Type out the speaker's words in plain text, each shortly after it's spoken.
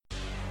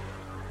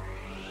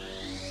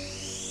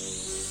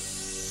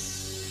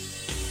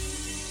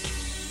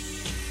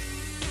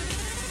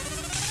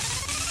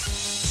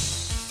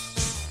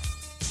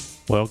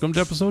Welcome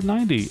to episode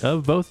 90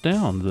 of Both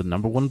Down, the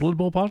number one Blood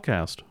Bowl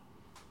podcast.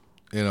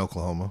 In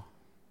Oklahoma.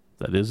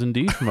 That is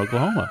indeed from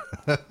Oklahoma.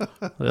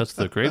 That's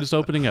the greatest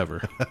opening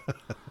ever.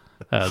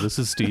 This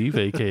is Steve,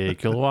 a.k.a.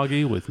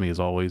 Kilowoggy. With me, as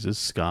always, is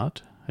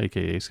Scott,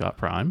 a.k.a. Scott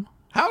Prime.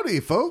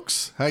 Howdy,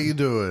 folks. How you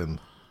doing?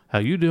 How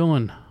you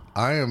doing?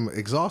 I am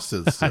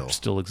exhausted still. I'm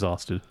still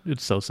exhausted.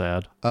 It's so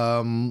sad.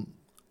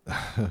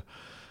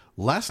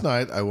 Last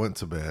night, I went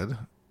to bed,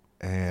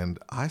 and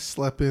I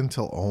slept in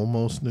till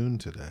almost noon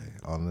today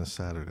on this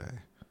Saturday.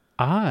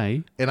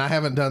 And I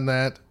haven't done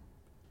that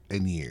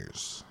in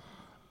years.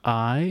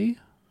 I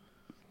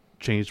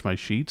changed my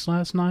sheets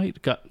last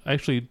night.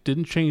 Actually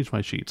didn't change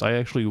my sheets. I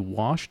actually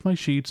washed my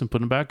sheets and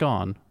put them back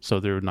on so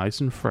they were nice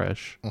and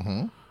fresh.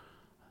 Mm-hmm.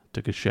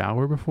 Took a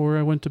shower before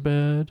I went to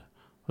bed.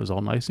 It was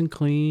all nice and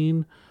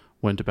clean.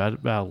 Went to bed at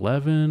about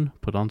 11.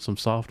 Put on some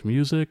soft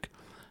music,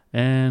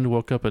 and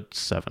woke up at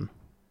 7.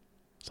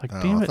 It's like,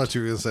 damn it! I thought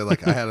you were going to say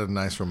like I had a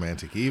nice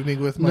romantic evening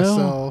with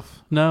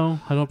myself.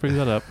 No, I don't bring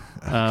that up.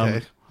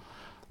 Okay.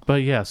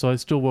 But yeah, so I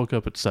still woke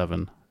up at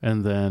 7,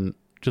 and then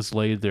just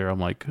laid there. I'm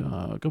like,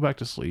 go back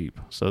to sleep.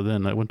 So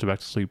then I went back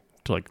to sleep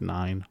to like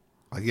 9.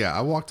 Yeah,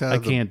 I walked out. I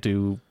can't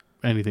do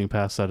anything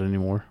past that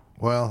anymore.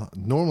 Well,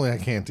 normally I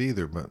can't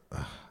either, but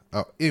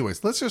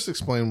anyways, let's just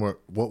explain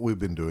what we've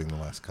been doing the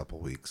last couple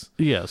weeks.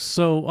 Yes,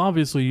 so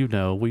obviously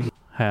we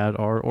had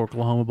our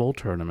Oklahoma Bowl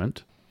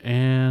tournament,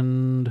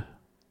 and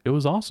it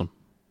was awesome.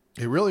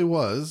 It really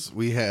was.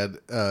 We had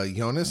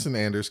Jonas and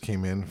Anders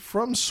came in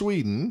from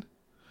Sweden,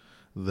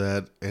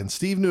 and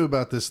Steve knew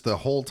about this the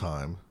whole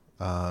time.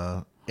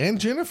 And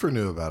Jennifer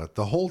knew about it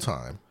the whole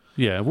time.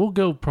 Yeah, we'll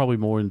go probably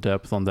more in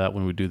depth on that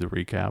when we do the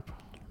recap.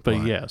 But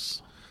right.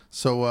 Yes.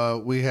 So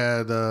we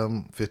had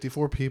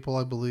 54 people,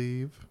 I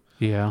believe.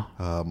 Yeah.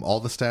 All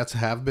the stats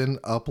have been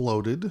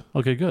uploaded.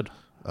 Okay, good.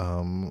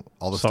 All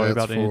the Sorry stats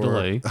about any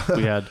delay.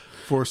 We had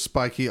for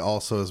Spiky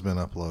also has been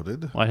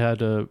uploaded.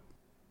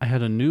 I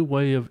had a new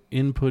way of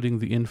inputting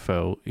the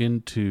info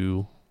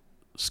into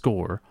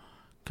Score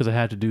because I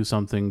had to do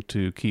something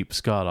to keep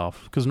Scott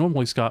off. Because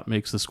normally Scott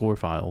makes the Score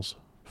files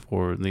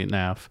for the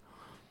NAF,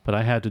 but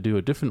I had to do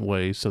a different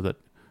way so that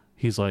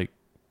he's like,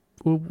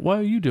 well, why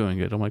are you doing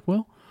it? I'm like,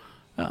 well,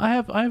 I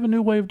have a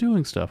new way of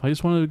doing stuff. I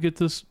just wanted to get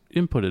this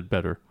inputted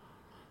better.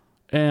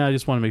 And I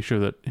just want to make sure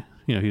that,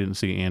 he didn't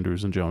see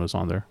Anders and Jonas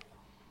on there.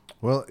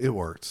 Well, it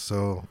worked.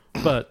 So,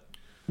 but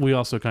we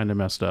also kind of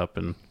messed up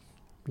and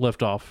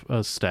left off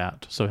a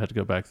stat, so I had to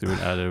go back through and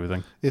add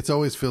everything. It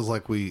always feels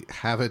like we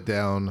have it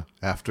down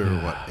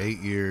after 8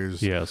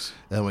 years. Yes.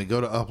 And we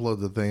go to upload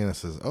the thing and it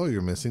says, oh,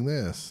 you're missing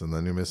this, and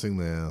then you're missing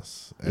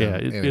this. And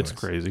it's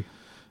crazy.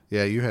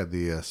 Yeah, you had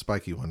the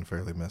Spiky one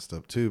fairly messed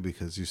up too,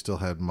 because you still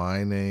had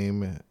my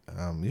name.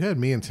 You had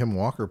me and Tim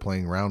Walker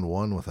playing round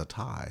 1 with a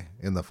tie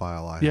in the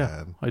file I had.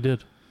 Yeah, I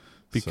did.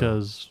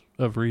 Because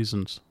of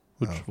reasons,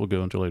 which we'll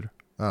go into later.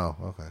 Oh,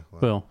 okay.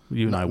 Well,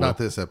 you and I will. Not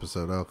this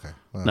episode. Okay.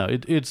 Well. No,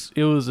 it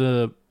was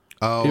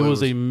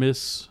a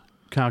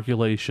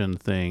miscalculation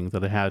thing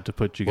that I had to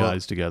put you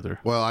guys together.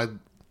 Well,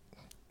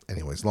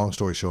 anyways, long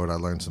story short, I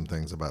learned some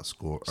things about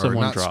Score. Someone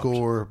or not dropped.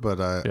 Score, but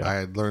I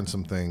had learned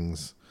some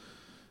things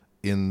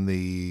in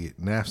the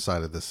NAF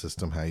side of the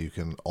system, how you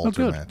can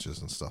alter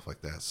matches and stuff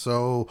like that.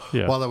 So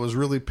while I was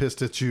really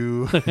pissed at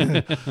you,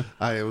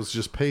 I was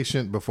just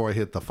patient before I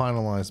hit the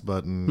finalize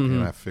button,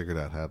 and I figured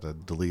out how to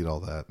delete all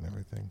that and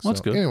everything. So, that's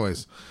good.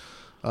 Anyways.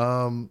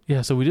 So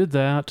we did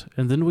that,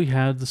 and then we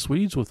had the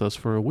Swedes with us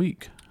for a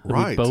week.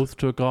 Right. We both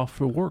took off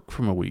for work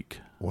from a week.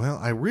 Well,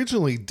 I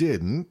originally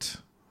didn't,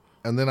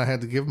 and then I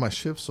had to give my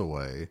shifts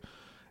away.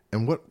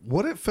 And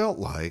what it felt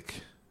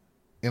like,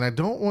 and I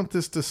don't want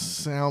this to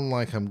sound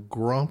like I'm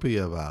grumpy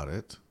about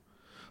it,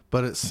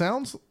 but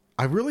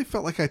I really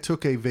felt like I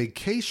took a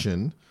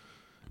vacation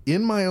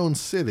in my own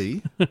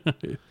city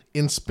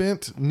and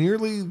spent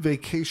nearly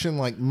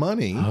vacation-like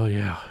money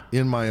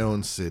in my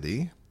own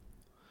city.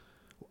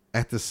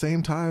 At the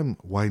same time,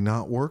 why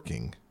not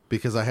working?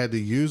 Because I had to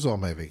use all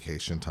my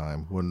vacation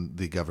time when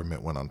the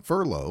government went on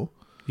furlough.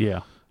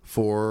 Yeah.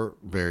 For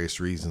various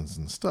reasons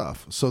and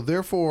stuff. So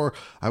therefore,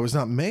 I was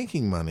not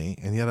making money,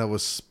 and yet I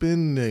was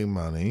spending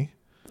money.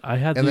 I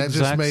had the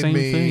exact same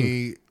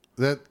thing.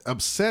 That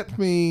upset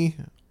me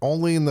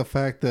only in the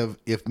fact of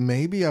if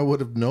maybe I would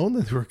have known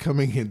that they were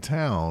coming in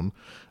town,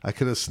 I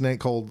could have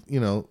snake-holed,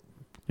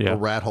 a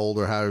rat hold,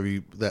 or however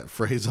that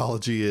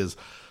phraseology is,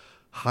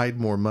 hide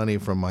more money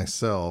from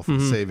myself,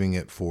 saving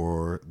it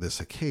for this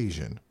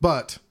occasion.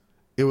 But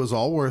it was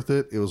all worth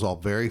it. It was all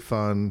very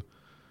fun.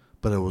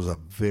 But it was a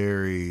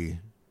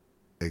very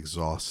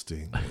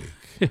exhausting week.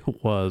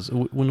 It was.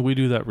 When we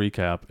do that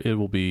recap, it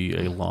will be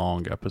a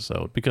long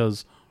episode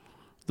because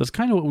that's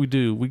kind of what we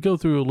do. We go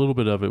through a little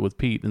bit of it with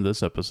Pete in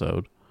this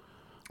episode.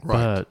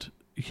 Right.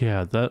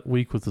 But, that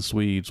week with the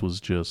Swedes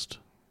was just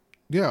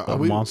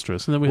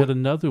monstrous. And then we had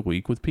another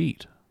week with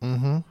Pete,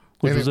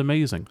 which was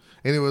amazing.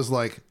 And it was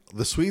like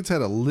the Swedes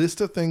had a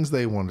list of things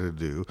they wanted to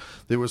do.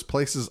 There was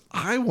places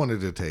I wanted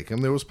to take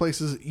them. There was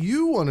places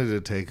you wanted to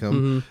take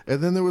them.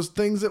 And then there was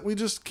things that we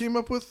just came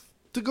up with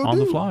to go on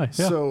do. The fly.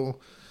 Yeah. So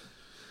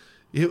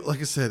Like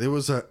I said, it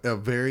was a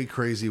very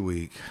crazy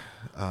week.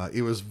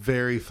 It was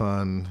very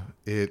fun.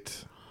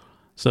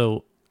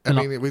 So,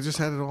 We just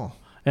had it all.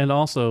 and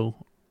also,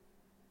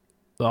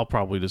 I'll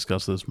probably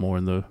discuss this more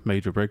in the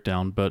major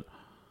breakdown, but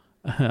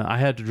I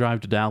had to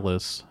drive to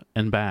Dallas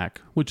and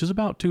back, which is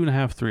about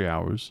 2.5, 3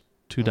 hours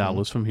to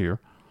Dallas from here.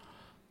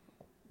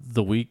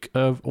 The week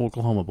of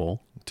Oklahoma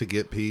Bowl. To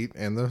get Pete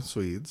and the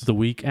Swedes. The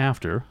week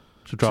after,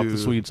 to drop the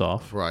Swedes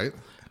off. Right.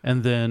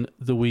 And then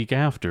the week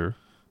after,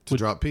 To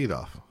drop Pete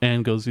off.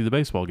 and go see the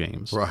baseball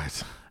games.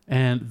 Right.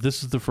 And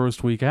this is the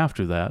first week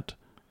after that.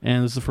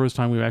 And this is the first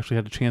time we've actually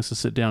had a chance to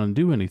sit down and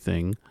do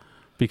anything,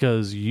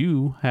 because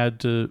you had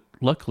to,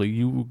 luckily,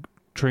 you were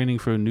training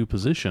for a new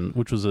position,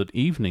 which was an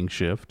evening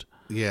shift.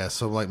 Yeah,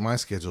 so like my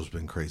schedule's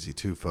been crazy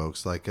too,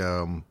 folks. Like,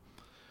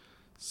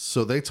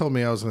 so they told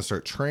me I was going to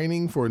start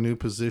training for a new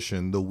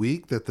position the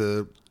week that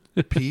the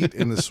Pete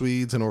and the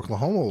Swedes in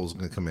Oklahoma was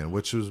going to come in,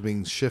 which was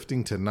being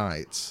shifting to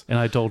nights. And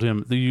I told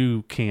him that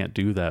you can't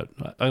do that.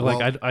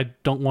 I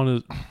don't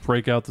want to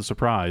break out the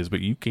surprise,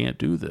 but you can't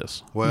do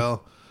this.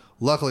 Well,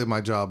 luckily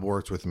my job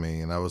worked with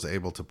me, and I was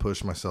able to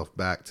push myself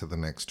back to the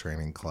next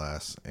training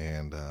class.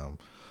 And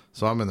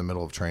so I'm in the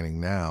middle of training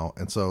now.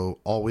 And so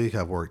all week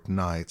I've worked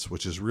nights,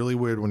 which is really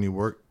weird when you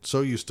work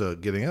so used to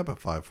getting up at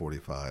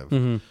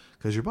 5:45,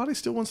 because your body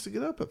still wants to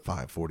get up at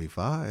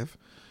 5:45.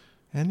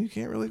 And you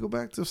can't really go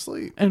back to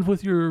sleep. And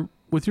with your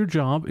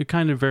job, it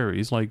kind of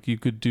varies. Like you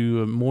could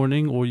do a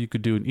morning or you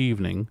could do an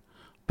evening,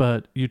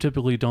 but you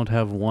typically don't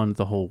have one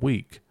the whole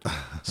week.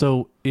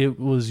 So it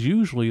was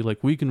usually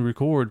like we can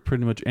record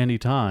pretty much any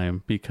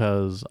time,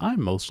 because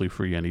I'm mostly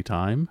free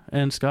anytime,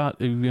 and Scott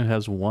even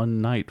has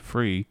one night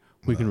free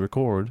we can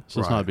record,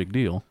 so it's not a big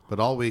deal. But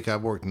all week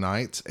I've worked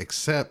nights,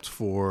 except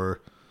for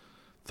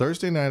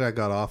Thursday night. I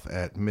got off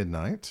at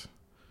midnight,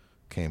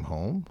 came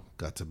home,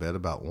 got to bed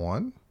about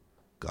 1.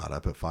 Got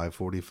up at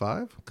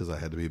 5:45 because I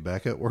had to be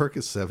back at work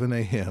at 7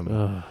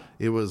 a.m.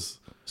 It's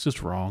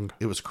just wrong.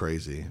 It was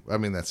crazy. I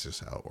mean, that's just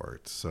how it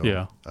worked. So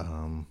yeah.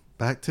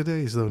 Back to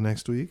days though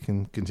next week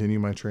and continue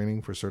my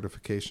training for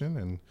certification.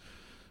 And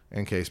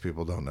in case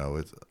people don't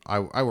know,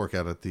 I work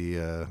out at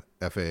the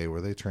FAA where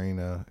they train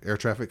air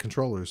traffic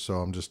controllers. So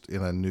I'm just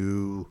in a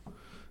new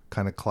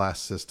kind of class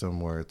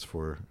system where it's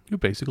for... You're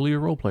basically a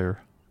role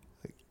player.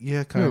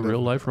 Yeah, kind of. You're a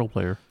real life role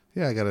player.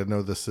 Yeah, I got to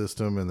know the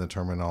system and the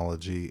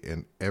terminology,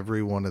 and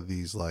every one of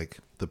these, like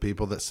the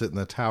people that sit in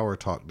the tower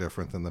talk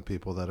different than the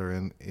people that are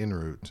en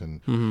route,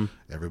 and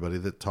everybody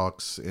that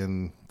talks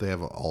they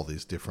have all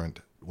these different,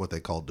 what they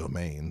call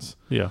domains.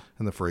 Yeah.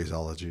 And the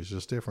phraseology is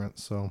just different.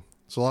 So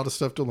it's a lot of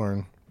stuff to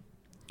learn,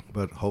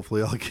 but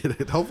hopefully I'll get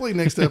it. Hopefully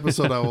next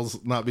episode I will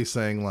not be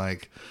saying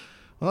like,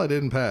 well, I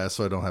didn't pass,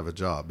 so I don't have a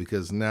job,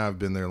 because now I've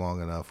been there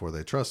long enough where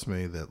they trust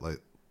me that like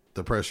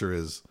the pressure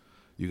is,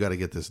 you got to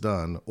get this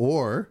done,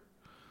 or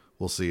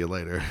we'll see you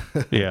later.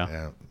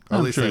 Yeah.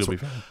 At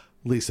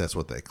least that's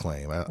what they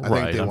claim. I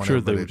think I'm sure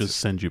they would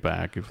just send you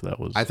back if that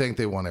was... I think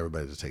they want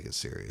everybody to take it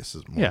serious.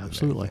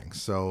 Absolutely. Anything.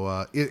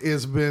 So it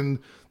has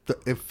been...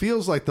 It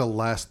feels like the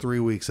last 3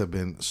 weeks have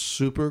been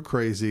super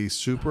crazy,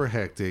 super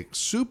hectic,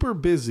 super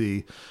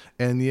busy,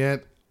 and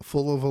yet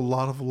full of a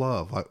lot of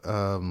love.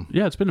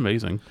 Yeah, it's been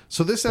amazing.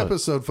 So this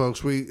episode,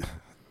 folks,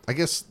 I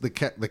guess the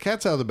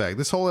cat's out of the bag.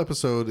 This whole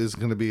episode is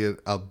going to be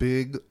a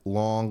big,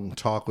 long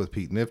talk with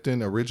Pete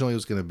Nifton. Originally, it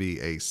was going to be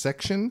a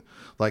section,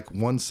 like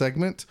one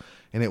segment,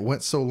 and it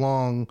went so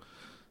long.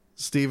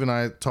 Steve and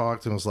I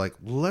talked and was like,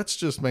 let's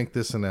just make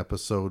this an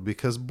episode,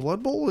 because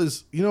Blood Bowl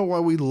is, why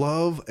we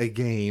love a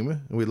game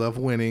and we love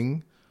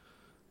winning.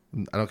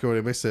 I don't care what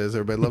anybody says.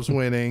 Everybody loves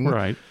winning.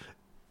 Right.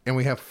 And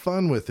we have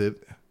fun with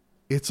it.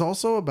 It's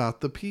also about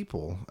the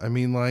people. I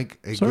mean, like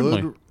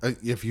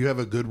if you have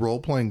a good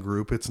role-playing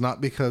group, it's not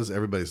because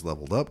everybody's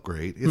leveled up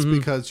great. It's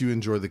because you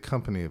enjoy the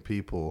company of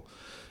people.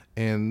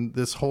 And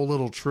this whole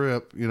little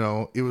trip,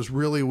 it was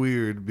really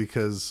weird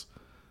because,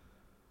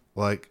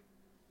 like,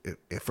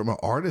 from an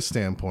artist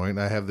standpoint,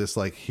 I have this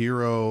like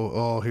hero.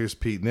 Oh, here's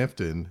Pete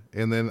Nifton,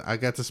 and then I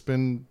got to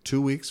spend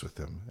 2 weeks with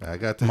him. I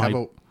got to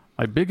have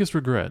my biggest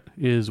regret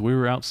is we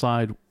were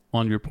outside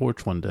on your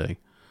porch one day,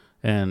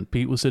 and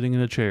Pete was sitting in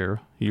a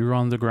chair. You were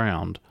on the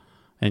ground,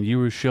 and you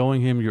were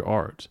showing him your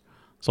art.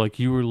 It's like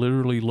you were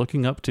literally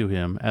looking up to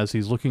him as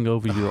he's looking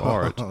over your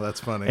art. Oh, that's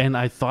funny. And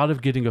I thought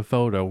of getting a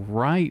photo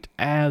right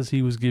as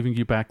he was giving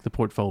you back the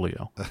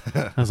portfolio.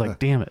 I was like,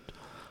 damn it.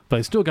 But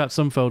I still got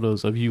some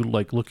photos of you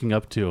like looking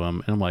up to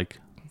him, and I'm like,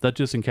 that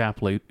just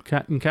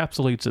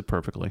encapsulates it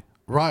perfectly.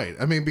 Right.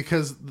 I mean,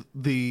 because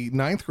the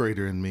 9th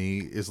grader in me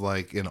is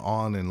like in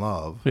awe and in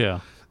love.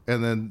 Yeah.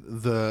 And then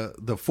the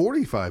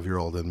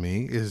 45-year-old in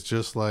me is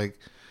just like,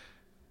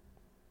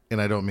 and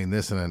I don't mean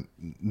this in a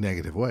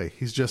negative way,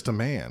 he's just a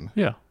man.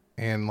 Yeah.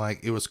 And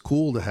like, it was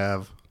cool to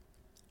have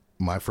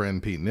my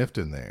friend Pete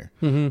Nifton there.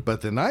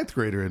 But the 9th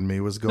grader in me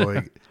was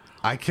going,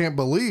 I can't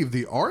believe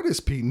the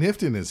artist Pete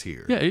Nifton is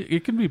here. Yeah,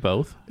 it can be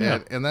both. Yeah.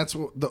 And that's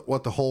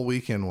what the whole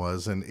weekend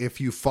was. And if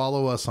you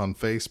follow us on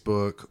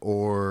Facebook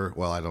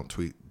I don't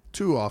tweet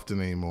too often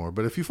anymore,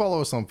 but if you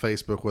follow us on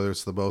Facebook, whether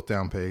it's the Both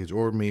Down page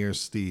or me or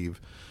Steve,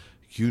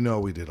 you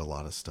we did a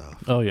lot of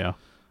stuff. Oh yeah.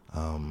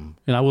 And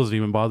I wasn't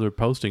even bothered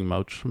posting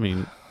much. I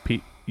mean,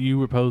 Pete, you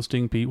were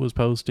posting, Pete was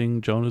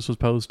posting, Jonas was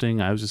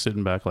posting. I was just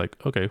sitting back like,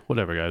 okay,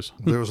 whatever, guys.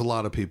 There was a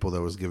lot of people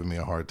that was giving me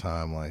a hard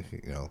time, like,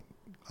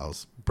 I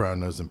was brown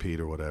nosing Pete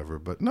or whatever.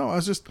 But no,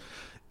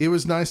 it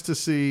was nice to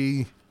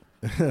see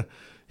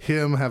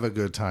him have a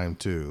good time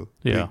too.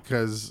 Yeah.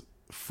 Because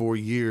for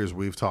years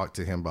we've talked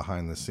to him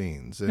behind the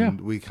scenes, and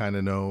we kind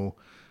of know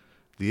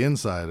the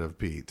inside of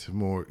Pete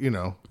more,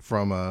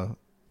 from a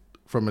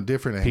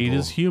different angle. Pete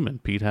is human.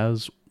 Pete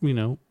has,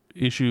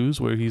 issues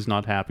where he's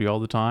not happy all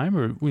the time,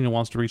 or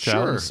wants to reach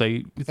out and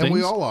say things. And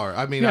we all are.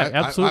 I mean,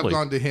 absolutely. I've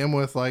gone to him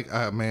with like,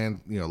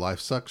 man, life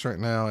sucks right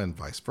now, and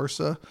vice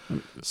versa.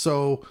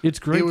 So it's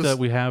great that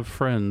we have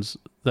friends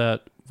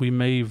that we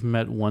may have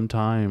met one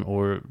time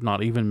or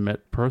not even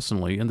met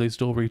personally, and they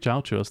still reach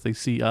out to us. They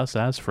see us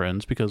as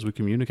friends because we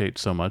communicate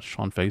so much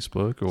on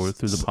Facebook or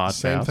through the podcast.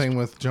 Same thing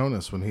with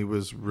Jonas when he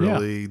was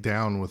really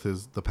down with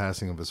the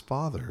passing of his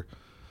father.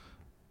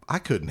 I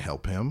couldn't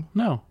help him.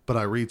 No. But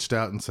I reached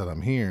out and said,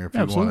 I'm here if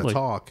you want to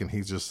talk. And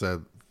he just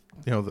said,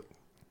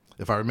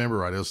 if I remember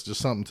right, it was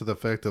just something to the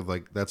effect of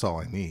like, that's all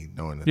I need,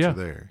 knowing that you're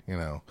there,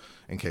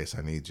 in case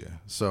I need you.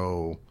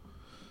 So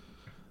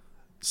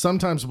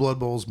sometimes Blood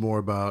Bowl is more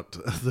about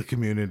the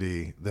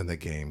community than the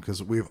game,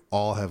 because we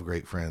all have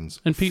great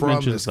friends. And Pete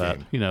mentions that,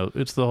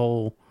 it's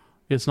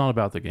not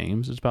about the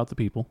games, it's about the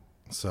people.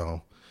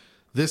 So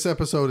this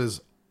episode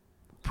is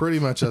pretty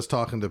much us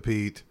talking to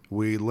Pete.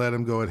 We let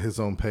him go at his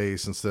own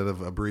pace instead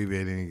of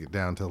abbreviating it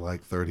down to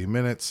like 30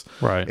 minutes.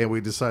 Right. And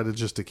we decided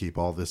just to keep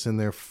all this in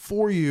there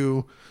for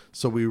you.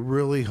 So we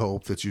really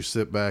hope that you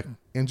sit back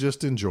and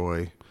just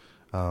enjoy.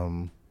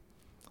 And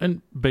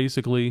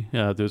basically,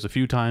 there's a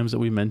few times that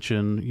we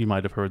mention, you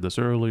might have heard this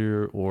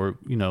earlier, or,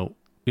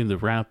 in the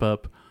wrap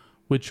up,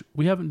 which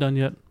we haven't done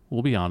yet.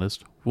 We'll be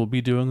honest. We'll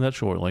be doing that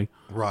shortly.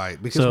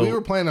 Right. Because we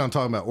were planning on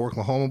talking about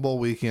Oklahoma Bowl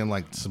weekend,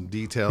 like some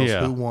details,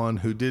 who won,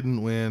 who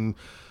didn't win,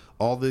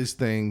 all these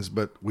things.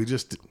 But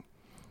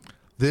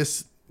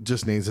this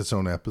just needs its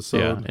own episode.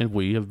 Yeah, and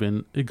we have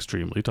been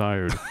extremely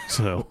tired.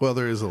 So well,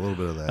 there is a little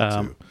bit of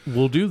that too.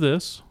 We'll do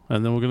this,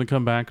 and then we're going to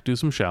come back, do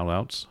some shout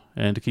outs.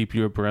 And to keep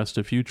you abreast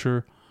of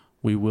future,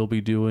 we will be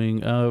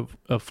doing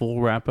a full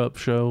wrap-up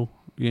show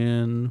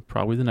in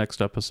probably the next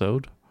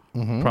episode.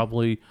 Mm-hmm.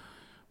 Probably...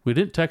 We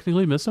didn't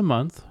technically miss a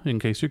month, in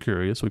case you're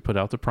curious. We put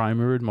out the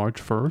primer in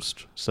March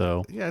 1st,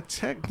 so... Yeah,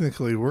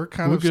 technically, we're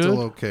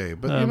still okay.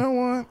 But you know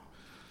what?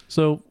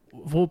 So,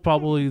 we'll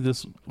probably...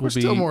 We're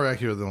still more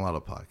accurate than a lot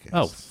of podcasts.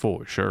 Oh,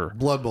 for sure.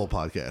 Blood Bowl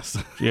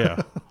podcast.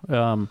 Yeah.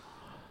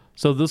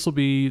 So, this will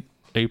be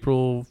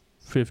April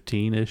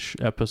 15-ish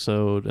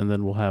episode, and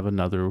then we'll have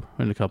another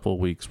in a couple of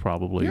weeks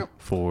probably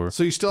for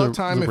so you still have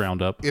time the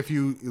roundup. If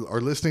you are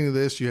listening to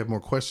this, you have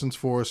more questions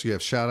for us, you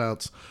have shout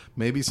outs,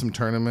 maybe some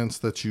tournaments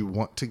that you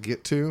want to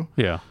get to,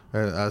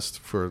 us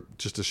for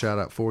just a shout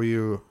out for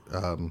you,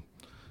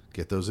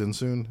 get those in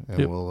soon,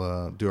 and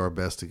we'll do our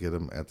best to get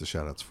them at the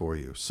shout outs for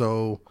you.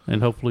 So,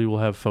 and hopefully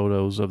we'll have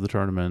photos of the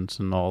tournaments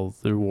and all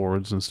the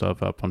awards and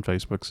stuff up on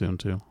Facebook soon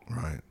too.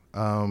 Right.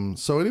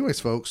 So anyways,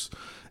 folks,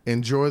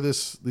 enjoy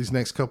these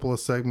next couple of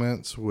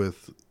segments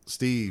with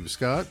Steve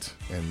Scott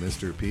and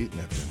Mr. Pete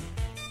Nifton.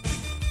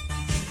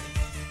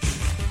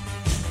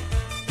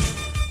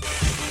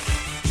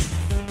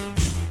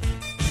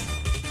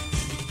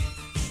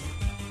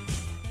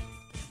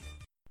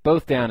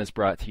 Both Down is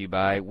brought to you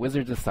by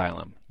Wizards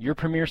Asylum, your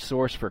premier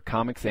source for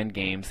comics and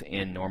games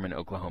in Norman,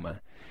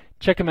 Oklahoma.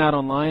 Check them out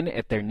online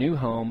at their new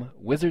home,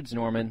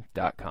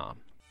 wizardsnorman.com.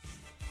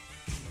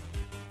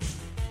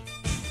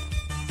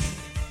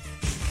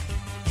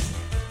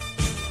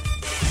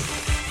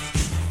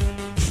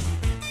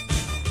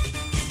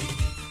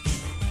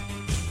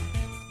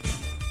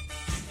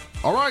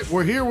 All right,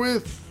 we're here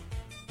with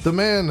the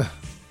man,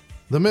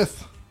 the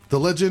myth, the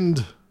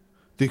legend,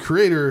 the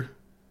creator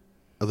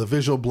of the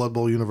visual Blood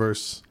Bowl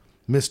universe,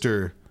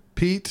 Mr.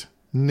 Pete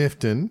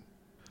Nifton.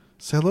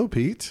 Say hello,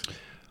 Pete.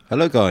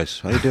 Hello,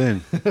 guys. How you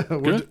doing?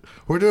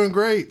 We're doing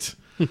great.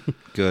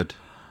 Good.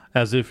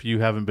 As if you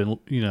haven't been,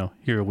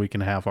 here a week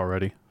and a half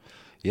already.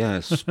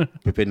 Yes,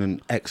 it's been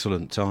an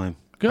excellent time.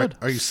 Good.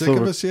 Are you sick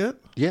of us yet?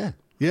 Yeah.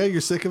 Yeah,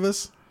 you're sick of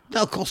us?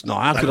 No, of course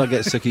not. How could I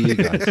get sick of you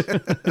guys?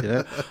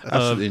 Yeah,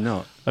 absolutely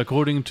not.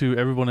 According to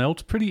everyone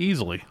else, pretty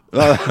easily.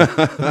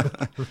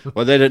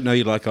 Well, they don't know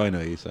you like I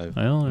know you, so.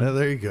 Well,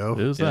 there you go.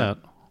 Is that.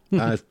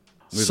 Moving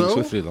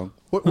swiftly along.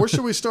 Where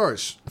should we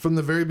start? From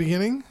the very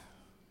beginning?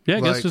 Yeah,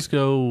 I guess just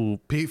go.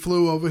 Pete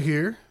flew over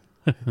here.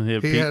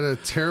 He had a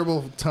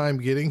terrible time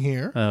getting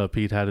here.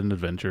 Pete had an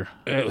adventure.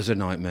 It was a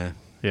nightmare.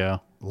 Yeah.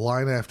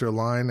 Line after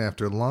line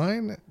after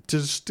line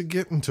just to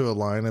get into a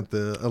line at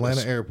the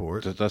Atlanta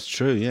airport. That's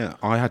true, yeah.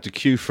 I had to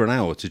queue for an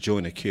hour to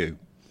join a queue.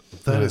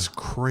 That is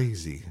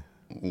crazy.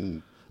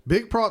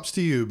 Big props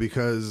to you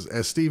because,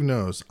 as Steve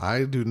knows,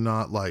 I do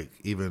not like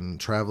even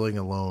traveling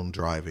alone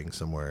driving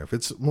somewhere. If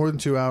it's more than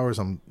 2 hours,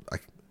 I'm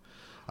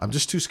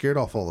just too scared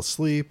I'll fall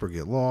asleep or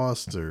get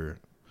lost, or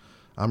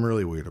I'm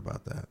really weird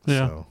about that.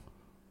 Yeah. So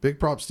big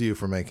props to you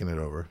for making it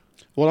over.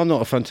 Well, I'm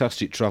not a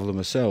fantastic traveller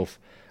myself,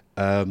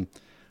 and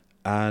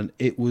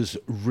it was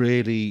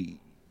really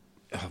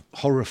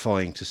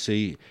horrifying to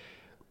see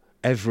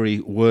every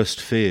worst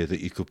fear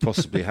that you could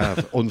possibly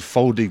have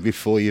unfolding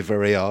before your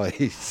very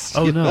eyes.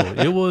 Oh no,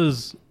 it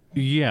was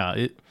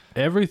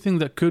everything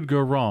that could go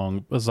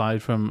wrong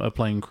aside from a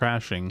plane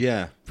crashing.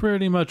 Yeah,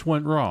 pretty much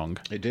went wrong.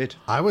 it did.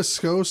 I was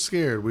so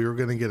scared we were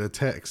going to get a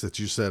text that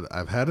you said,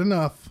 "I've had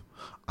enough.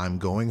 I'm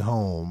going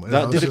home." And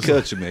I That was did just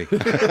occur to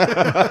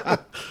me.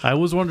 I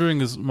was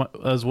wondering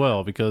as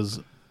well because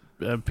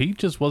Pete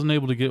just wasn't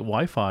able to get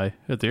Wi-Fi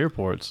at the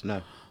airports.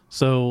 No.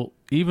 So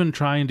even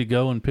trying to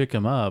go and pick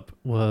him up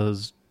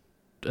was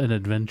an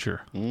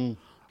adventure,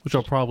 which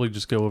I'll probably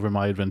just go over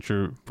my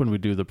adventure when we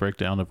do the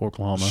breakdown of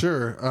Oklahoma.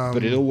 Sure.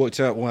 But it all worked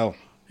out well.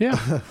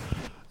 Yeah.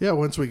 Yeah,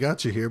 once we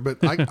got you here. But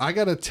I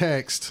got a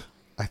text,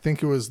 I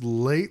think it was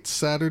late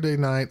Saturday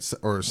night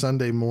or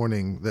Sunday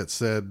morning, that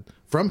said,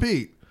 from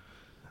Pete,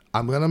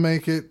 "I'm going to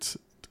make it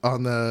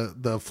on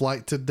the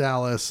flight to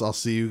Dallas. I'll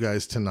see you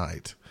guys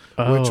tonight."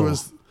 Oh.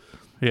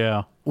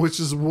 Yeah. Which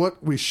is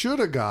what we should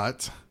have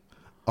got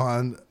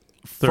on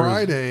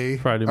Friday.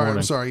 Friday or, morning.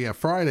 I'm sorry, yeah,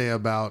 Friday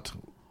about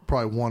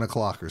probably 1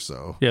 o'clock or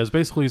so. Yeah, it's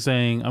basically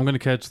saying, I'm going to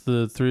catch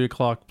the 3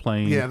 o'clock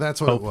plane. Yeah,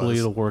 that's what it Hopefully was.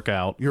 it'll work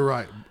out. You're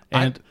right.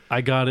 And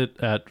I got it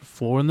at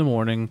 4 in the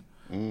morning,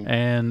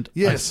 and I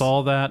Yes,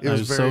 saw that, it and I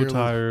was was very so early.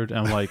 tired.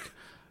 I'm like,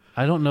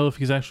 I don't know if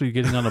he's actually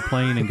getting on a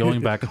plane and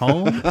going back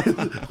home.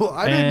 Well,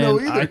 I didn't know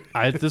either.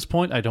 I, at this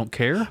point, I don't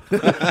care.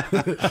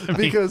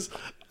 Because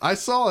I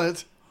saw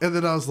it, and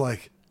then I was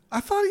like, I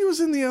thought he was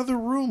in the other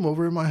room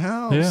over in my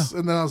house. Yeah.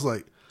 And then I was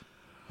like,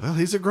 well,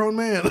 he's a grown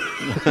man.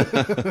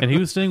 And he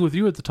was staying with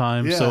you at the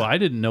time, so Yeah. I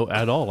didn't know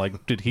at all.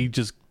 Like, did he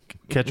just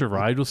catch a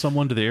ride with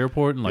someone to the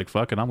airport and like,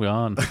 fuck it, I'm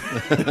gone?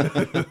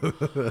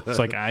 It's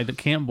like, I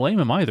can't blame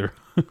him either.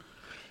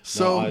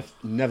 So No, I've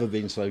never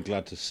been so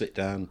glad to sit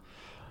down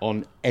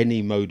on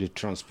any mode of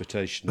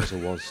transportation as I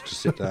was to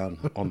sit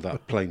down on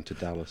that plane to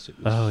Dallas. It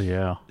was, Oh,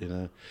 yeah. you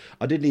know,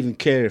 I didn't even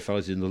care if I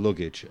was in the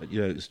luggage.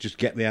 You know, it's just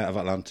get me out of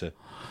Atlanta.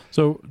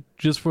 So,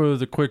 just for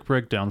the quick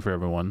breakdown for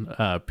everyone,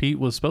 Pete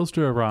was supposed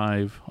to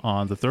arrive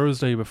on the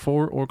Thursday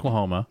before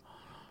Oklahoma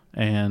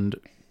and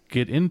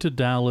get into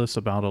Dallas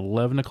about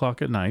 11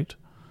 o'clock at night.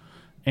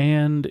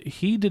 And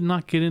he did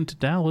not get into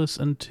Dallas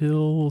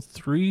until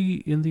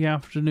 3 in the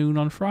afternoon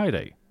on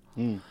Friday.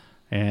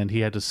 And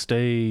he had to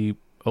stay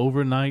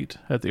overnight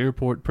at the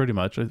airport pretty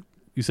much.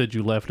 You said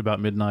you left about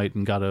midnight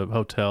and got a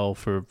hotel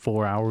for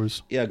 4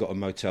 hours. Yeah, I got a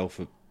motel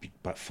for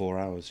about 4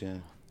 hours, yeah.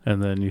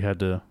 And then you had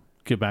to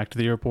get back to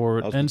the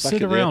airport I was and back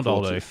sit at the around all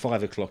airport day. at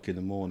 5 o'clock in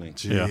the morning.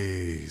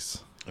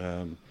 jeez.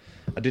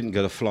 I didn't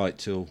get a flight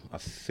till, I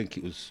think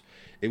it was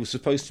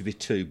supposed to be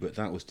 2, but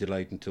that was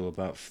delayed until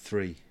about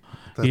 3.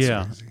 That's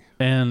Yeah. crazy.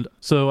 And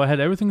so I had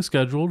everything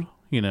scheduled,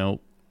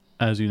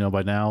 as you know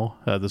by now,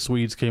 the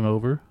Swedes came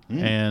over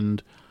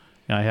and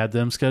I had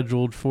them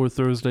scheduled for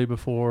Thursday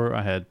before.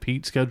 I had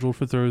Pete scheduled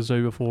for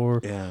Thursday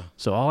before. Yeah.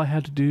 So all I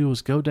had to do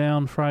was go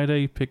down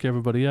Friday, pick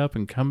everybody up,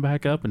 and come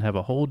back up and have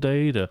a whole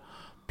day to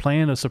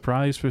plan a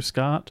surprise for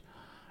Scott.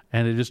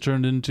 And it just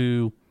turned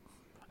into,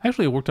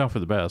 actually it worked out for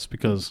the best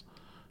because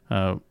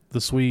the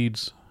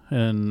Swedes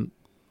and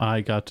I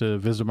got to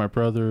visit my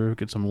brother,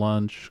 get some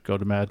lunch, go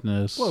to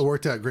Madness. Well, it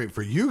worked out great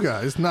for you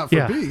guys, not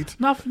for Pete.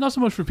 Not so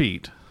much for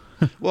Pete.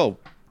 Well,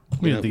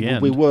 mean, at the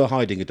end. we were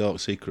hiding a dark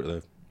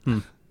secret,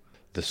 though.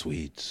 The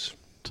Swedes.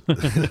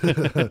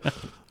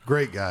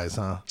 Great guys,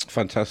 huh?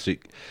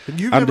 Fantastic. And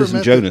you've never Anders and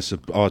met Jonas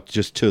are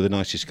just two of the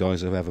nicest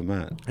guys I've ever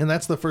met. And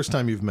that's the first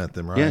time you've met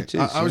them, right? Yeah, it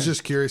is, I was yeah.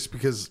 just curious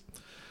because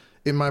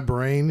in my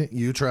brain,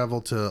 you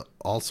travel to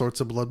all sorts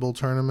of Blood Bowl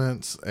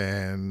tournaments,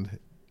 and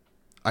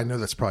I know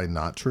that's probably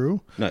not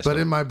true. No, it's but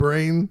not. in my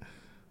brain,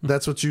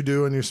 that's what you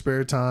do in your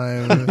spare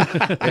time.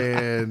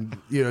 And,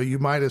 you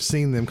might have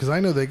seen them because I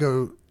know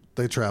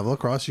they travel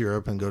across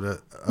Europe and go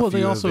to a They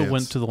few also events.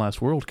 went to the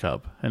last World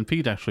Cup, and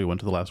Pete actually went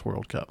to the last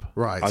World Cup.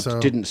 Right. I So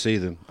didn't see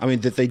them. I mean,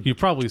 they You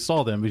probably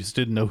saw them, but you just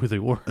didn't know who they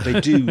were.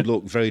 they do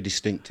look very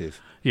distinctive.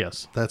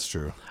 Yes. that's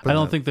true. I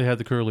don't think they had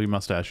the curly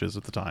mustaches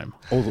at the time.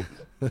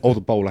 All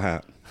the bowler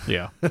hat.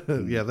 Yeah.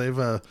 Yeah, they've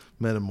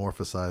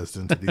metamorphosized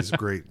into these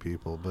great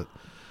people, but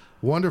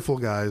wonderful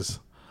guys.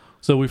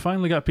 So we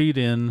finally got Pete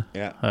in,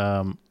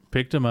 Yeah.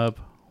 picked him up,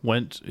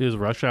 is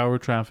rush hour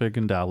traffic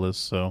in Dallas,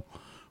 so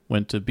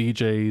went to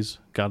BJ's,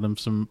 got him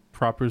some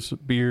proper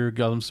beer,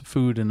 got him some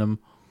food in him,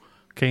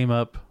 came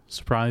up,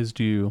 surprised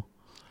you.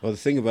 Well, the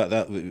thing about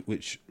that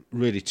which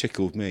really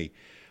tickled me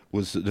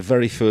was that the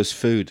very first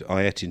food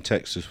I ate in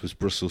Texas was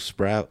Brussels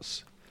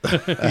sprouts.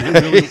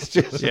 It's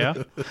just- Yeah.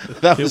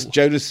 that was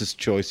Jonas's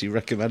choice. He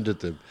recommended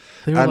them.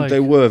 They were And like-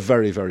 they were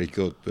very, very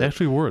good. They But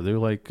actually were. They were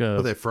like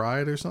Were they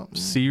fried or something?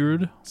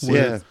 seared with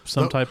Yeah.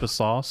 some Oh. type of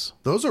sauce.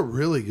 Those are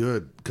really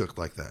good cooked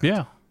like that.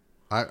 Yeah.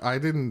 I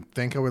didn't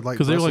think I would like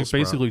Because they were like Brussels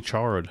sprout. basically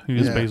charred. He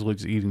was Yeah. basically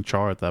just eating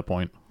char at that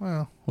point,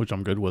 Well, which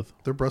I'm good with.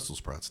 they're Brussels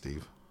sprouts,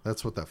 Steve.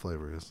 That's what that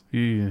flavor is.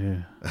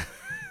 Yeah.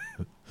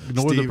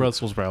 Ignore the Steve-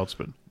 Brussels sprouts,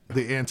 but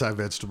The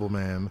anti-vegetable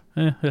man.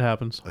 it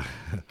happens.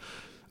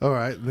 All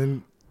right,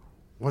 then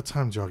what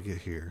time did y'all get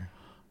here?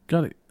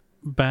 Got it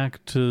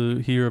back to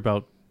here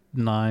about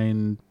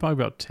 9,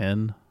 probably about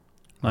 10,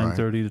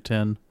 9:30 to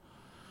 10. And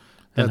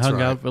That's hung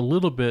right. out a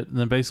little bit and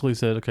then basically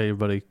said, okay,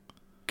 everybody,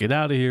 get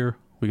out of here.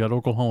 We got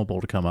Oklahoma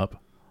Bowl to come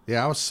up.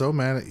 Yeah, I was so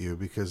mad at you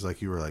because you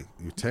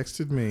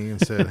texted me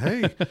and said,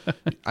 "Hey,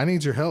 I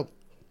need your help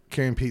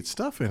carrying Pete's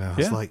stuff in." And I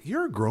was Yeah. like,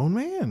 "You're a grown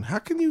man. How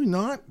can you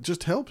not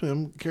just help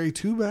him carry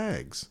 2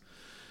 bags?"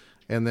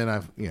 And then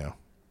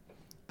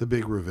the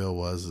big reveal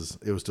was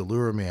it was to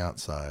lure me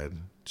outside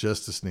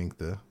just to sneak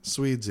the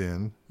Swedes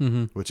in,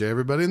 which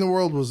everybody in the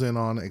world was in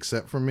on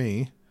except for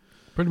me.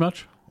 Pretty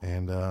much.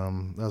 And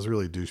that was a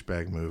really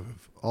douchebag move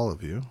of all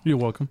of you, You're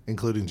welcome.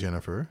 including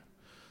Jennifer.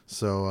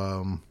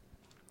 So,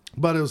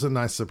 but it was a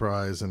nice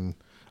surprise, and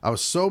I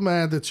was so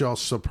mad that y'all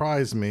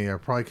surprised me. I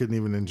probably couldn't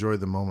even enjoy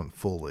the moment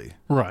fully.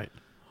 Right.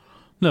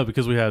 No,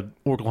 because we had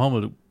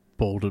Oklahoma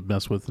Bowl to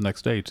mess with the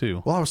next day,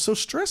 too. Well, I was so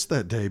stressed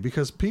that day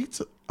because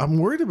I'm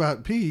worried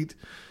about Pete,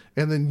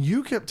 and then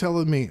you kept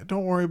telling me,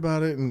 "Don't worry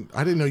about it," and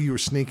I didn't know you were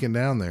sneaking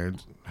down there.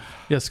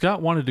 Yeah,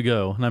 Scott wanted to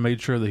go, and I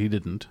made sure that he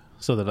didn't,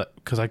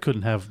 because I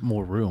couldn't have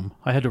more room.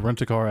 I had to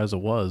rent a car as it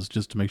was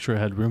just to make sure I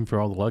had room for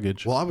all the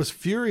luggage. Well, I was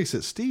furious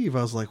at Steve.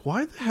 I was like,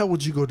 "Why the hell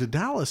would you go to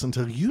Dallas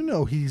until you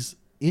know he's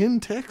in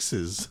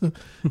Texas?"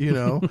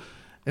 And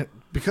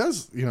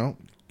because you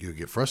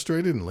get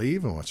frustrated and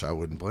leave, and which I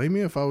wouldn't blame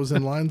you if I was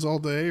in lines all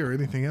day or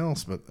anything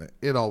else. But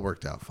it all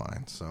worked out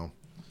fine. So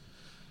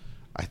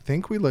I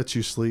think we let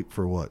you sleep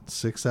for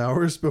 6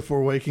 hours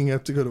before waking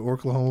up to go to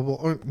Oklahoma Bowl.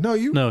 Or,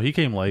 No, he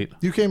came late.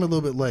 you came a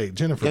little bit late.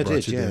 Jennifer Yeah, I brought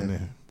did, you yeah. didn't you?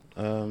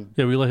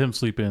 Yeah, we let him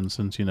sleep in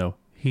since,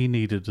 he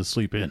needed to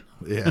sleep in.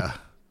 Yeah.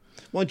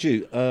 Mind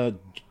you,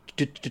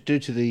 due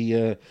to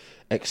the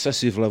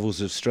excessive levels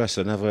of stress,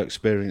 I never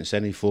experienced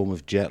any form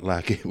of jet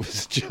lag. It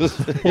was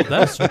just Well,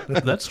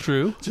 that's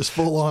true. Just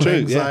full on True, yeah.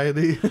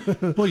 anxiety.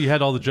 Well, you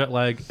had all the jet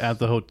lag at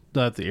the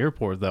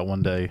airport that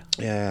one day.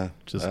 yeah.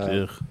 Just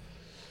Well,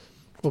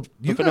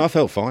 But no, I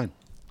felt fine.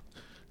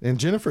 and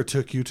Jennifer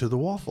took you to the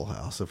Waffle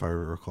House, if I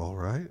recall,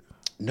 right?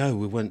 No,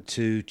 we went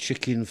to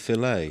Chicken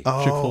Filet.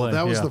 Oh, Chick-fil-A,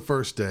 that was yeah. the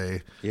first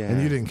day. Yeah.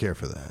 And you didn't care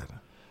for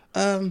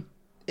that.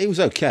 It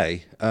was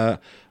okay. I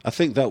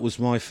think that was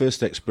my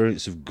first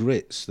experience of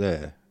grits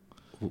there,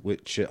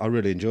 which I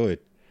really enjoyed.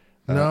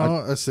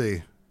 No, let's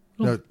see.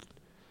 No,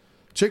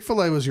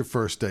 Chick-fil-A was your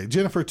first day.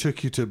 Jennifer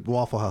took you to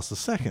Waffle House the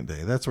second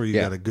day. That's where you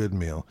Yeah. got a good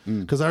meal.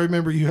 Because I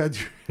remember you had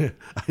I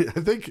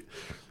think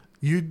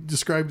you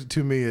described it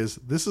to me as,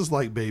 "This is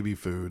like baby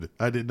food.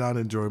 I did not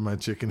enjoy my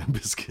chicken and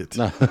biscuit."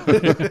 No. And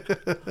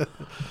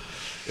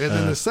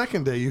then the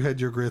second day you had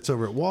your grits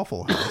over at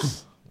Waffle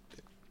House.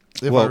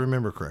 If I Well-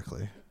 remember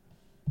correctly.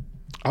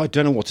 I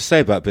don't know what to say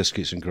about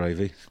biscuits and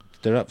gravy.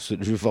 They're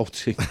absolutely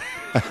revolting.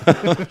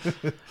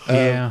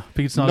 yeah,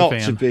 Pete's not a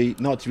fan.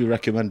 Not to be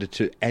recommended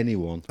to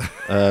anyone.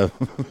 You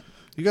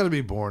got to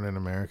be born in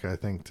America, I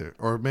think,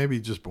 or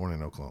maybe just born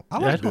in Oklahoma. I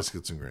Yeah, like I don't-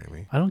 biscuits and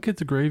gravy. I don't get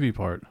the gravy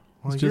part.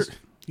 Well, It's just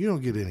you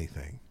don't get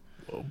anything.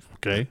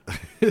 okay.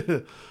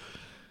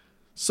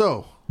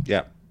 So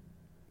Yeah.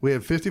 we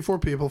had 54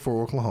 people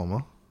for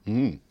Oklahoma.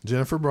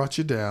 Jennifer brought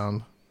you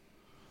down.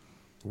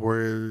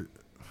 What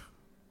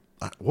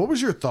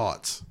was your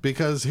thoughts?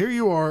 Because here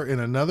you are in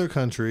another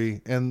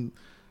country, and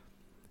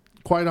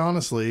quite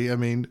honestly, I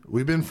mean,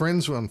 we've been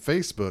friends on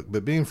Facebook,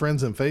 but being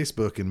friends on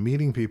Facebook and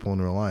meeting people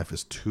in real life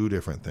is 2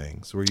 different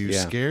things. Were you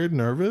Yeah. scared,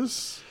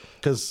 nervous?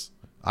 Because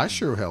I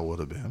sure hell would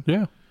have been.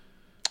 Yeah.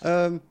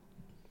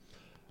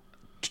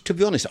 To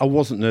be honest, I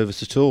wasn't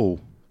nervous at all.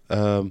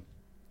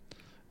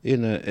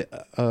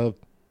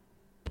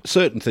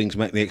 Certain things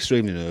make me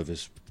extremely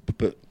nervous,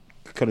 but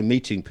kind of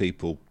meeting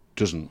people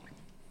doesn't.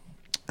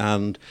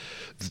 And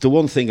the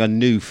one thing I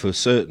knew for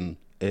certain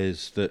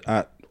is that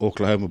at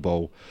Oklahoma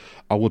Bowl,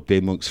 I would be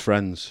amongst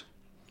friends.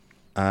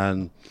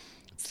 And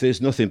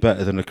there's nothing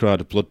better than a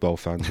crowd of Blood Bowl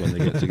fans when they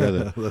get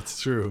together.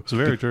 That's true. It's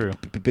very true.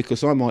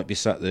 Because I might be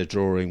sat there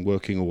drawing,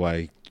 working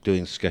away,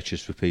 doing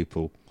sketches for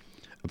people,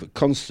 but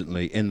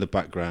constantly in the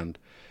background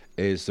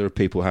there are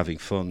people having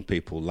fun,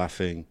 people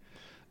laughing,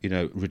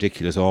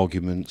 ridiculous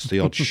arguments, the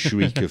odd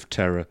shriek of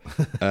terror.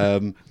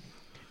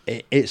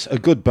 It's a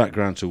good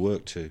background to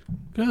work to,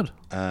 Good.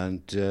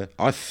 and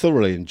I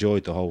thoroughly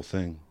enjoyed the whole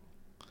thing.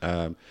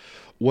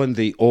 When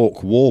the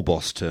Orc War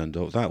Boss turned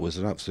up, that was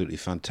an absolutely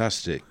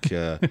fantastic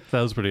That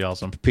was pretty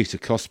awesome. piece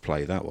of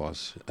cosplay. That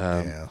was.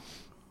 Yeah.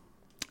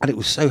 And it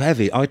was so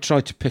heavy. I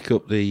tried to pick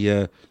up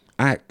the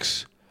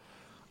axe,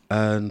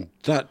 and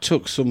that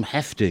took some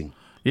hefting.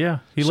 Yeah,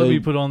 he So- let me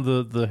put on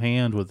the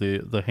hand with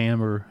the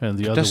hammer and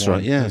the other That's one.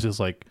 right, yeah. It's just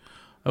like,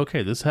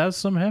 okay, this has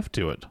some heft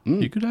to it.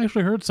 You could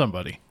actually hurt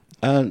somebody.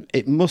 And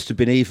it must have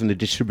been evenly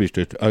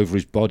distributed over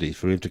his body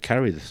for him to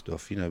carry the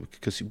stuff,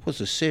 because it was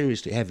a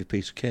seriously heavy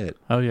piece of kit.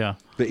 Oh yeah.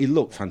 But he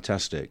looked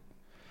fantastic.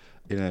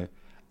 One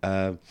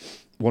of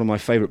my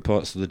favourite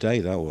parts of the day,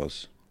 that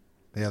was.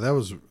 Yeah, that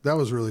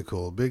was really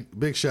cool.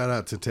 Big shout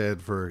out to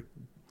Ted for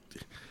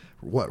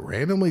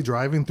randomly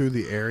driving through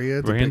the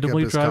area to Randomly pick up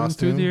his driving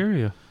costume. through the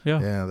area.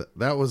 Yeah. Yeah,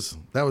 that was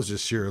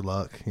just sheer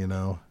luck,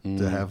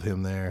 to have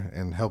him there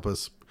and help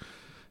us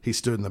he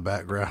stood in the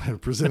background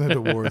and presented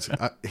awards.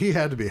 He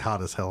had to be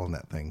hot as hell in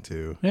that thing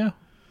too. Yeah,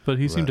 but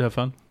he seemed to have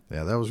fun.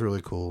 Yeah, that was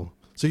really cool.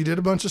 So you did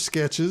a bunch of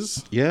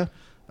sketches, Yeah.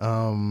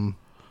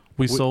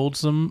 We sold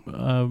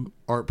some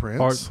art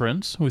prints. art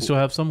prints. We still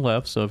have some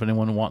left, so if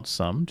anyone wants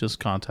some, just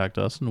contact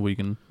us and we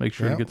can make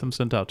sure Yeah. to get them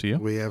sent out to you.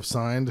 We have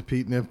signed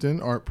Pete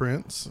Nipton art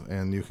prints,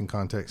 and you can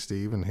contact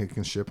Steve, and he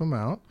can ship them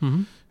out.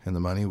 Mm-hmm. And the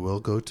money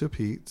will go to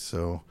Pete.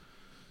 So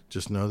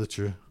just know that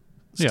you're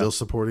Yeah. still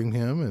supporting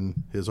him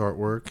and his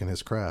artwork and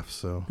his crafts.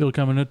 So It'll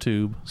come in a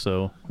tube,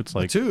 so it's a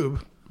like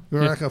tube.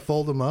 We're not gonna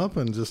fold them up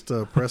and just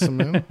press them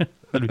in.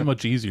 it'd be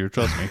much easier.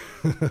 Trust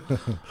me.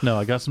 No,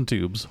 I got some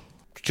tubes.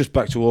 Just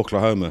back to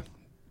Oklahoma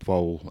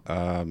Bowl.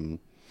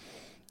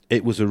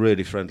 It was a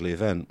really friendly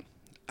event,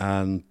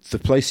 and the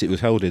place it was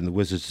held in, the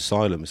Wizards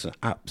Asylum, is an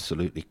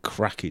absolutely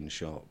cracking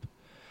shop.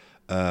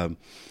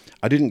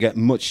 I didn't get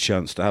much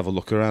chance to have a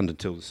look around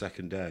until the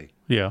second day,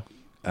 Yeah.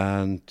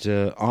 and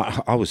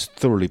I was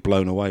thoroughly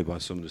blown away by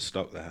some of the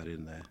stock they had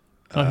in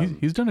there.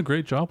 He's done a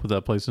great job with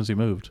that place since he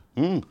moved.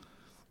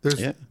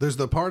 There's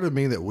the part of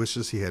me that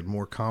wishes he had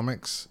more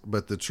comics,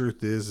 but the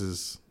truth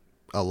is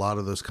a lot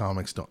of those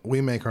comics don't.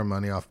 We make our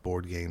money off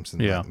board games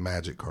and Yeah. like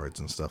magic cards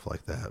and stuff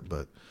like that.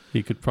 But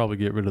He could probably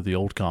get rid of the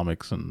old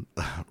comics and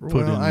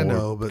put in more I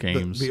know, but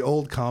games. the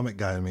old comic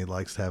guy in me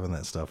likes having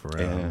that stuff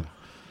around. Yeah.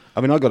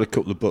 I mean, I got a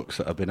couple of books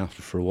that I've been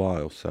after for a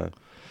while, so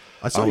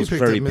I saw I you was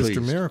picked up very Mr.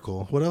 pleased.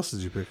 Miracle. What else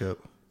did you pick up?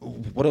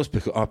 what else?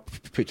 I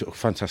picked up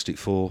Fantastic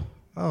Four.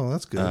 Oh,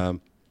 that's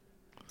good.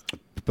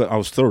 But I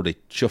was thoroughly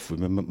chuffed with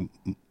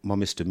my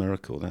Mr.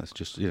 Miracle. That's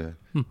just,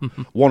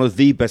 one of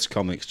the best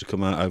comics to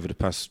come out over the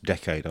past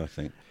decade, I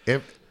think.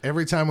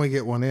 Every time we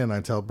get one in, I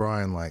tell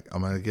Brian, like,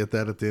 I'm going to get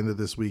that at the end of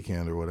this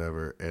weekend or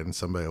whatever, and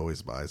somebody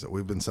always buys it.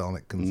 We've been selling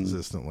it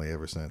consistently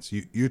ever since.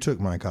 You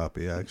took my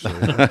copy, actually.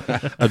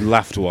 And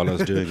laughed while I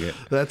was doing it.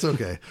 That's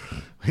okay.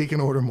 He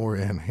can order more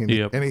in.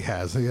 Yep. And he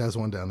has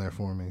one down there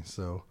for me.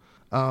 So,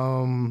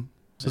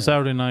 So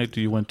Saturday night,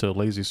 you went to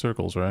Lazy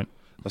Circles, right?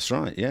 That's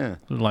right, yeah.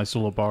 A nice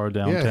little bar yeah,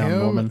 downtown him,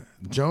 Norman.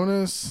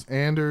 Jonas,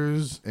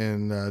 Anders,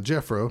 and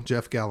Jeff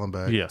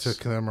Gallenbeck Yes. took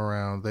them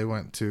around. They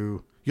went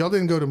to... Y'all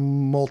didn't go to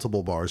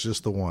multiple bars,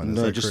 just the one. Is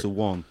No, that just correct? the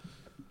one.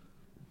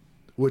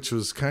 Which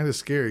was kind of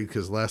scary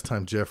because last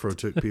time Jeffro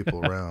took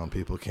people around,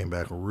 people came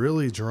back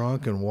really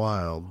drunk and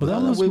wild. Well,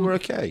 that No, was we were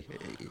okay.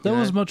 that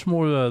was much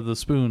more the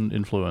Spoon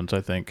influence,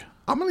 I think.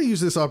 I'm going to use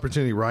this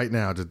opportunity right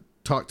now to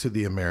talk to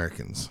the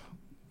Americans.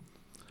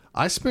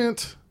 I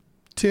spent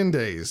 10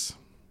 days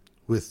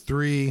with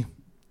 3.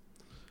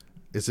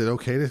 Is it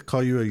okay to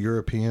call you a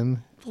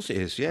European? Of course it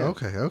is, yeah.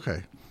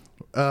 Okay.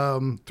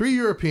 3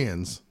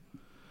 Europeans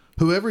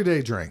who every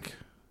day drank,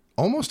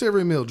 almost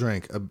every meal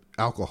drank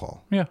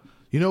alcohol. Yeah.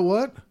 You know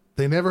what?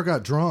 They never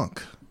got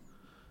drunk.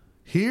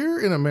 Here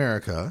in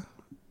America,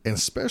 and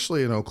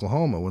especially in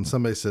Oklahoma, when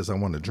somebody says, I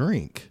want to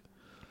drink,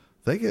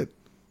 they get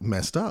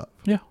messed up.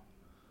 Yeah.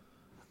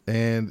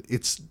 And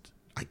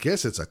I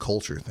guess it's a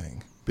culture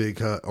thing,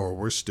 or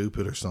we're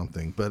stupid or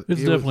something. But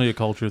It's definitely a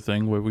culture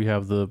thing where we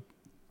have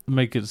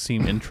make it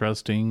seem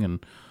interesting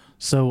and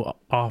so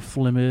off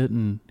limit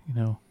and,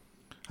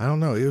 I don't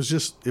know. It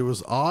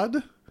was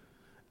odd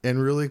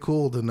and really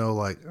cool to know,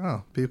 like,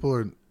 oh,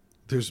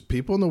 there's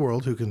people in the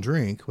world who can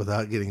drink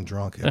without getting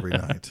drunk every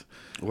night.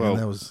 Well, and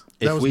that was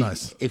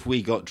nice. If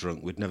we got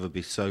drunk, we'd never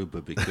be sober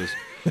because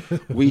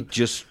we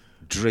just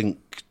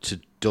drink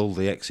to dull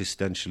the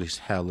existentialist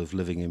hell of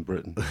living in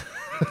Britain.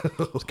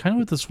 it's kind of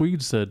what the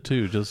Swedes said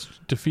too,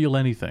 just to feel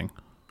anything.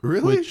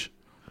 Really? Which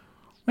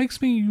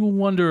makes me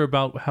wonder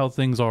about how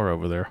things are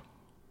over there.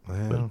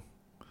 Well,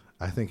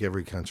 I think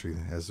every country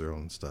has their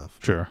own stuff.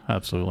 Sure,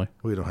 absolutely.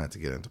 We don't have to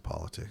get into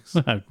politics.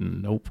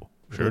 Nope,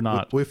 sure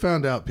not. We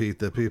found out, Pete,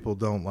 that people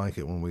don't like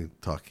it when we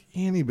talk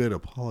any bit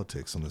of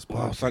politics on this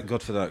Well, podcast. thank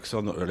God for that because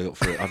I'm not really up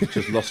for it. I've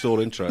just lost all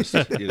interest,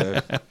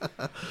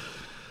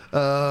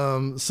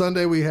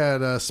 Sunday we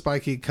had a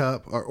Spiky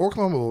Cup.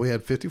 Oklahoma, we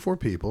had 54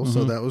 people,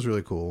 so that was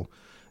really cool.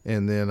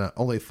 And then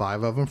only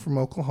 5 of them from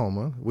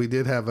Oklahoma. We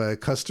did have a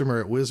customer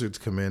at Wizards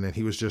come in, and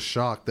he was just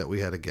shocked that we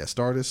had a guest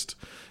artist,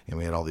 and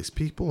we had all these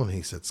people. And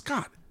he said,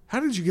 Scott, how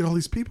did you get all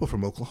these people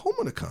from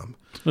Oklahoma to come?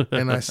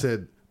 And I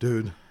said,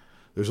 dude,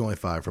 there's only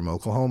 5 from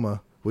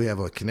Oklahoma. We have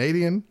a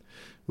Canadian.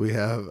 We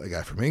have a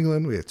guy from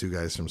England. We have 2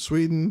 guys from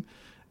Sweden.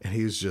 And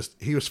he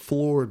was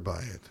floored by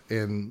it.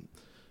 And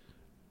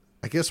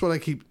I guess what I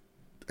keep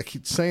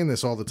saying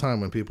this all the time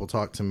when people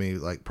talk to me,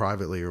 like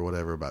privately or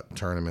whatever, about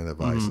tournament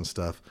advice and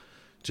stuff.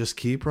 Just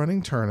keep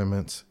running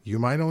tournaments. You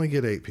might only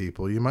get 8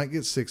 people. You might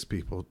get 6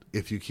 people.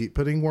 If you keep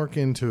putting work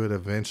into it,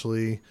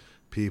 eventually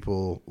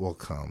people will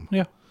come.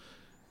 Yeah.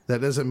 That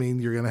doesn't mean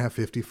you're going to have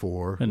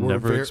 54. And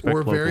never expect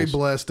we're very locals.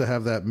 blessed to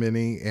have that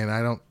many,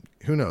 and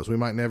who knows, we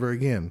might never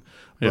again.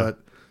 Yeah. But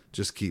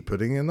just keep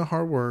putting in the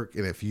hard work.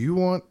 And if you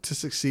want to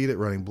succeed at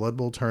running Blood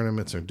Bowl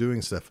tournaments or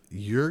doing stuff,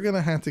 you're going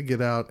to have to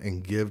get out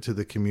and give to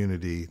the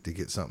community to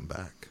get something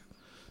back.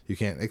 You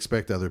can't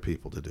expect other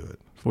people to do it.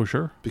 For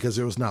sure. Because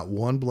there was not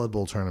one Blood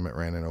Bowl tournament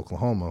ran in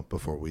Oklahoma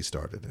before we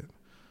started it.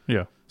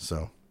 Yeah.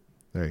 So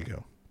there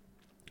you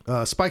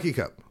go. Spiky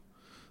Cup.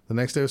 The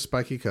next day was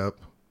Spiky Cup.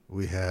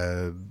 We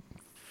had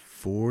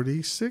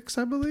 46,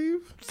 I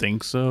believe.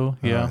 Think so?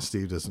 Yeah.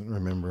 Steve doesn't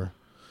remember.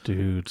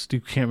 Dude,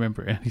 Steve can't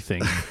remember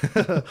anything.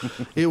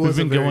 It We've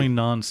been going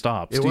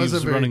nonstop. it was Steve's a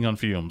very- running on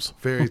fumes.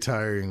 very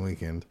tiring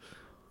weekend,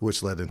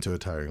 which led into a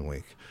tiring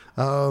week.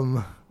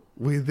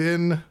 We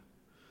then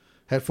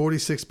had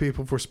 46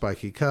 people for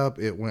Spiky Cup.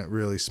 It went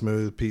really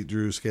smooth. Pete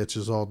drew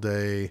sketches all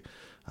day.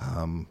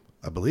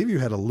 I believe you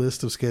had a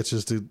list of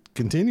sketches to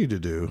continue to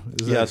do.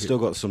 Yeah, I've still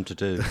got some to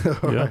do.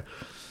 Yeah.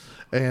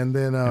 And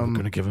then, I'm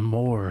going to give him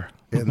more.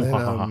 and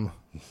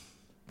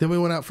then we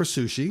went out for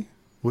sushi,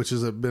 which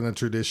has been a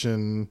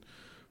tradition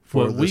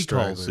for what the we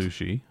call stragglers.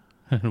 sushi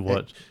and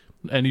what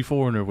any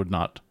foreigner would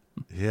not.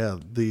 Yeah,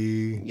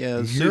 the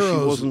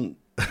Sushi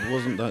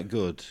wasn't that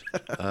good.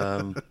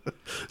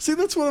 See,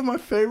 that's one of my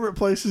favorite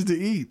places to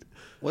eat.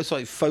 Well, it's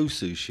like faux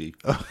sushi.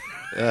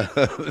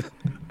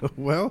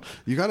 Well,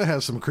 you got to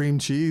have some cream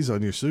cheese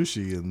on your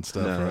sushi and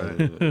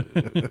stuff,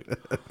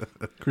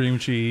 right? Cream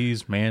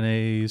cheese,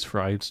 mayonnaise,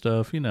 fried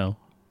stuff,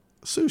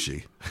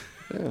 Sushi.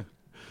 Yeah.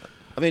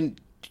 I mean,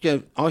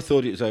 I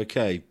thought it was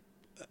okay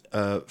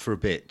for a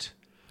bit.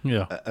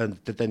 Yeah. And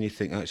then you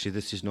think, actually,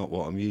 this is not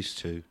what I'm used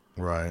to.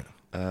 Right.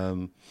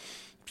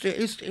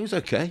 It was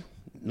okay.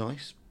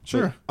 Nice.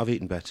 Sure. But I've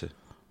eaten better.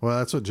 Well,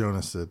 that's what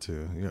Jonas said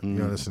too.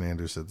 Jonas and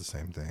Andrew said the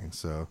same thing.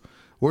 So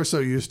we're so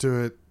used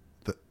to it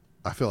that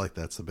I feel like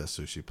that's the best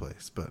sushi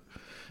place. But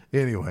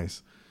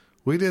anyways,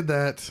 we did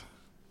that.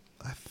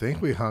 I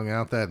think we hung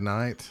out that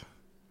night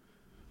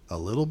a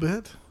little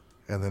bit,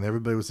 and then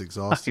everybody was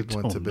exhausted,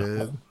 went to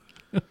don't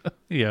bed.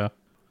 Yeah.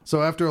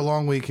 So after a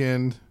long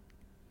weekend,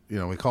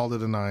 we called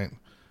it a night.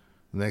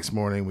 The next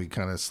morning, we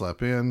kind of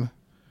slept in.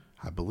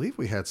 I believe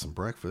we had some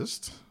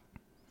breakfast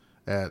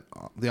at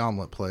the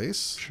omelet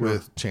place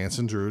with Chance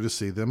and Drew to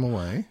see them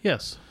away.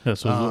 Yes.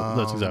 That's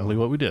exactly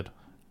what we did.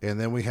 And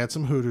then we had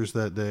some Hooters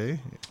that day.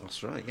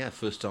 That's right. Yeah,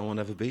 first time I've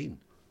ever been.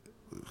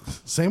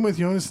 Same with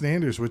Jonas and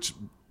Anders, which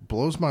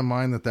blows my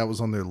mind that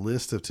was on their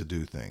list of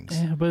to-do things.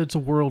 Yeah, but it's a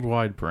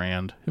worldwide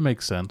brand. It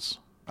makes sense.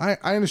 I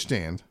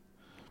understand.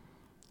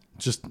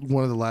 Just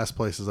one of the last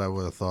places I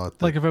would have thought.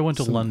 That Like if I went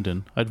to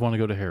London, I'd want to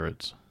go to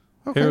Harrods.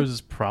 Okay. Harrods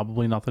is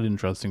probably not that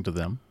interesting to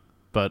them,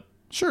 but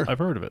Sure. I've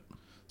heard of it.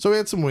 So we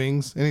had some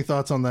wings. Any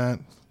thoughts on that?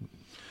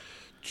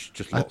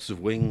 Just lots of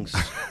wings.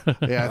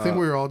 Yeah, I think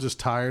we were all just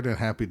tired and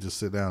happy to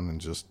sit down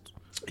and just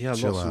Yeah,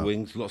 chill lots out. of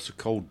wings, lots of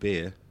cold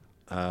beer.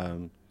 I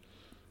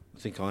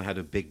think I had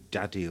a Big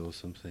Daddy or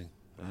something.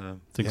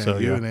 Think Yeah, so,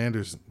 you yeah. and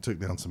Anders took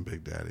down some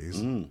Big Daddies.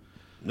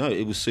 No,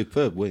 it was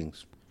superb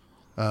wings.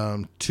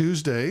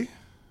 Tuesday,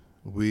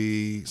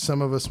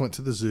 some of us went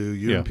to the zoo.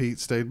 You Yeah. and Pete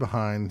stayed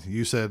behind.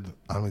 You said,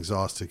 "I'm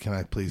exhausted. Can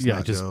I please Yeah,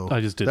 not go?"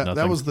 I just did that, nothing.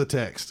 That was the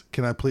text.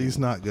 Can I please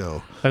not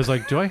go? I was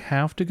like, do I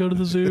have to go to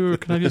the zoo or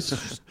can I just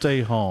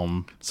stay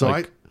home? So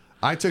Like,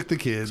 I took the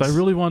kids. I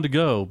really wanted to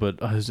go,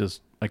 but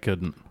I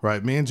couldn't.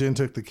 Right, me and Jen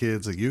took the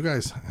kids. Like, you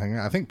guys hang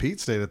out. I think Pete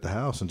stayed at the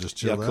house and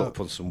just Yeah, I chilled caught out. up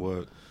on some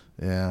work.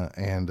 Yeah,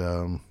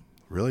 and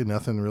really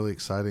nothing really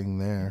exciting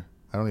there.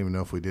 I don't even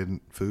know if we did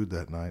food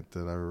that night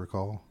that I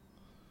recall.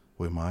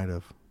 We might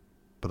have,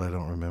 but I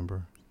don't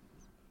remember.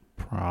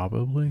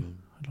 Probably.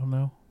 I don't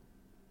know.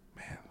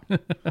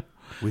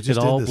 We It just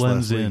all did this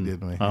blends last week, in.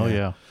 didn't we? Oh,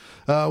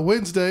 yeah.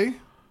 Wednesday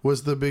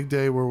was the big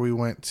day where we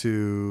went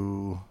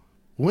to.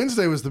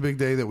 Wednesday was the big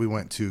day that we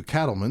went to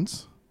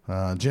Cattleman's.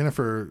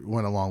 Jennifer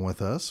went along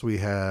with us. We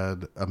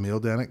had a meal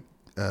down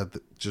at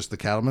just the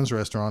Cattleman's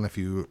restaurant. If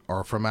you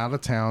are from out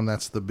of town,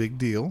 that's the big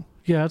deal.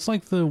 Yeah, it's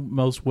like the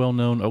most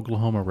well-known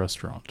Oklahoma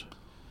restaurant.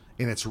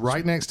 And it's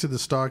right next to the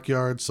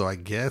stockyard, so I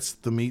guess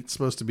the meat's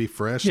supposed to be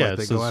fresh. Yeah, like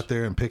they it go says- out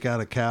there and pick out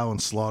a cow and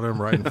slaughter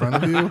them right in front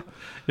of you.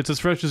 It's as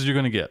fresh as you're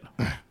going to get.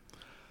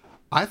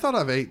 I thought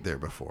I've ate there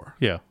before.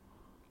 Yeah.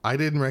 I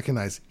didn't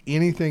recognize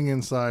anything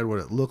inside, what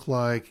it looked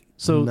like.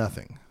 So-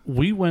 nothing.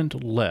 We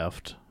went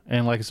left,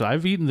 and like I said,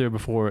 I've eaten there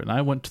before, and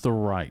I went to the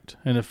right,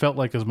 and it felt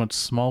like a much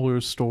smaller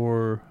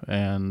store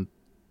and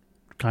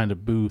kind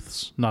of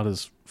booths, not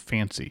as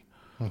fancy.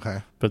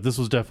 Okay. But this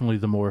was definitely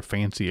the more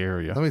fancy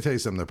area Let me tell you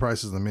something. The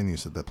prices of the menu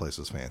said that place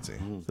was fancy.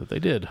 that they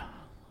did.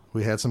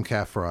 We had some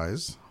calf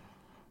fries,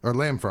 or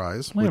lamb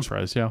fries. Lamb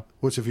fries, yeah.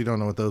 Which, if you don't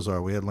know what those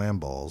are, we had lamb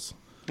balls.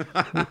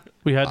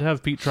 We had to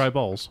have Pete try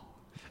balls.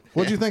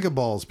 What'd you think of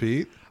balls,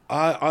 Pete?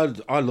 I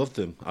love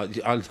them. I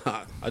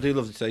do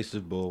love the taste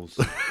of balls.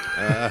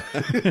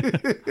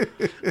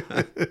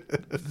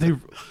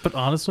 But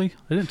honestly,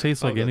 they didn't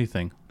taste like Okay.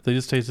 anything. They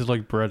just tasted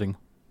like breading.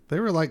 They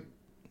were like,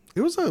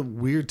 it was a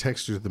weird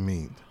texture to the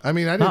meat. I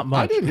mean, Not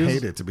much. I didn't It was-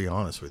 hate it, to be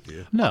honest with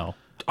you. No.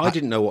 I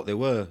didn't know what they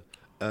were.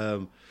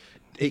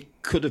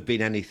 It could have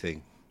been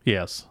anything.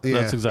 Yes, Yeah.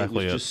 that's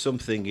exactly It it. was just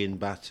something in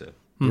batter.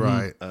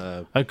 Right.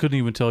 I couldn't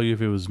even tell you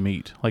if it was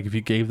meat. Like if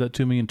you gave that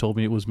to me and told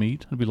me it was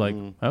meat, I'd be like,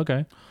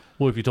 okay.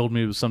 Well, if you told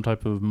me it was some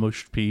type of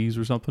mushed peas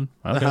or something,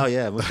 okay. Oh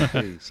yeah, mushy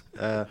peas.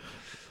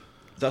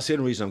 That's the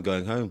only reason I'm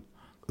going home.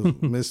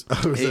 Miss,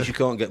 Is you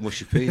can't get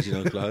mushy peas in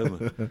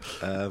Oklahoma.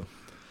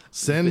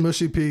 send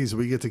mushy peas.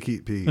 We get to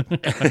keep Pete.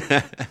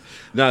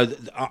 No,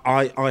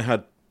 I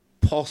had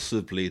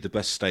possibly the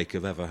best steak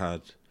I've ever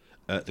had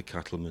at the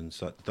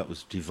Cattleman's. That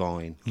was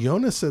divine.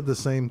 Jonas said the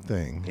same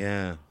thing.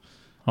 Yeah,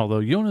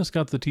 Although Jonas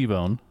got the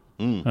T-bone,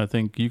 I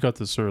think you got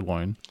the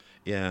sirloin.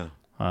 yeah.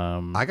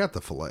 I got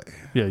the filet.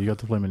 Yeah, you got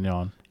the filet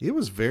mignon. It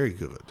was very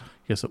good.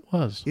 Yes, it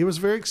was. It was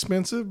very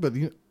expensive, but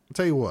I'll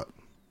tell you what,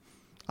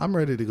 I'm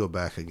ready to go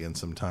back again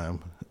sometime.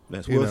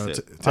 That's You worth know,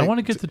 it. I want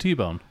to get the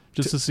T-bone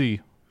just to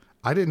see.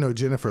 I didn't know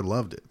Jennifer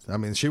loved it. I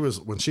mean,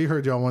 when she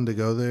heard y'all wanted to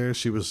go there,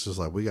 she was just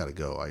like, "We got to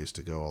go." I used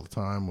to go all the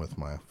time with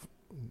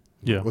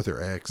with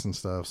her ex and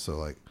stuff. So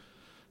like,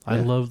 I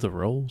love the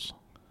rolls.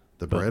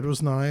 the bread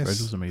was nice. bread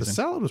was amazing. The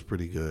salad was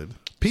pretty good.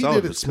 Pete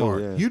Salad did it was cool,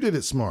 smart. yeah. You did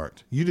it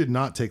smart. You did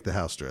not take the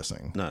house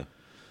dressing. No.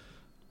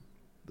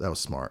 That was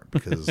smart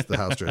because the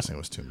house dressing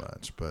was too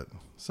much. But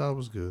salad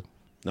was good.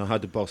 No, I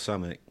had the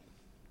balsamic.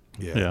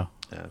 Yeah.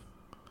 Yeah.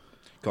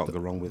 Can't go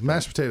wrong with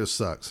Mashed potatoes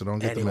suck, so don't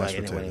get the mashed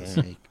potatoes.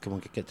 Come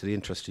on, get to the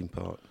interesting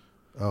part.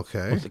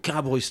 Okay. The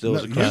cowboy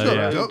stores. No, across you the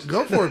yeah. go, road.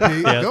 go for it,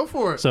 Pete. Yeah. Go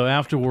for it. So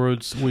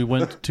afterwards, we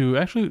went to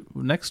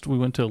we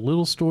went to a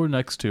little store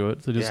next to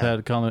it that just Yeah.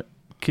 had kind of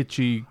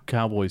kitschy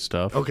cowboy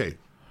stuff. Okay.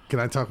 Can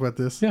I talk about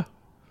this? Yeah.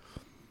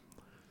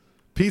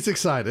 Pete's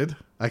excited.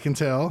 I can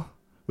tell.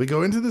 We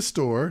go into the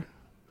store.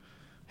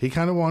 He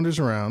kind of wanders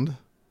around.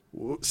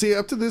 See,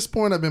 up to this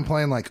point, I've been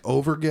playing like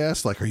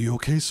overguess. Like, are you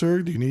okay,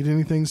 sir? Do you need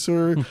anything,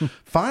 sir?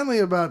 Finally,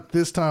 about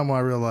this time, I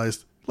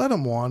realized, let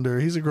him wander.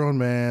 He's a grown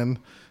man.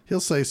 He'll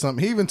say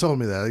something. He even told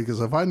me that. He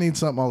goes, if I need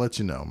something, I'll let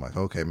you know. I'm like,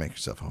 okay, make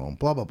yourself at home.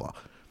 Blah, blah, blah.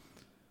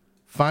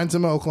 Finds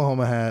him an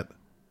Oklahoma hat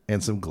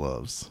and some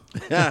gloves.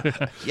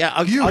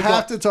 Yeah. You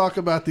have to talk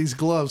about these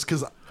gloves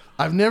because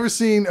I've never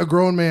seen a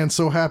grown man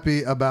so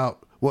happy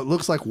about what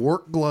looks like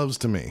work gloves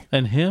to me.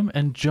 And him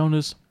and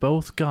Jonas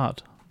both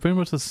got pretty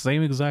much the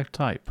same exact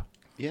type.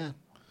 Yeah.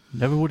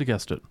 Never would have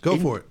guessed it. Go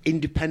for it.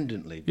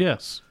 Independently.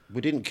 Yes. We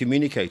didn't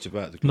communicate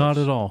about the gloves.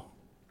 Not at all.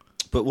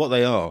 But what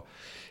they are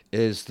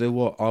is they're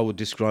what I would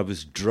describe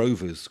as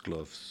drover's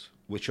gloves,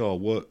 which are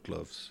work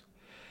gloves.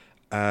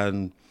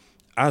 And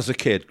as a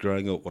kid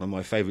growing up, one of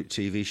my favourite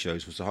TV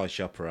shows was The High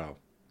Chaparral.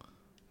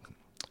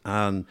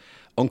 And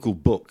Uncle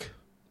Buck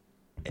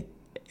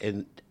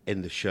in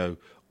the show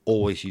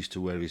always used to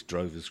wear his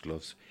drover's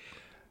gloves,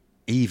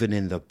 even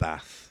in the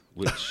bath.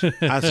 Which,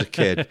 as a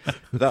kid,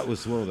 that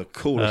was one of the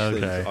coolest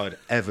things I'd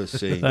ever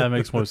seen. That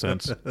makes more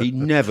sense. He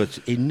never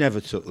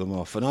took them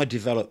off, and I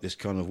developed this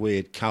kind of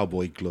weird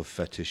cowboy glove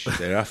fetish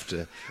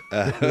thereafter.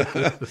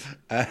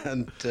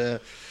 And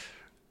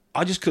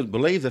I just couldn't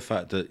believe the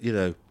fact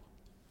that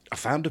I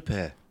found a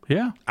pair,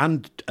 Yeah.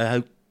 and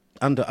an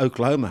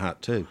Oklahoma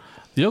hat too.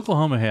 The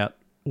Oklahoma hat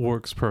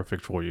works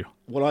perfect for you.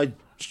 Well, I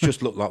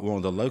just look like one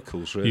of the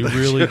locals, really. You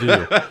really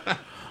do.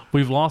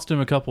 We've lost him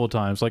a couple of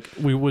times. Like,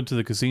 we went to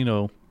the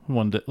casino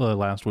one day,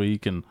 last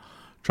week, and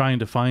trying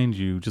to find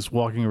you, just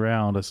walking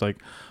around. It's like,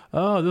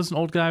 oh, there's an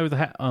old guy with a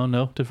hat. Oh,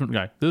 no, different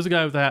guy. There's a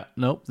guy with a hat.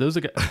 Nope, there's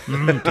a guy.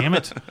 Damn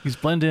it. He's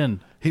blend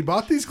in. He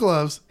bought these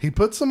gloves. He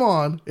puts them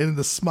on, and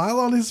the smile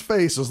on his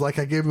face was like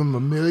I gave him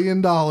 $1 million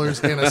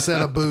and a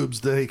set of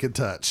boobs that he could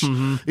touch.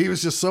 He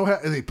was just so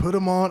happy. And he put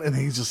them on, and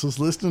he just was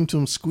listening to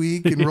him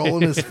squeak and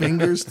rolling his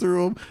fingers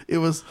through them. It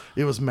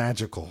was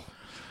magical.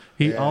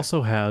 He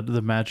also had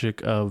the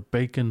magic of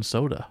bacon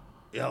soda,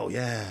 Oh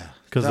yeah,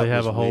 because That they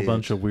have was a whole weird.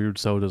 bunch of weird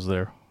sodas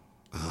there.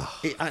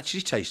 It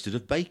actually tasted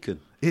of bacon.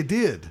 It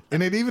did,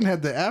 and it even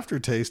had the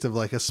aftertaste of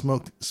like a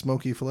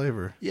smoky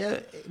flavor. Yeah,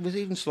 it was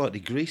even slightly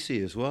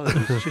greasy as well.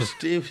 It was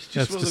just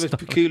That's one of just those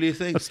peculiar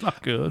things. That's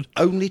not good.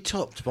 Only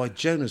topped by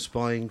Jonas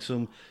buying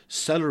some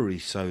celery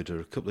soda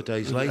a couple of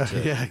days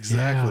later. Yeah,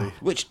 exactly. Yeah.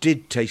 Which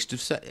did taste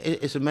of...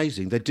 It's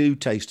amazing. They do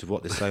taste of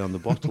what they say on the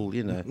bottle,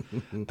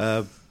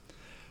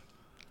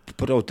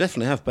 But I'll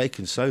definitely have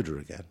bacon soda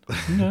again.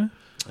 Yeah.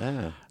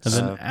 Yeah. And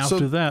then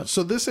after that,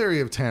 So this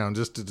area of town,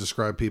 just to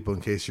describe people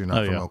in case you're not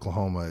Oh, from yeah.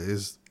 Oklahoma,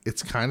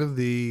 it's kind of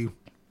the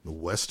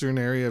western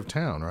area of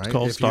town, right? it's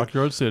called If you-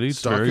 Stockyard City.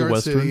 It's very Stockyard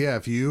western. City, yeah.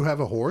 If you have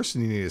a horse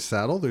and you need a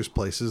saddle, there's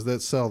places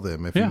that sell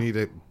them. If Yeah. you need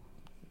a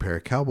pair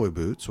of cowboy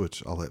boots,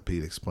 which I'll let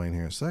Pete explain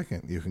here in a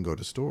second, you can go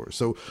to stores.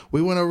 So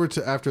we went over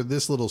to, after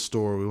this little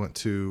store, we went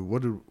to,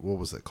 what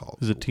was it called?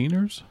 Is it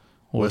Teeners?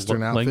 Or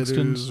Western Outfitters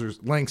Langston's? or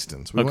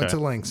Langston's. We went Okay. to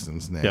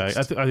Langston's next. Yeah,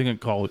 I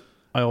think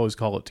I always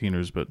call it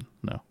Teeners, but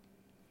no.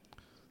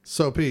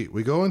 So Pete,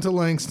 we go into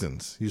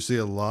Langston's. You see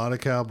a lot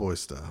of cowboy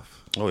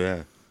stuff. Oh,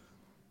 yeah.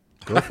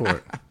 Go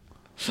for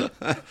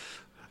it.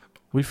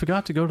 We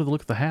forgot to go to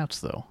look at the hats,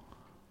 though.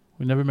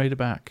 We never made it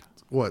back.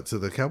 What, to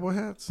the cowboy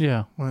hats?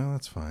 Yeah, Well,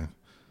 that's fine.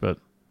 but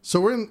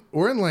So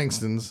we're in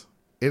Langston's,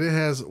 and it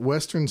has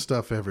Western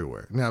stuff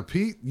everywhere. Now,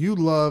 Pete, you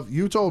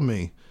told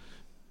me,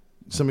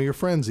 some of your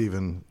friends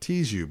even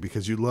tease you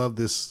because you love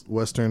this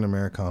Western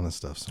Americana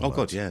stuff so Oh, much.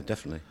 God, yeah,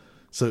 definitely.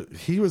 So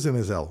he was in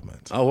his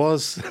element. I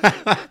was.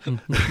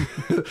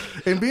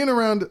 And being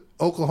around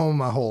Oklahoma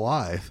my whole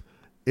life,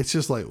 it's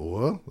just like,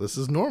 well, this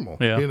is normal.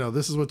 Yeah.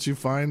 This is what you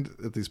find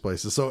at these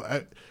places. So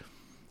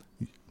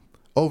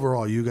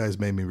overall, you guys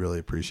made me really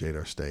appreciate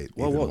our state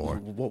Well, even more.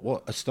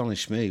 what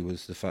astonished me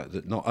was the fact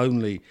that not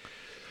only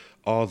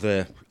are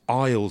there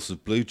aisles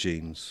of blue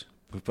jeans,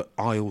 we've got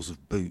aisles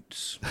of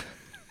boots.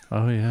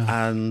 Oh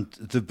yeah. And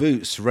the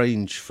boots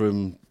range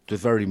from the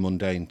very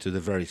mundane to the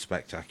very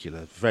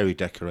spectacular, very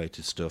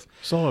decorated stuff.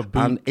 Saw a boot.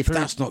 And if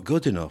that's not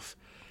good enough,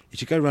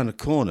 you go around a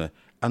corner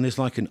and there's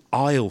like an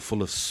aisle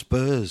full of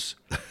spurs.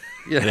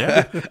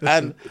 Yeah.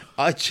 And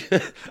I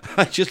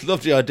just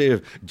love the idea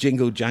of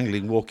jingle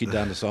jangling walking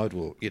down the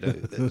sidewalk.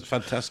 It's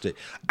fantastic.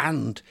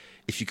 And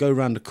if you go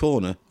around the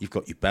corner, you've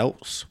got your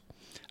belts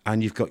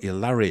and you've got your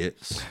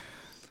lariats.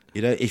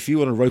 If you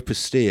want to rope a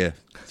steer,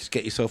 just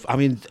get yourself... I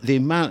mean, the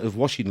amount of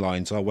washing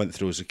lines I went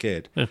through as a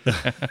kid,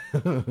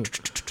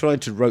 trying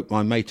to rope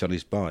my mate on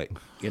his bike,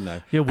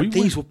 Yeah, And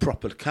these were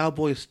proper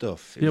cowboy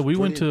stuff. It was we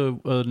went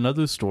brilliant. to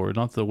another store,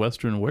 not the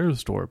Western Wear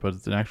store,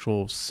 but an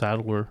actual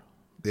saddler,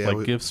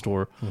 gift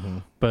store. Mm-hmm.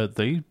 But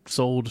they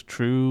sold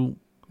true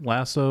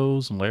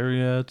lassos and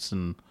lariats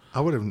and I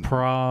would have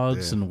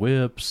prods and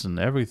whips and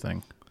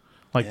everything.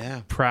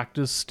 Like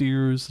practice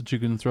steers that you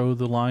can throw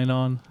the line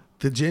on.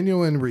 The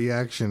genuine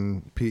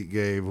reaction Pete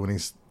gave when he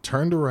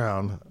turned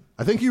around,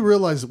 I think you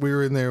realized that we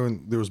were in there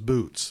when there was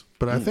boots.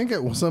 But I think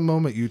at some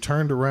moment you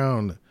turned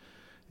around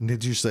and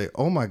did you say,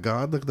 "Oh my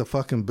God, look at the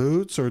fucking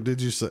boots," or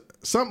did you say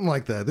something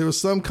like that? There was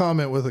some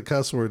comment with a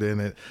cuss word in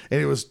it,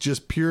 and it was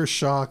just pure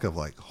shock of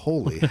like,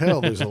 "Holy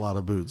hell, there's a lot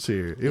of boots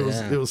here." It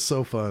was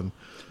so fun.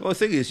 Well, the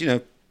thing is,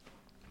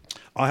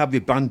 I have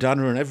your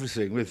bandana and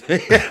everything with me.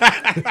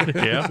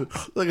 Yeah.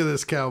 Look at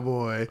this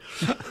cowboy.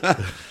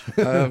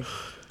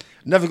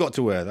 Never got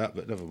to wear that,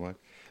 but never mind.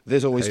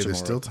 There's always tomorrow. There's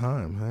still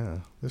time. Yeah,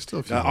 there's still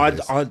a few I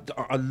days.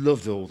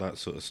 loved all that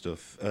sort of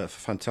stuff.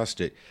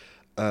 Fantastic.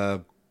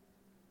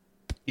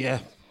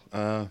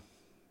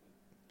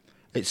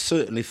 It's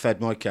certainly fed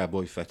my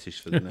cowboy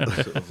fetish for the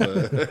next sort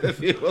of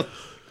few months.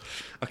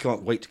 I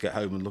can't wait to get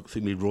home and look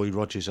through me Roy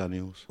Rogers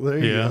annuals. There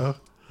you go.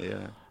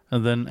 Yeah.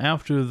 And then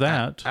after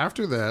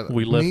that,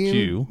 we left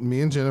you.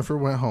 Me and Jennifer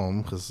went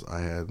home because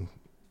I had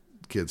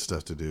kid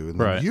stuff to do, and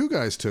then you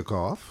guys took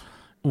off.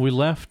 We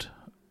left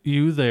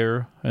you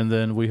there, and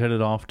then we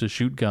headed off to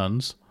shoot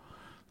guns.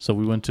 So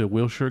we went to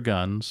Wilshire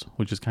Guns,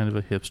 which is kind of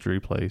a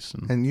hipstery place.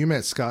 And you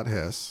met Scott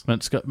Hess.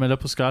 Met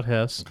up with Scott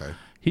Hess. Okay.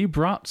 He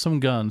brought some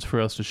guns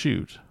for us to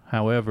shoot.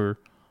 However,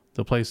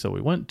 the place that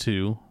we went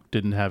to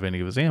didn't have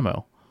any of his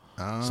ammo.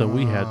 So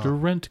we had to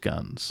rent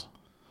guns.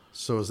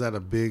 So is that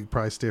a big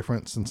price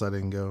difference since I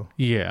didn't go?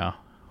 Yeah.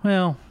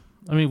 Well,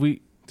 I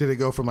mean, Did it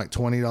go from like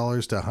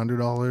 $20 to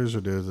 $100,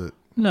 or did it...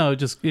 No,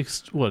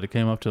 it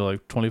came up to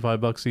like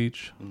 $25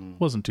 each.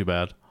 Wasn't too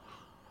bad.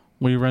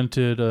 We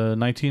rented a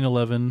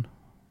 1911.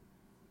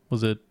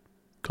 Was it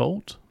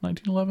Colt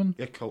 1911?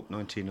 Yeah, Colt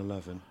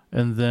 1911.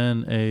 And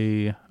then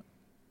a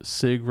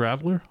Sig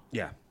Rattler.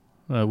 Yeah.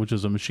 Which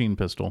is a machine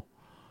pistol.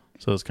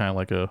 So it's kind of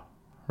like a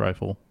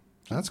rifle.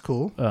 That's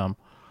cool.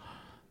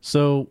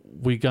 So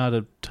we got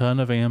a ton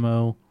of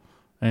ammo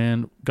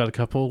and got a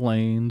couple of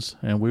lanes,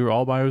 and we were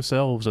all by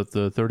ourselves at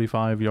the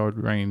 35-yard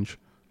range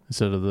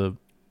instead of the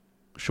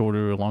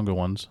shorter, longer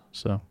ones.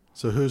 So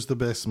who's the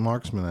best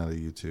marksman out of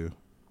you two?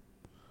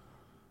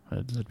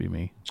 That'd be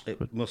me.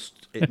 It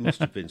must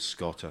have been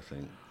Scott, I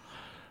think.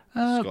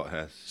 Scott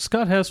Hess.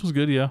 Scott Hess was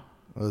good, yeah.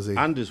 Was he?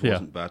 Anders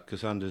wasn't bad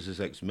because Anders is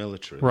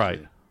ex-military.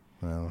 Right.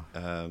 Well,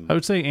 I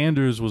would say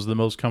Anders was the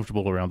most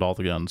comfortable around all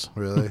the guns.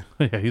 really?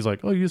 Yeah, he's like,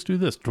 oh, you just do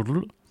this.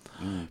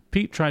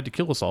 Pete tried to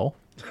kill us all,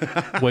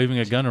 waving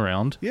a gun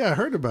around. Yeah, I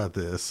heard about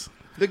this.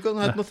 The gun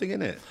had nothing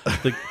in it.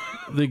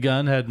 The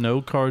gun had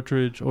no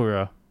cartridge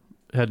or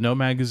had no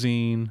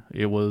magazine.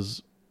 It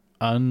was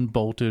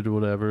unbolted or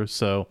whatever,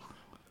 so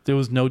there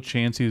was no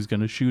chance he was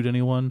going to shoot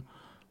anyone.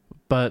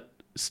 But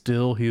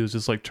still, he was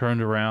just like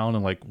turned around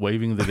and like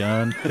waving the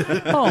gun.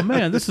 Oh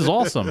man, this is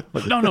awesome!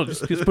 Like, no,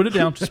 just put it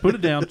down. Just put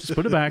it down. Just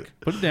put it back.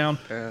 Put it down.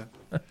 Yeah.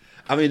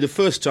 I mean, the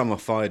first time I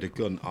fired a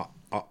gun,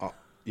 I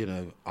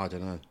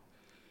don't know,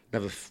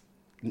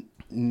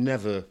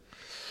 never.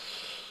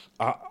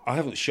 I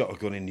haven't shot a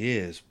gun in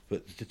years,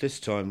 but this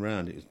time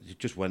round, it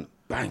just went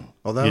bang.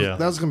 Oh, that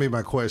was going to be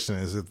my question.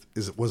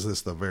 Was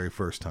this the very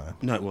first time?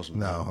 No, it wasn't.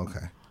 No,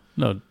 okay.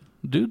 No,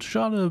 dude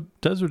shot a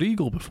Desert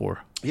Eagle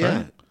before. Yeah,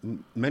 right?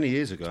 Many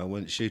years ago, I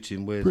went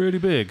shooting with pretty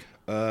big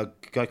a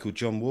guy called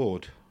John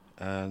Ward,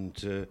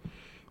 and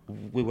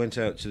we went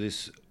out to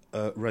this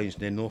range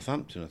near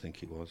Northampton, I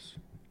think it was,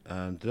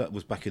 and that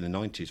was back in the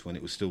 90s when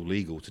it was still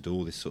legal to do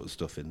all this sort of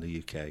stuff in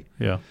the UK.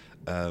 Yeah.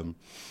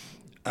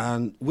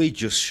 And we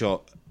just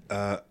shot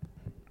an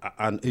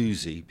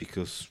Uzi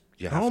because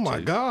you have to. Oh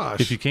my gosh!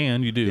 If you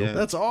can, you do. Yeah.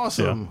 That's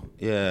awesome.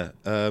 Yeah.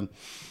 A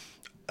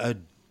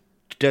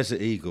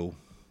Desert Eagle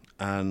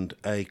and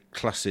a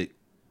classic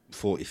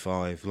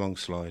 45 long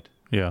slide.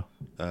 Yeah.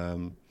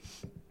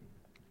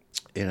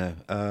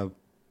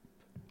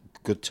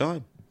 Good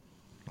time.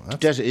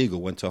 Desert Eagle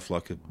went off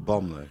like a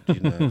bomb,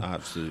 though.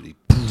 Absolutely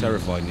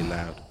terrifyingly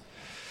loud.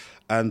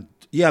 And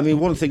yeah, I mean,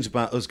 one of the things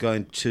about us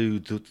going to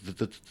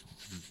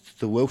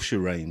the Wilshire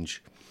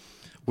range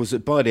was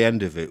that by the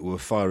end of it, we were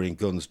firing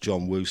guns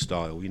John Woo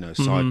style,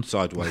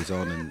 sideways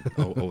on and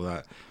all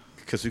that,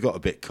 because we got a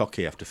bit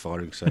cocky after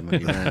firing so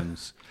many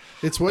rounds.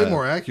 It's way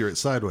more accurate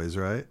sideways,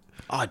 right?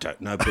 I don't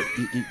know, but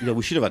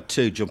we should have had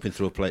two jumping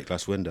through a plate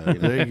glass window.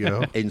 There you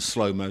go. In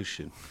slow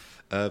motion.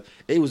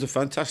 It was a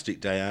fantastic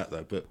day out,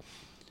 though, but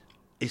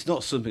it's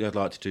not something I'd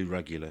like to do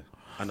regular,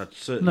 and I'd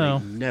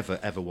certainly never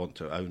ever want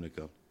to own a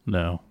gun.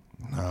 No.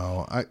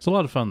 It's a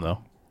lot of fun, though.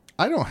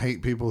 I don't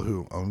hate people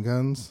who own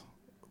guns,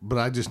 but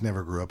I just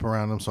never grew up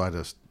around them, so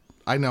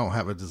I don't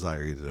have a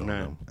desire to own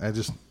them.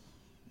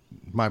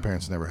 My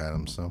parents never had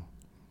them, so.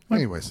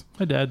 Anyways.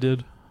 My dad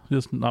did.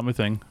 Just not my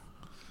thing.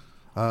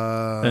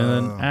 And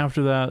then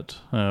after that,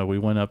 we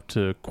went up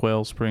to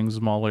Quail Springs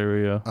Mall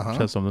area, which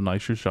has some of the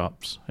nicer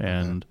shops,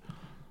 and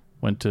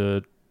went to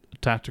a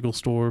tactical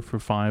store for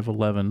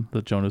 $5.11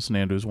 that Jonas and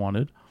Anders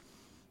wanted.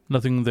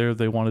 Nothing there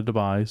they wanted to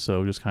buy,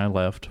 so just kind of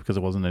left because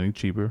it wasn't any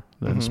cheaper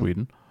than in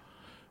Sweden.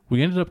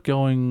 We ended up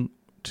going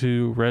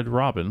to Red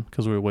Robin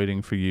because we were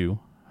waiting for you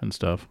and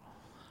stuff.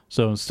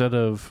 So instead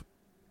of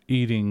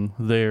eating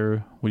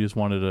there, we just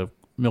wanted a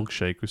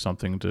milkshake or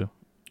something to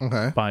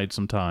bide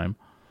some time.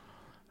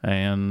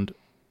 And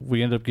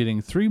we ended up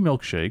getting 3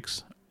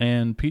 milkshakes,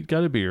 and Pete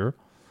got a beer,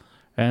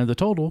 and the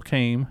total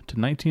came to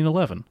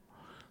 $19.11.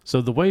 So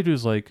the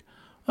waiter's like,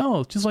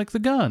 "Oh, just like the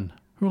gun."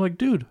 We're like,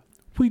 "Dude,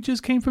 we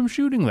just came from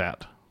shooting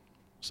that."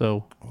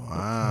 So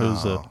it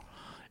was a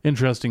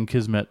interesting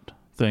kismet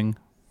thing.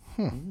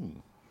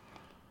 And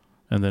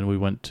then we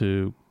went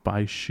to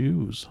buy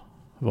shoes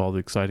of all the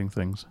exciting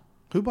things.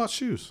 Who bought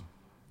shoes?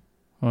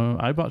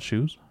 I bought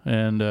shoes,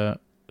 and I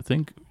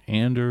think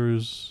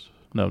Jonas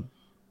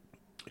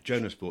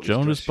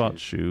bought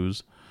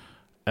shoes.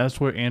 That's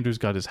where Anders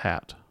got his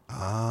hat.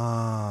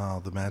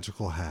 Ah, the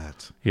magical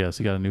hat. Yes,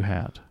 he got a new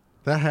hat.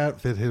 That hat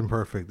fit him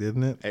perfect,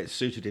 didn't it? It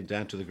suited him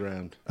down to the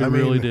ground. It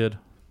really did.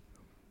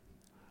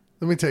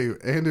 Let me tell you,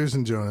 Anders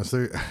and Jonas,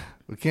 I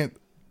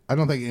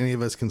don't think any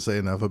of us can say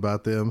enough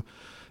about them.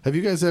 Have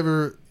you guys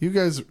ever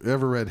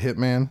read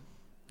Hitman,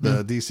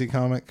 the DC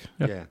comic?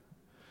 Yeah.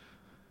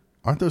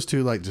 Aren't those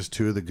two just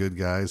two of the good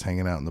guys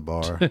hanging out in the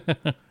bar?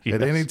 Yes.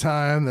 At any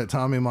time that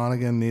Tommy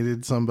Monaghan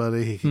needed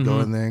somebody, he could go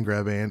in there and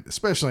grab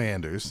especially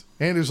Anders.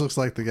 Anders looks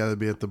like the guy that'd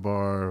be at the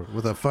bar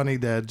with a funny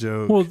dad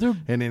joke. Well,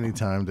 at any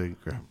time to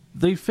grab.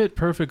 They fit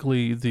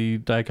perfectly the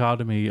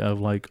dichotomy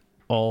of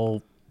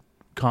all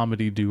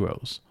comedy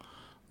duos.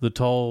 The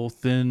tall,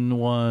 thin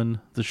one,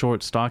 the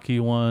short, stocky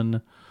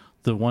one,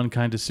 the one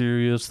kind of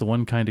serious, the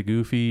one kind of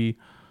goofy,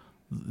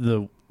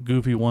 the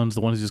goofy one's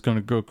the one who's just going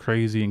to go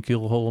crazy and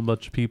kill a whole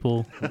bunch of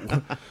people.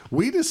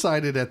 We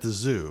decided at the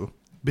zoo,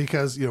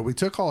 because we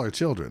took all our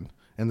children,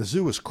 and the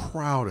zoo was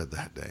crowded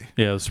that day.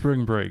 Yeah,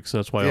 spring break, so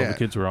that's why all the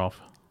kids were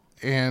off.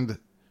 And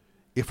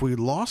if we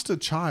lost a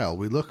child,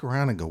 we look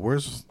around and go,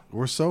 "Where's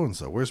so and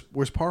so?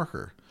 Where's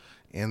Parker?"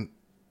 And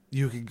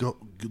you could go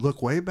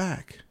look way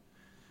back,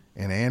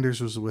 and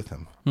Anders was with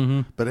him.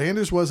 Mm-hmm. But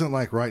Anders wasn't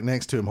right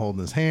next to him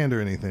holding his hand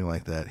or anything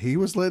like that. He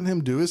was letting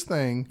him do his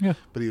thing,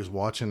 but he was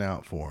watching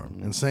out for him.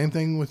 And same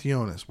thing with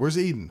Jonas. Where's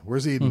Eden?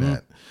 Where's Eden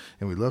at?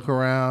 And we look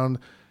around,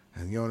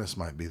 and Jonas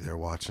might be there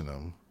watching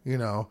him.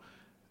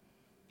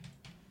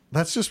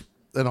 That's just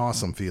an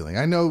awesome feeling.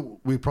 I know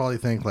we probably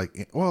think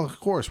well, of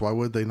course, why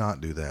would they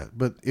not do that?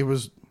 But it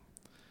was,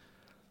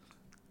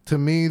 to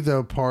me,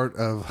 the part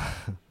of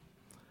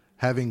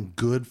having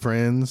good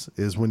friends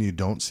is when you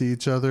don't see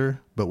each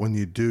other, but when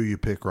you do, you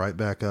pick right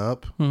back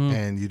up,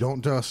 and you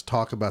don't just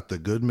talk about the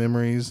good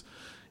memories.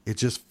 It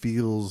just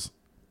feels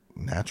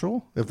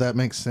natural, if that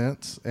makes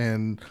sense.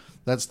 And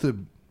I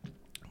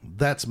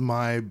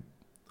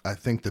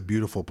think the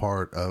beautiful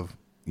part of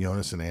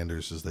Jonas and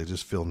Anders is they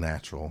just feel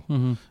natural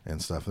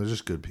and stuff. They're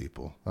just good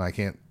people. And I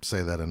can't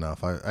say that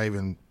enough. I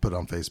even put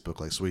on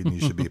Facebook, Sweden, you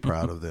should be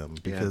proud of them,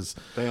 because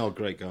they are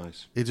great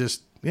guys. It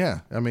just,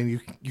 I mean,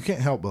 you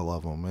can't help but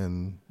love them,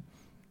 and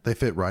they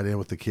fit right in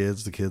with the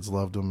kids. The kids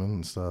loved them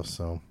and stuff.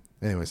 So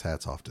anyways,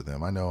 hats off to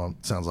them. I know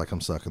it sounds like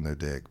I'm sucking their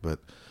dick, but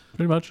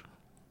pretty much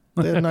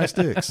they have nice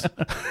dicks.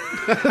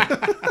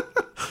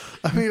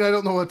 I mean, I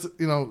don't know what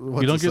you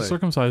don't get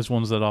circumcised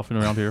ones that often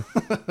around here.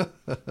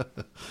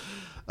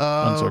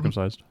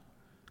 Uncircumcised.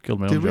 Killed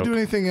my own joke. Did we do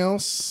anything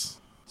else?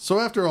 So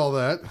after all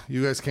that,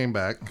 you guys came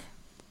back,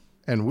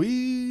 and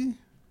we,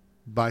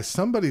 by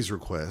somebody's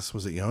request,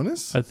 was it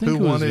Jonas? I think it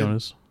was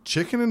Jonas.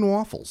 Chicken and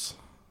waffles.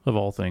 Of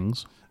all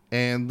things.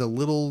 And the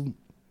little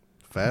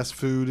fast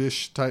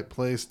food-ish type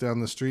place down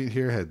the street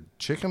here had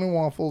chicken and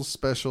waffles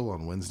special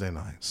on Wednesday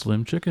nights.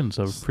 Slim Chickens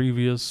of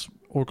previous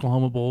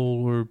Oklahoma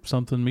Bowl or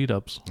something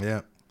meetups.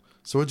 Yeah.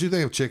 So what'd you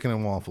think of chicken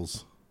and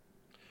waffles?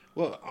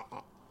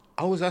 Well,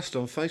 I was asked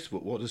on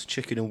Facebook, what does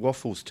chicken and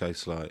waffles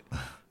taste like?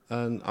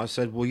 And I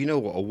said, well, you know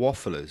what a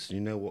waffle is.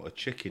 You know what a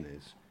chicken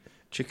is.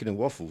 Chicken and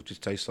waffle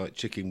just tastes like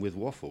chicken with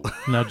waffle.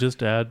 Now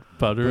just add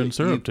butter and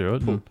syrup to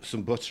it. Put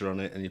some butter on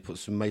it, and you put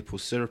some maple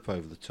syrup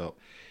over the top.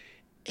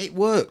 It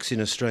works in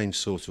a strange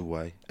sort of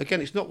way.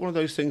 Again, it's not one of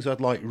those things I'd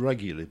like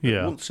regularly,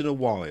 but once in a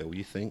while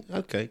you think,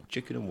 okay,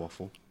 chicken and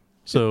waffle.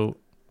 So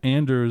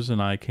Anders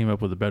and I came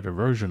up with a better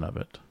version of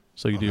it.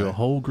 So you do a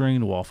whole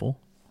grain waffle.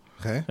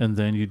 Okay. And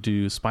then you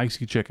do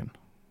spicy chicken.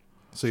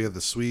 So you have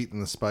the sweet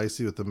and the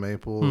spicy with the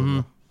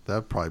maple.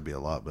 That'd probably be a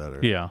lot better.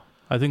 Yeah.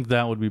 I think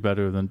that would be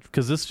better than,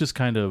 because this just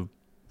kind of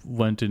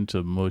went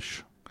into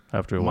mush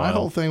after a My while.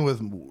 whole thing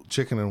with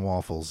chicken and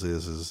waffles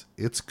is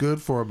it's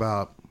good for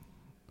about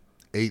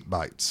 8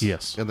 bites.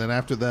 Yes. And then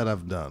after that,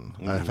 I've done.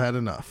 I've had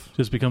enough.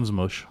 Just becomes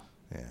mush,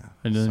 Yeah.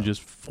 and then So-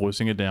 just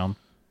forcing it down.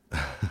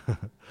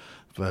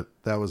 But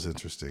that was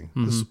interesting.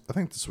 I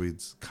think the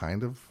Swedes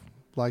kind of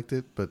liked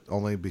it, but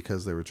only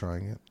because they were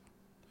trying it.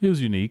 It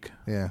was unique.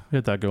 Yeah. We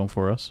had that going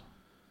for us.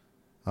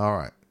 All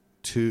right.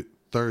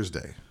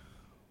 Thursday.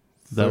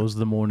 That was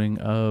the morning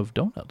of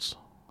donuts,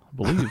 I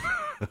believe.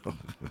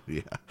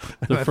 Yeah.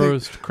 The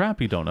first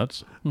crappy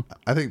donuts.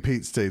 I think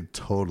Pete stayed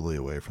totally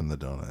away from the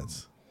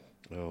donuts.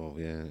 Oh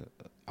yeah,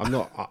 I'm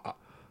not.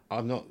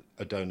 I'm not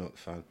a donut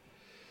fan.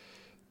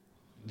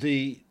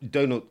 The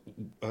donut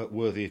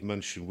worthy of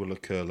mention will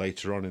occur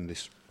later on in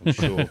this, I'm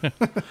sure.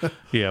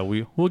 Yeah,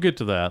 we'll get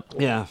to that.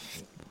 Yeah.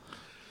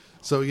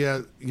 So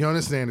yeah,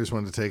 Jonas and Anders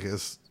wanted to take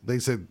us. They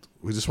said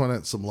we just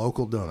wanted some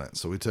local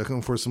donuts, so we took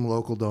them for some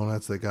local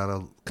donuts. They got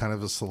a kind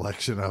of a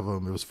selection of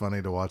them. It was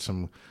funny to watch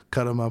them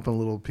cut them up in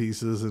little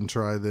pieces and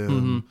try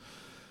them.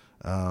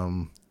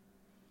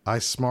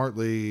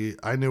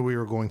 I knew we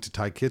were going to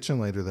Thai Kitchen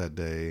later that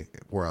day,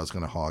 where I was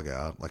going to hog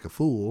out like a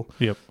fool.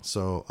 Yep.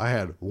 So I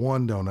had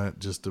one donut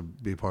just to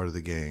be part of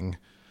the gang,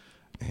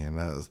 and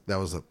that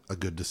was a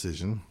good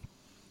decision.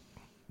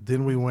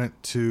 Then we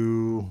went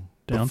to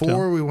Downtown.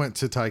 Before we went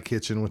to Thai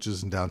Kitchen, which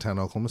is in downtown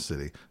Oklahoma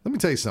City. Let me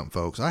tell you something,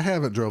 folks. I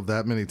haven't drove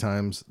that many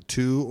times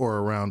to or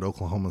around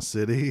Oklahoma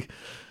City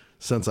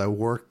since I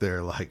worked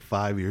there like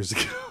 5 years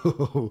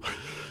ago.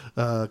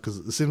 Because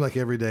it seemed like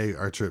every day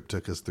our trip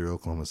took us through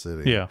Oklahoma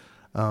City. Yeah.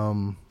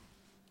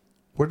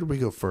 Where did we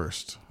go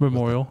first?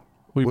 Memorial.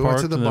 We went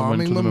parked to the and then went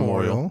bombing to the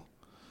memorial.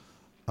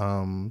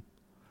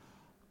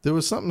 There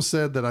was something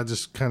said that I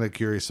just kind of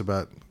curious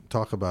about,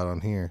 talk about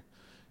on here.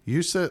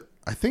 You said,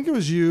 I think it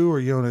was you or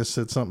Jonas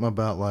said something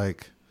about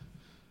like,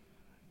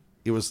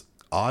 it was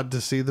odd to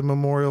see the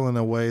memorial in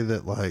a way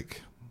that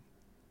like,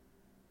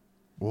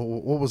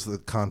 what was the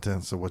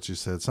contents of what you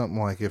said? Something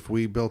like if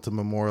we built a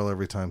memorial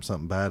every time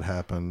something bad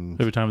happened.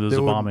 Every time there's there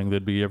a would- bombing,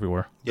 they'd be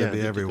everywhere. They'd be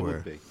there everywhere.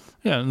 would be.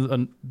 Yeah,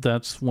 and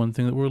that's one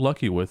thing that we're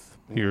lucky with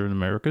here in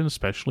America, and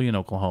especially in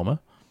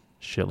Oklahoma.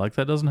 Shit like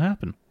that doesn't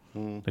happen.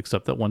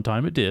 Except that one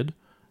time it did,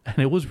 and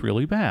it was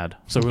really bad.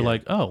 So we're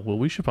like, oh, well,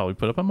 we should probably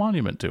put up a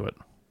monument to it.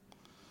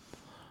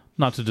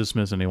 Not to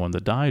dismiss anyone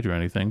that died or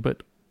anything,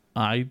 but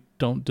I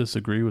don't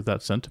disagree with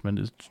that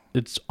sentiment.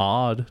 It's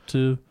odd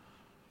to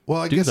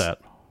Well, I do guess that.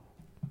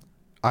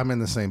 I'm in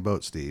the same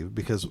boat, Steve,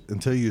 because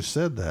until you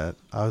said that,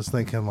 I was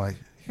thinking like,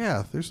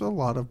 yeah, there's a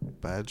lot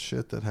of bad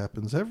shit that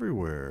happens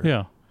everywhere.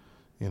 Yeah.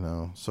 You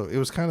know, so it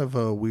was kind of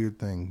a weird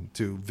thing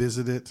to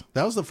visit it.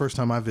 That was the first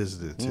time I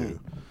visited it too.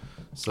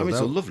 So I mean, it's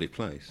that- a lovely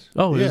place.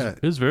 Oh, Yeah.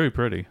 it's very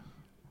pretty.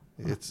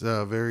 it's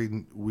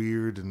very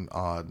weird and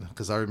odd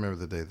because I remember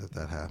the day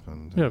that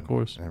happened. Yeah, of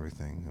course. And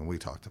everything, and we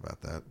talked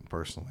about that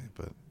personally,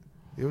 but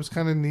it was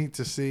kind of neat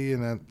to see,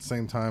 and at the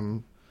same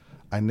time,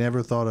 I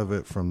never thought of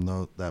it from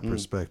that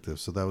perspective.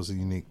 So that was a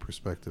unique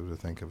perspective to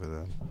think of it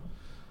in.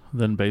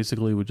 Then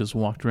basically we just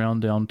walked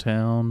around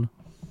downtown.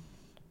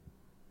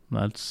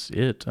 That's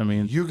it. I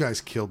mean, You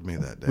guys killed me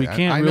that day. We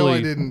can't I know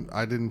really-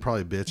 I didn't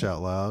probably bitch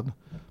out loud.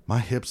 My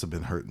hips have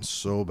been hurting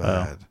so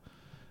bad.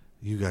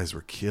 You guys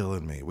were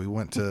killing me. We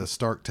went to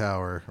Stark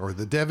Tower, or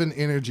the Devon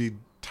Energy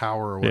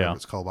Tower, or whatever Yeah.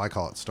 it's called. I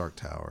call it Stark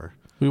Tower.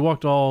 we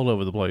walked all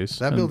over the place.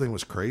 That and- building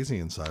was crazy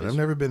inside. I've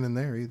never been in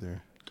there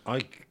either.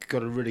 I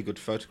got a really good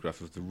photograph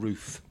of the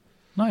roof,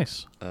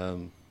 Nice.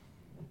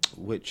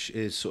 which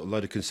is sort of a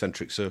load of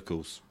concentric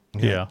circles.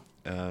 Yeah.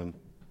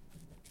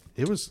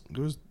 It was.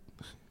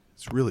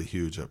 It's really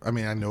huge. I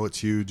mean, I know it's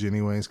huge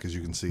anyways because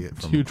you can see it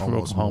from huge for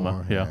almost Oklahoma,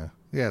 more. yeah.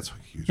 Yeah, it's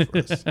huge for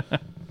us.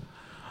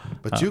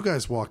 But you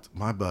guys walked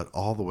my butt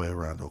all the way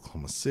around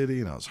Oklahoma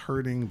City, and I was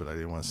hurting, but I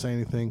didn't want to say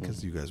anything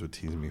because you guys would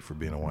tease me for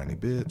being a whiny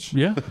bitch.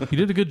 Yeah. You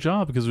did a good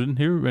job because we didn't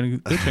hear any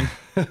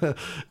bitching.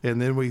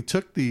 And then we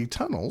took the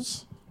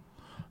tunnels.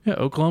 Yeah,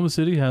 Oklahoma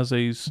City has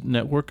a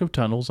network of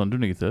tunnels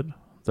underneath it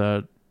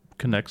that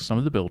connects some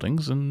of the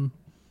buildings, and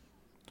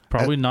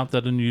probably not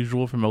that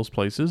unusual for most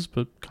places,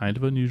 but kind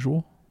of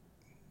unusual.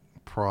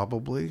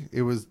 Probably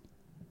it was.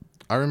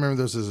 I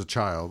remember this as a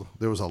child.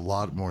 There was a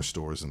lot more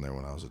stores in there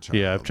when I was a child.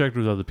 Yeah, I've checked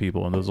with other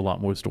people, and there's a lot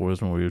more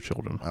stores when we were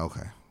children.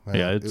 Okay.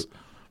 Yeah, it's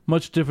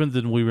much different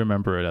than we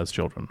remember it as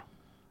children.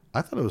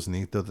 I thought it was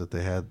neat though that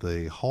they had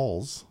the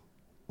halls,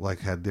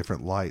 like had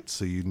different lights,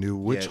 so you knew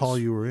which Yes. hall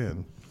you were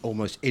in.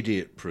 Almost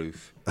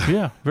idiot-proof.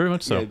 Yeah, very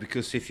much so. Yeah,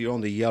 because if you're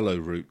on the yellow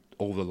route,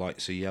 all the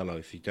lights are yellow.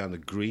 If you're down the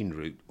green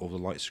route, all the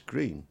lights are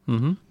green.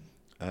 Mm-hmm.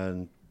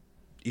 And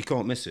you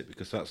can't miss it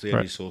because that's the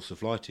only Right. source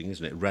of lighting,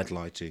 isn't it? Red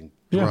lighting,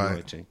 Yeah. green Right.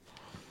 lighting.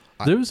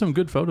 There were some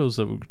good photos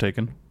that were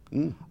taken.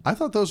 I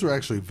thought those were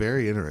actually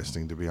very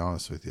interesting, to be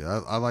honest with you.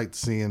 I liked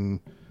seeing.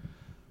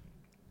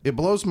 It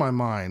blows my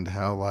mind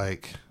how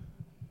like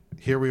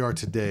here we are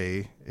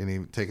today, and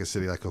you take a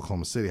city like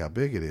Oklahoma City, how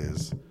big it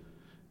is,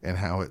 and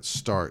how it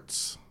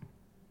starts.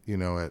 You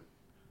know, at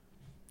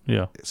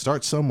Yeah. It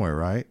starts somewhere,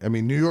 right? I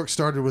mean, New York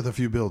started with a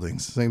few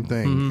buildings. Same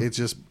thing.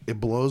 Mm-hmm. It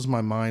blows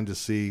my mind to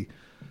see.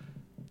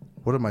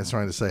 What am I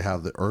trying to say? How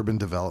the urban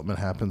development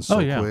happens so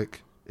yeah.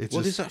 quick. It's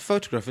Well, just, there's that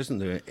photograph, isn't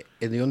there,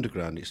 in the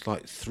underground? It's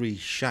like 3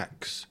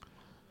 shacks.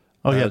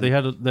 Oh yeah, they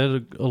had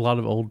a lot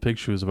of old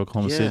pictures of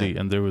Oklahoma Yeah. City,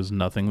 and there was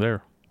nothing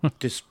there.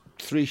 There's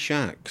 3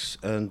 shacks,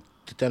 and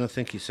then I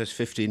think it says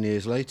 15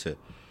 years later,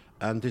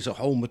 and there's a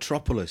whole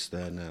metropolis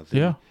there now. The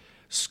Yeah.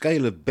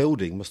 scale of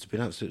building must have been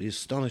absolutely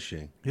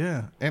astonishing.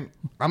 yeah, and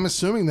I'm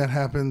assuming that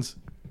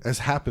has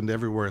happened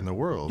everywhere in the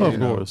world. Oh, you of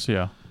know? course,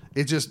 yeah.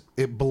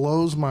 It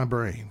blows my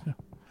brain.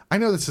 I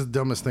know that's the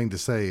dumbest thing to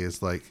say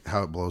is like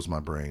how it blows my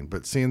brain,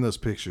 but seeing those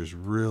pictures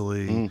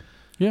really,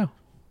 Yeah.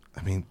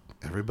 I mean,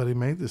 everybody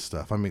made this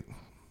stuff. I mean,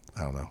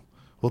 I don't know.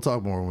 We'll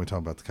talk more when we talk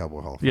about the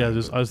Cowboy Hall of Fame.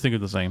 Yeah, I was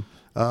thinking the same.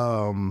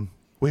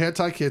 We had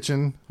Thai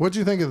kitchen. What'd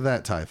you think of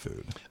that Thai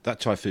food? That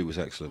Thai food was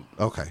excellent.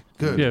 Okay,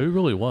 good. Yeah, it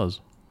really was.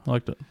 I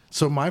liked it.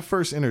 So my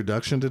first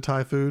introduction to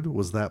Thai food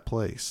was that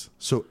place.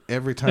 So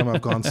every time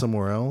I've gone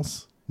somewhere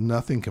else,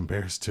 nothing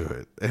compares to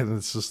it. And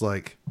it's just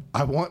like,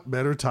 I want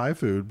better Thai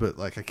food, but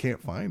like I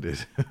can't find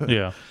it.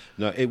 Yeah.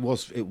 No, it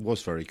was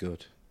very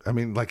good. I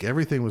mean, like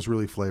everything was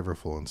really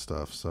flavorful and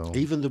stuff. So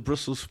Even the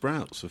Brussels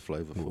sprouts are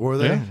flavorful. were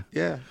they? Yeah.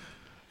 Yeah.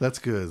 That's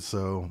good.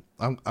 So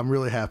I'm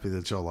really happy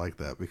that y'all like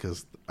that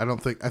because I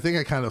think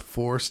I kind of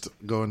forced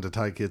going to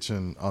Thai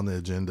kitchen on the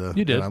agenda.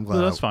 You did. And I'm glad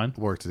Well, that's I fine.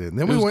 worked it in.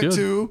 Then It we was went good.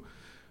 to,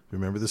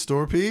 remember the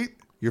store, Pete?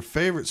 Your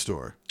favorite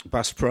store.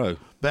 Bass Pro.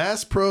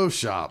 Bass Pro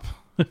Shop.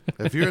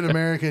 If you're an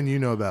American, you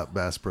know about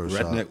Bass Pro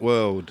Shop. Redneck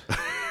World.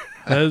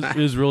 That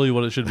is really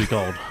what it should be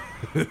called.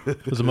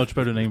 There's a much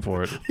better name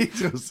for it.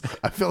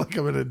 I feel like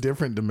I'm in a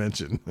different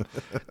dimension.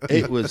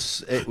 It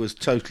was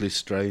totally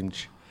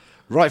strange.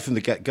 Right from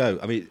the get-go.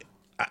 I mean,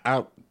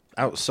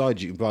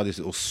 outside you can buy these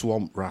little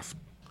swamp raft,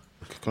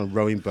 kind of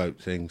rowing boat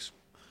things.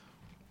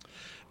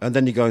 And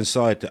then you go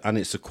inside and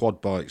it's the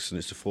quad bikes and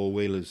it's the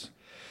four-wheelers.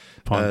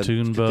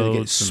 Pontoon Then you get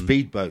boats. and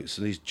speed boats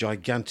and these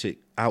gigantic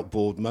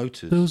outboard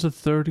motors. There was a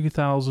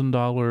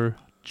 $30,000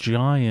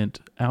 giant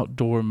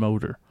outdoor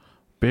motor,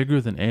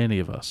 bigger than any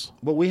of us.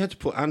 Well, we had to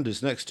put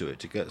Anders next to it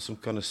to get some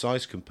kind of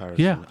size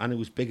comparison. Yeah. And it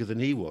was bigger than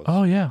he was.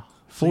 Oh yeah,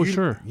 for You-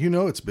 sure. You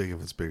know it's big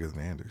if it's bigger than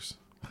Anders.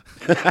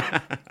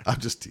 I'm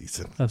just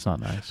teasing. That's not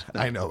nice.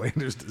 I know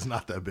Anders is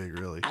not that big,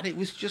 really. And it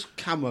was just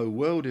camo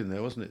world in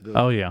there, wasn't it?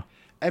 Oh yeah,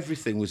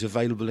 Everything was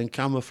available in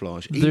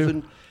camouflage,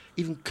 There-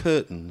 even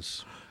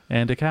curtains.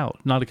 and a couch,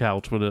 not a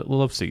couch, but a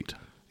love seat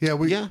Yeah,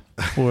 Yeah.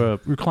 or a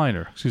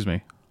recliner. Excuse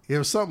me. it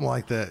was something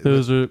like that.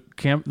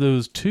 There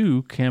was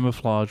 2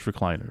 camouflage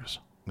recliners.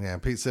 Yeah,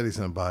 Pete said he's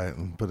going to buy it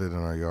and put it in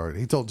our yard.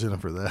 He told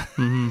Jennifer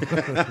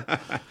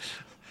that.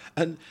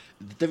 And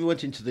then we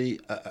went into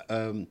the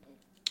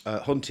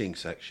hunting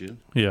section,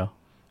 Yeah.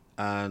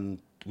 and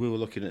we were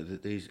looking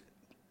at these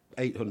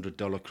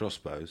 $800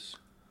 crossbows.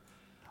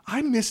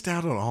 I missed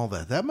out on all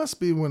that. That must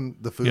be when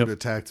the food Yep.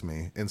 attacked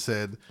me and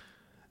said,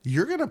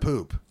 "You're going to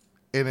poop.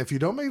 And if you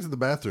don't make it to the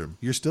bathroom,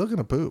 you're still going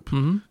to poop."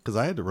 Because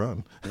I had to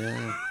run.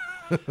 Yeah.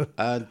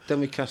 And then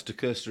we cast a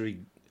cursory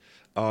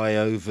eye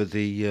over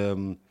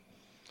the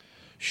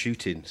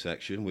shooting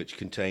section, which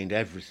contained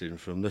everything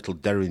from little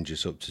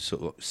derringers up to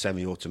sort of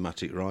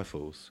semi-automatic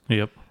rifles.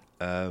 Yep.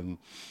 Well,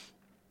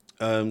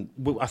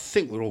 I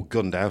think we're all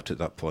gunned out at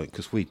that point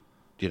because we,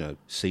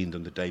 seen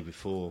them the day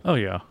before. Oh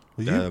yeah.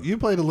 Well, you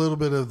played a little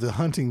bit of the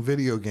hunting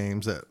video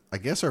games that I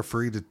guess are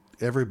free to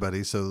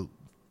everybody, so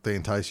they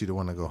entice you to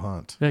want to go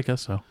hunt. Yeah, I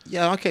guess so.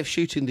 Yeah, I kept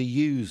shooting the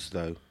ewes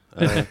though.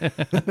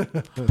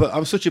 But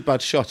I'm such a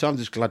bad shot. I'm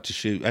just glad to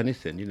shoot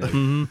anything.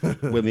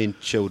 Women,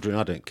 children.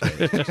 I don't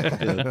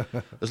care.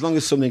 As long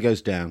as something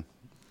goes down.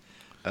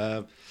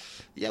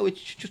 Yeah, we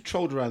just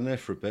trolled around there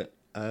for a bit,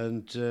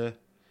 and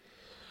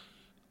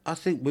I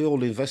think we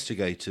all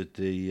investigated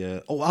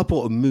the. I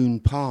bought a moon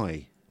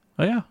pie.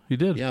 Oh yeah, you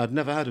did. Yeah, I'd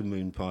never had a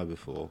moon pie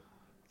before.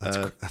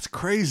 That's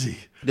crazy.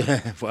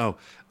 Well,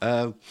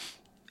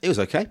 it was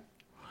okay.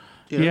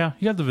 Yeah,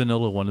 you had the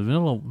vanilla one. The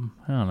vanilla,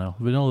 I don't know.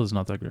 Vanilla's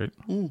not that great.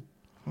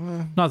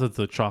 Not that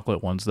the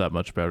chocolate one's that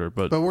much better,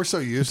 but But we're so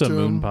used It's to a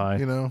moon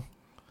them,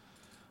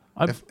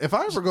 pie. If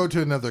I ever go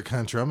to another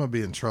country, I'm gonna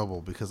be in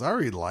trouble because I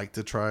already like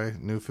to try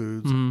new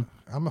foods. I'm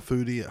a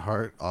foodie at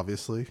heart,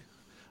 obviously,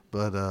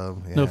 but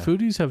yeah. no,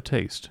 foodies have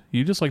taste.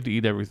 You just like to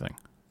eat everything.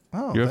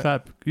 Oh, You're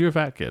a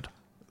fat kid.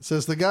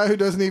 says the guy who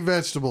doesn't eat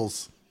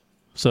vegetables.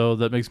 So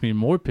that makes me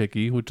more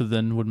picky, which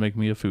then would make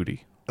me a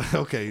foodie.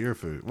 Okay, your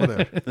food,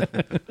 whatever.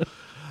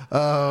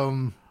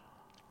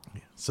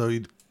 So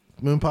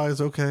moon pie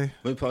is okay.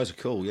 Moon pies are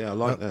cool. Yeah, I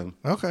like them.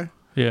 Okay.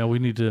 Yeah,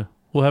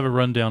 we'll have a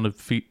rundown of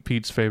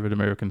Pete's favorite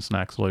American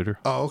snacks later.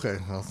 Oh, okay.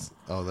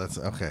 That's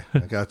okay. I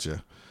got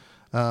you.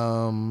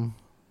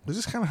 We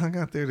just kind of hung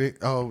out there.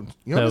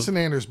 Miss and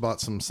Anders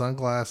bought some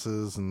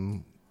sunglasses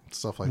and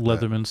stuff like that.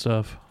 Leatherman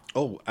stuff,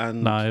 Oh,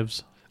 and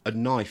knives. a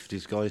knife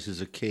disguised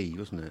as a key,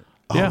 wasn't it?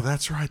 Oh, Yeah.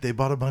 that's right. They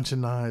bought a bunch of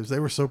knives. They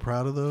were so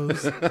proud of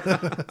those.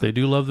 They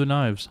do love the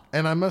knives.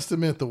 And I must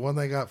admit, the one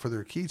they got for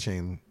their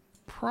keychain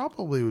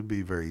probably would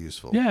be very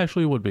useful. Yeah,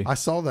 actually, it would be. I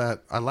saw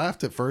that. I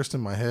laughed at first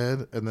in my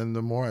head, and then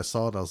the more I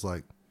saw it, I was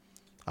like,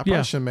 I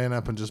probably should man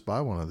up and just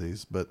buy one of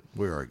these, but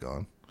we're already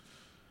gone.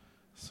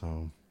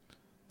 So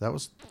that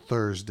was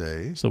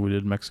Thursday. So we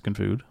did Mexican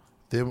food.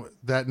 Then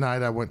that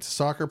night I went to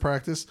soccer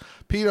practice.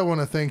 Pete, I want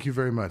to thank you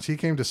very much. He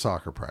came to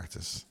soccer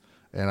practice,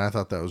 and I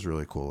thought that was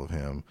really cool of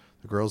him.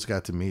 The girls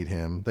got to meet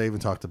him. They even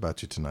talked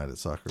about you tonight at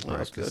soccer that's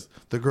practice.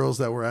 good. The girls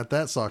that were at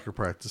that soccer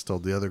practice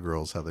told the other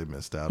girls how they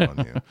missed out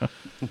on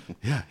you.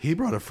 Yeah, he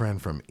brought a friend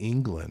from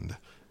England.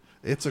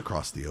 It's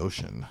across the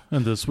ocean.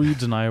 And the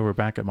Swedes and I were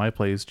back at my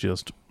place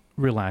just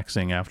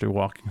relaxing after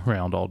walking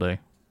around all day.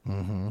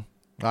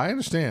 I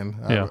understand.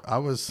 Yeah. I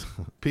was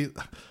Pete.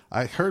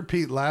 I heard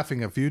Pete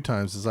laughing a few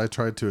times as I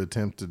tried to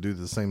attempt to do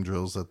the same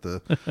drills that the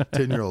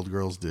 10-year-old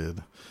girls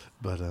did,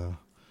 but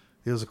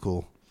it was a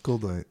cool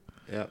night.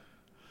 Yeah.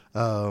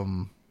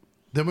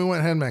 Then we went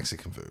and had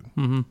Mexican food.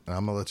 Mm-hmm. And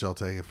I'm gonna let y'all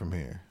take it from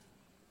here.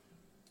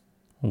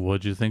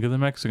 What'd you think of the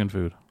Mexican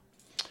food?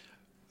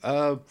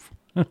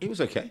 It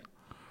was okay.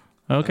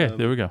 Okay,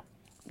 there we go.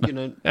 You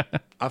know,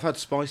 I've had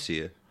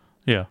spicier.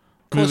 Yeah.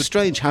 Quite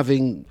strange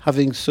having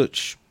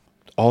such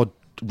odd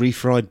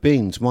refried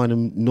beans. Mine are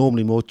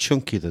normally more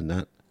chunky than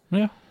that.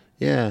 Yeah.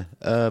 Yeah,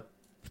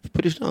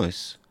 but it's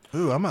nice.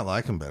 Ooh, I might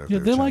like them better. If Yeah,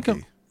 they're they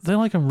chunky.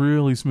 like them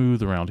really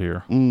smooth around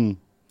here.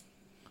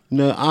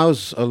 No,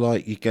 ours are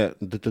like you get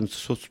them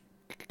sort of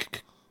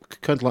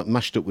kind of like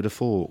mashed up with a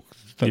fork.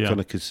 That Yeah. kind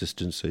of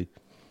consistency.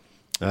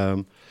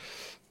 But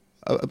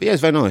yeah,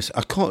 it's very nice.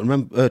 I can't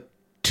remember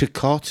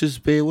Tecata's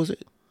beer, was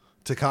it?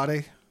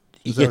 Tecate?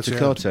 You Is that get what you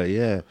had? Tecate,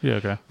 yeah. Yeah,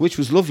 okay. Which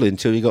was lovely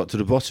until you got to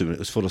the bottom and it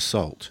was full of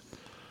salt.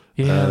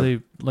 Yeah,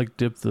 they like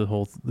dip the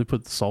whole. They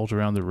put the salt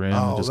around the rim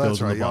and Oh, just that's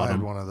goes in right. the Y'all had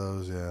bottom. one of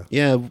those, yeah.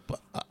 Yeah, but,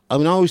 I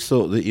mean, I always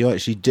thought that you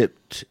actually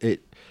dipped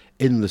it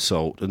in the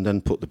salt and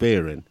then put the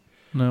beer in.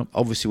 No.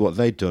 Obviously, what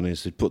they'd done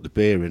is they'd put the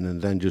beer in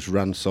and then just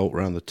ran salt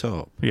around the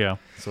top. Yeah.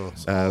 So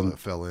all that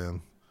fell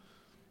in.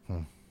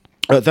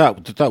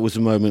 That was the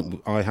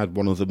moment I had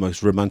one of the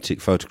most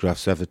romantic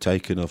photographs ever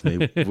taken of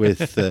me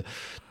with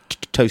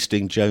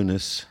toasting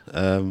Jonas,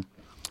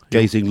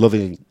 gazing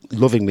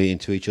lovingly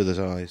into each other's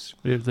eyes.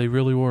 They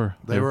really were.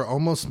 They were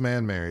almost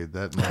man-married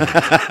that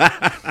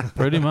night.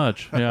 pretty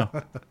much. Yeah.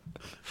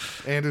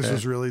 Anders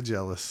was really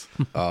jealous.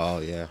 Oh,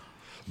 yeah.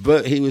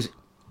 But he was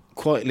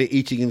quietly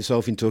eating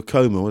himself into a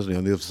coma, wasn't he,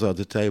 on the other side of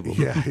the table?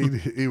 Yeah,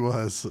 he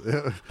was.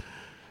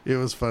 It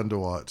was fun to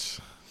watch.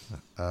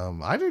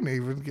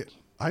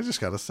 I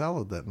just got a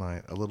salad that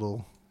night. A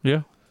little.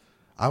 Yeah.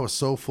 I was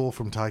so full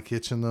from Thai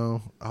Kitchen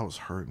though. I was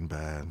hurting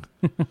bad.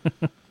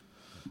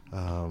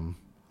 I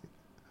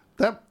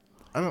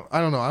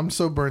don't know. I'm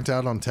so burnt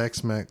out on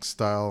Tex-Mex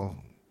style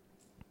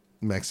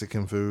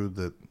Mexican food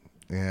that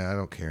I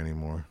don't care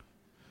anymore.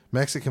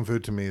 Mexican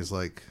food to me is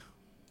like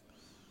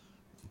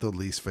the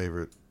least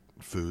favorite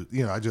food.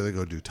 You know, I'd rather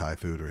go do Thai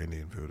food or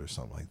Indian food or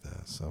something like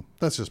that. So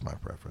that's just my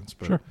preference.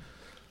 But Sure.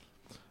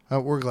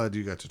 we're glad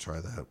you got to try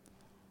that.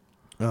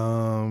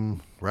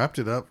 Wrapped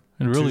it up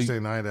And really- Tuesday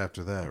night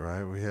after that,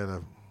 right? We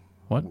had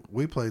What?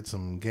 we played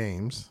some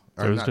games.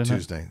 Or Thursday not night?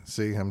 Tuesday.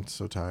 See, I'm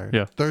so tired.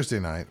 Yeah. Thursday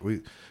night.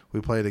 We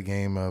played a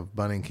game of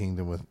Bunning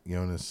Kingdom with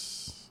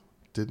Jonas.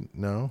 Didn't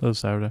know? That was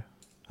Saturday.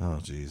 Oh,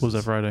 Jesus. Was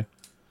that Friday?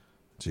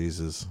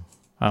 Jesus.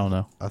 I don't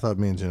know. I thought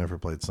me and Jennifer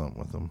played something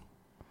with them.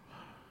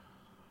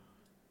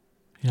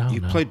 Yeah, I don't You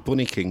know. played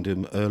Bunny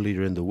Kingdom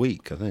earlier in the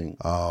week, I think.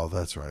 Oh,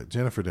 that's right.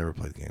 Jennifer never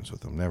played games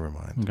with them. Never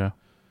mind. Okay.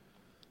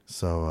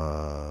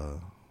 So,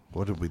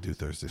 what did we do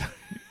Thursday night?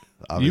 You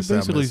Obviously, I'm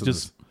basically missing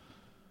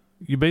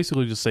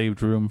just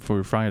saved room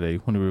for Friday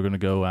when we were going to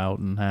go out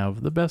and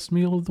have the best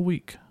meal of the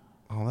week.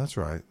 Oh, that's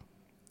right.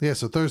 Yeah,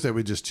 so Thursday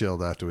we just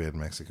chilled after we had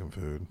Mexican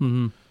food.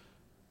 Mm-hmm.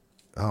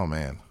 Oh,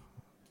 man.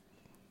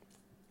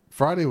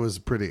 Friday was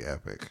pretty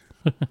epic.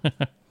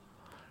 Did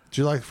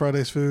you like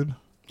Friday's food?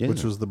 Yeah.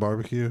 Which was the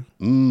barbecue?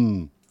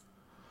 Yeah,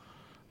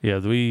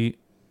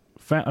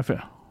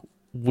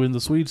 when the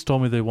Swedes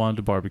told me they wanted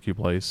a barbecue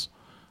place,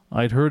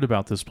 I'd heard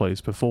about this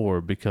place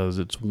before because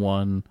it's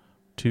won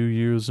 2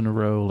 years in a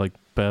row, like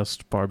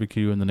best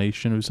barbecue in the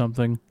nation or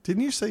something.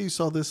 Didn't you say you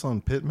saw this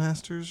on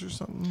Pitmasters or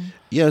something?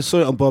 Yeah, I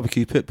saw it on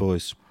Barbecue Pit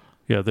Boys.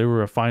 Yeah, they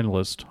were a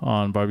finalist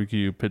on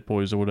Barbecue Pit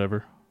Boys or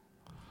whatever.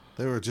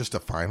 They were just a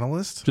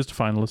finalist? Just a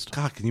finalist.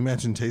 God, can you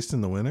imagine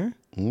tasting the winner?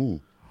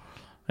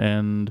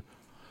 And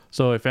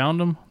so I found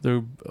them.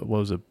 There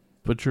was a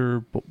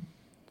Butcher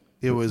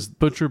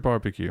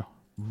Barbecue,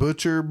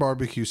 Butcher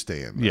Barbecue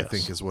Stand, I Yes.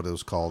 think is what it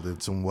was called.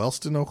 It's in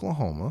Wellston,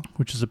 Oklahoma.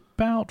 which is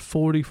about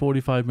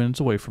 45 minutes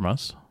away from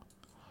us.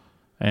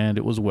 And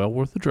it was well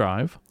worth the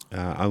drive.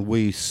 And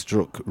we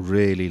struck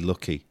really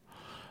lucky.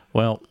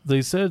 Well,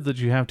 they said that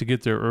you have to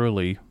get there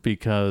early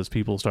because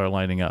people start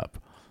lining up.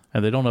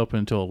 And they don't open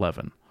until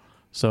 11.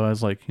 So I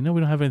was like, we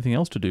don't have anything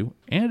else to do.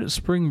 And it's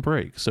spring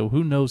break, so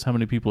who knows how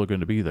many people are going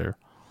to be there.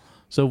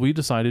 So we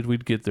decided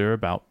we'd get there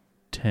about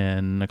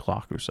 10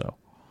 o'clock or so.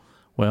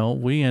 Well,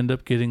 we end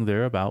up getting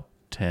there about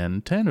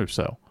 10:10 or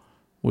so.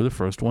 We're the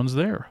first ones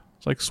there.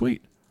 It's like,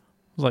 sweet.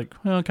 was like,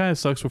 well, it kind of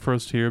sucks we're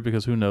first here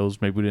because who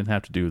knows, maybe we didn't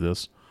have to do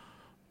this.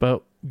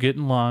 But get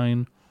in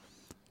line,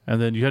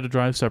 and then you had to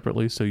drive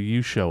separately, so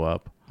you show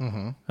up,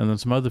 and then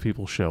some other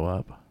people show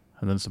up,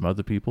 and then some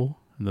other people,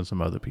 and then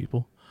some other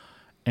people.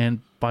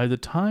 And by the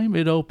time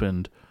it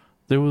opened,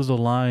 there was a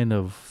line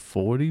of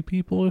 40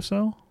 people or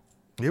so.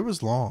 It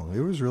was long. It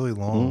was really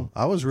long.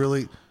 I was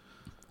really...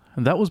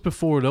 And that was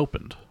before it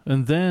opened.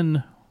 And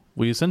then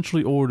we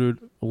essentially ordered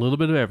a little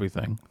bit of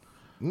everything.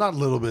 Not a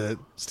little bit.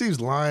 Steve's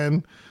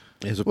lying.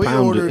 It was a We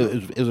pound.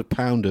 ordered- It was a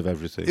pound of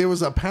everything. It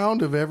was a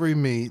pound of every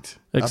meat.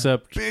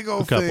 Except a big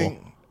old a couple.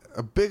 thing.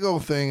 A big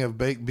old thing of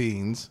baked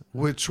beans,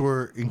 which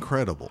were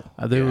incredible.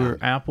 They were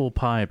apple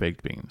pie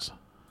baked beans.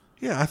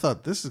 Yeah, I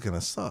thought this is going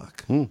to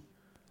suck.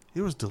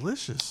 It was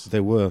delicious. They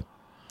were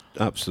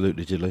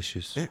absolutely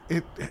delicious.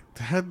 It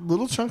had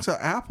little chunks of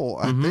apple.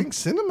 I think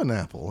cinnamon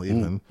apple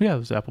even. Yeah, it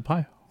was apple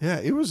pie. Yeah,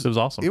 it was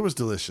awesome. It was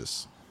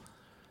delicious.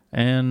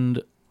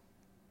 And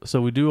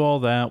so we do all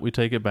that. We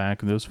take it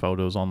back, and there's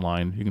photos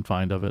online you can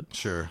find of it.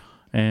 Sure.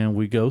 And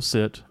we go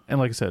sit. And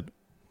like I said,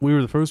 we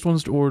were the first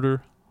ones to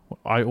order.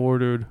 I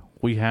ordered.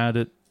 We had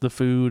it, the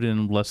food,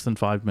 in less than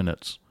 5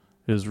 minutes.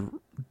 It was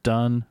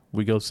done.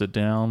 We go sit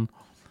down.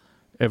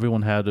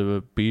 Everyone had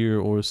a beer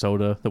or a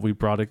soda that we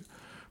brought it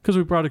because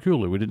we brought a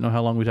cooler. We didn't know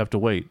how long we'd have to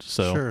wait.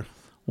 So Sure.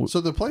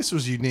 So the place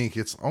was unique.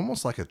 It's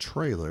almost like a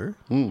trailer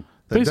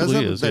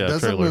Basically that doesn't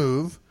trailer.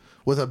 move,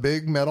 with a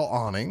big metal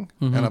awning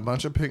and a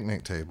bunch of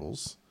picnic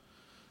tables.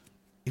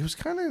 It was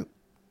kind of,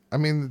 I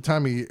mean, the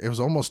time of year, it was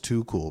almost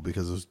too cool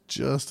because it was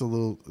just a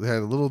little, it had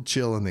a little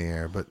chill in the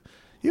air, but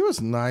it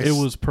was nice. it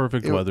was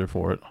perfect weather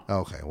for it.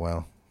 Okay,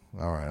 well,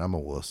 all right, I'm a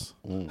wuss.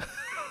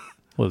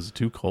 Was it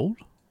too cold?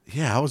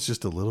 Yeah, I was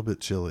just a little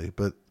bit chilly,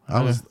 but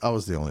I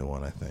was the only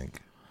one, I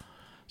think.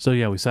 So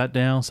yeah, we sat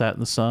down, sat in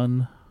the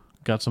sun,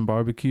 got some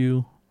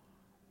barbecue,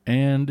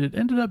 and it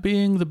ended up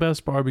being the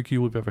best barbecue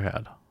we've ever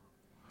had.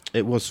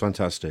 It was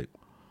fantastic.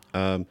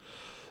 The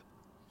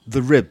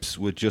ribs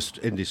were just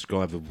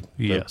indescribable.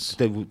 Yes.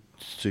 They were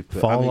super.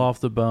 Fall off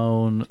the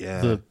bone.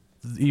 Yeah.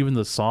 Even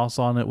the sauce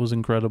on it was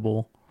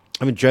incredible.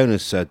 I mean,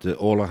 Jonas said that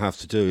all I have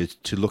to do is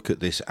to look at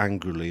this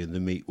angrily and the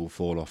meat will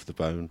fall off the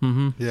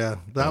bone. Yeah,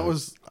 that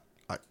was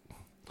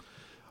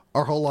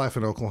our whole life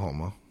in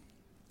Oklahoma.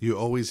 You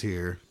always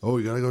hear, "Oh,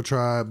 you got to go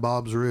try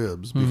Bob's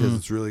ribs because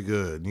it's really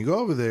good." And you go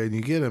over there and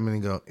you get them and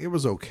you go, "It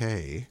was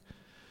okay."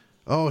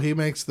 Oh, he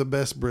makes the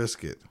best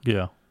brisket.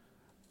 Yeah.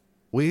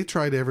 We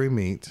tried every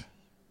meat.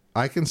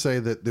 I can say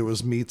that there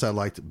was meats I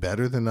liked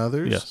better than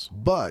others. Yes.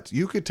 But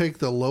you could take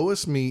the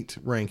lowest meat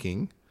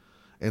ranking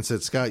and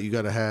said, "Scott, you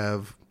got to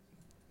have,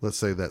 let's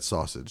say, that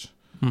sausage,"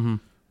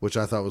 which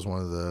I thought was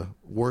one of the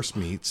worst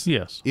meats.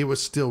 Yes. It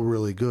was still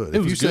really good. It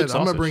If was you good said,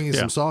 "I'm going sausage, to bring you yeah.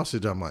 some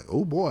sausage," I'm like,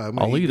 "Oh boy, I'm going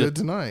I'll to eat eat good it."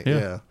 tonight." Yeah.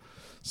 Yeah.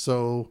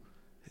 So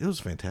it was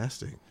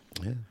fantastic.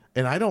 Yeah.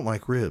 And I don't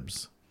like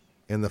ribs.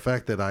 And the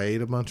fact that I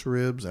ate a bunch of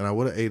ribs, and I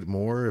would have ate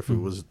more if it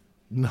was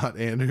not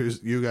Andrews,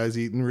 you guys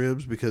eating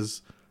ribs,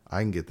 because I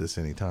can get this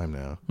anytime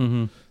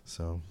now.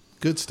 So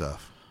good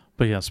stuff.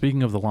 But yeah,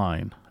 speaking of the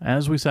line,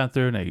 as we sat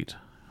there and ate,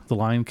 the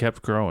line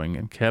kept growing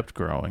and kept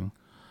growing.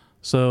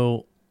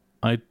 So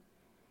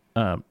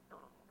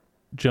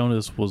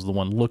Jonas was the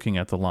one looking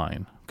at the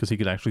line because he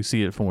could actually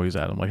see it from where he's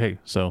at. I'm like, hey,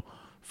 so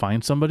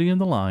find somebody in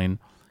the line,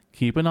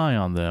 keep an eye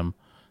on them.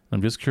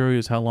 I'm just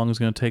curious how long it's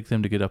going to take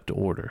them to get up to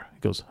order. He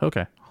goes,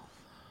 okay.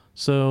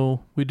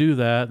 So we do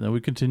that, and then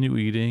we continue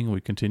eating, and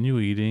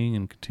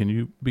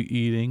continue be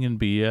eating and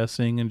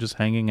BSing and just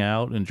hanging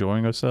out,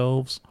 enjoying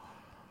ourselves.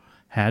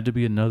 Had to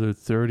be another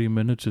 30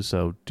 minutes or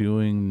so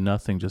doing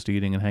nothing, just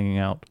eating and hanging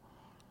out.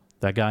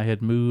 That guy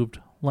had moved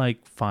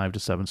like 5 to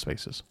 7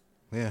 spaces.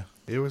 Yeah,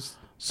 it was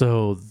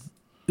So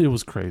it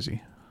was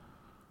crazy.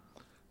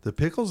 the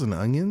pickles and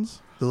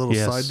onions, the little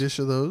Yes. side dish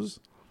of those.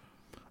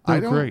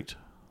 They're great.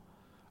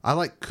 I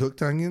like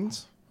cooked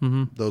onions.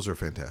 Mm-hmm. Those are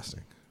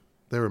fantastic.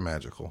 They were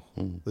magical.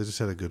 They just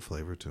had a good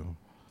flavor to them.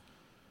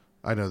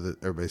 I know that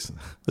everybody's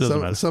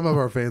doesn't matter. some of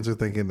our fans are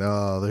thinking,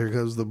 "Oh, there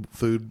goes the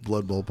Food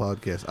Blood Bowl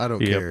podcast." I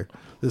don't Yep. care.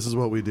 This is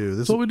what we do. This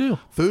That's what we do.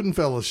 Food and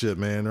fellowship,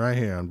 man, right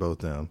here on Both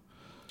Down.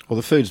 Well,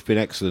 the food's been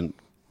excellent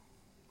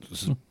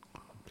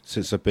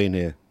since I've been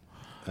here.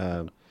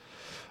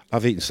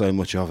 I've eaten so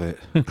much of it.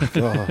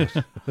 God.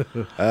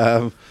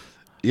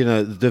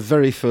 The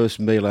very first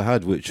meal I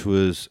had, which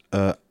was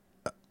a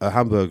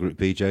hamburger at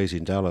BJ's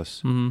in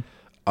Dallas,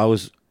 I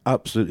was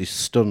absolutely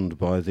stunned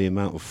by the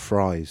amount of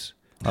fries.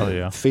 Oh,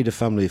 yeah. Feed a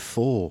family of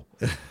 4.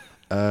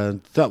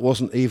 And that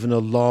wasn't even a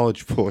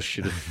large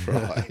portion of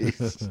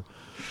fries.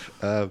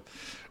 Now,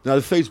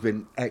 the food's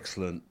been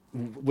excellent,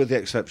 with the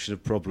exception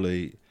of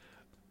probably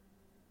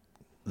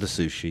the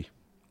sushi.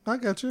 I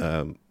got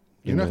you.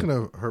 You're not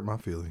going to hurt my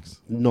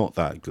feelings. Not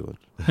that good.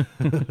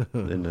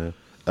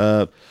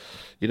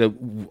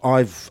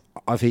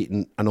 I've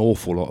eaten an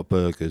awful lot of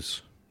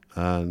burgers,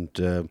 and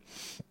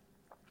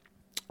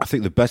I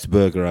think the best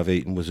burger I've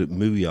eaten was at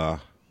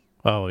Muya.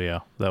 Oh, yeah.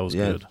 That was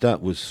good.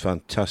 That was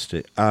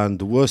fantastic. And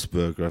the worst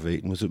burger I've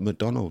eaten was at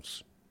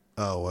McDonald's.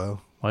 Oh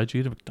well. Why'd you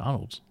eat at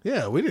McDonald's?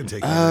 Yeah, we didn't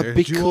take you there.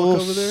 Did you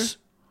walk over there?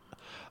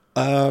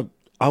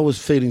 I was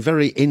feeling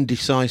very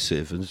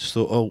indecisive and just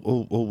thought,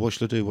 oh, what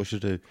should I do? What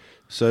should I do?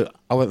 So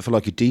I went for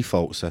like a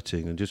default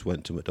setting and just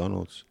went to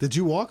McDonald's. Did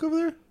you walk over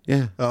there?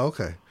 Yeah. Oh,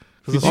 okay.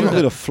 I'm not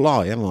going to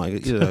fly, am I?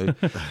 You know.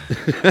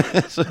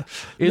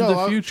 In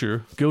the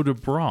future, go to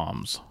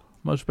Brahms.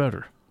 Much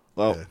better.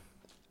 Well, Yeah.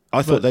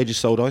 I thought they just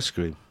sold ice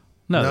cream.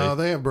 No,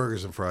 they have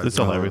burgers and fries. They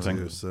sell and everything.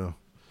 too, so,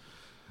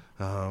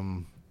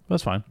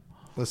 that's fine.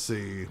 let's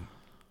see.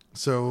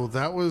 So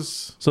that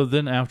was So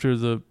then after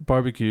the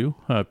barbecue,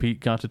 Pete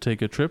got to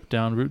take a trip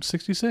down Route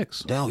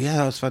 66. Oh, yeah,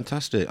 that was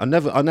fantastic. I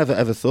never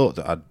ever thought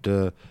that I'd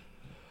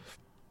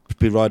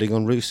be riding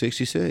on Route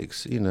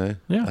 66, you know.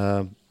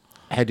 Yeah.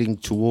 Heading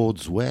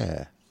towards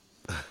where?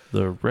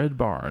 The Red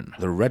Barn.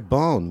 The Red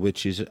Barn,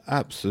 which is an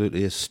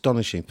absolutely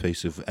astonishing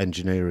piece of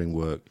engineering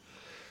work.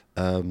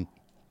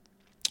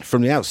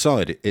 From the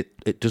outside,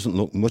 it doesn't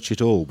look much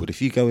at all, but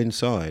if you go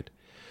inside,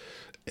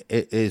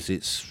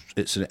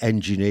 it's an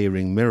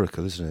engineering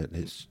miracle,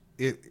 isn't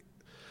it?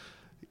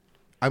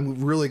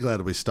 I'm really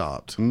glad we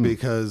stopped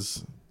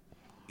because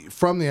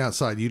from the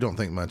outside you don't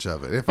think much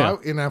of it. If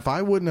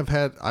I wouldn't have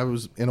had, I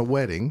was in a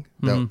wedding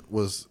that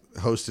was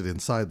hosted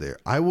inside there,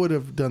 I would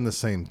have done the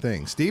same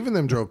thing. Steve and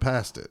them drove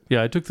past it.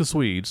 Yeah, I took the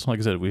Swedes. Like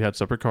I said, we had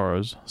separate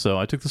cars. So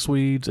I took the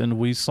Swedes and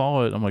we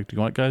saw it. I'm like, do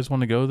you guys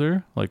want to go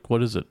there? Like,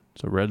 what is it?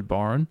 It's a Red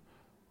Barn?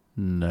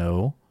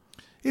 No.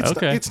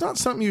 It's not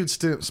something you'd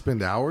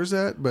spend hours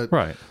at, but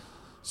Right.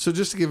 So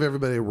just to give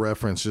everybody a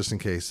reference, just in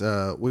case,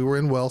 we were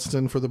in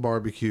Wellston for the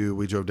barbecue.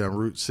 We drove down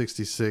Route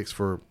 66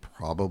 for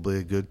probably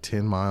a good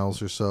 10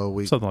 miles or so.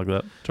 Something like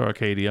that. To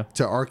Arcadia.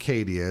 To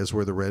Arcadia is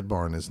where the Red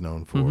Barn is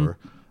known for.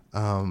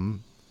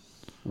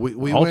 We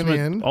went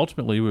in.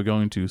 Ultimately, we're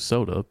going to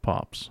Soda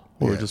Pops.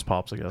 Or Yeah. just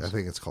Pops, I guess. I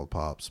think it's called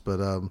Pops. But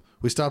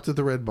we stopped at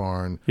the Red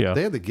Barn. Yeah.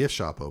 They had the gift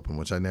shop open,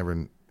 which I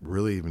never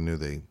really even knew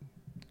they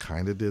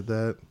kind of did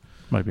that.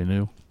 Might be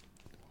new.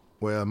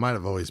 Well, it might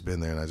have always been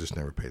there, and I just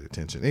never paid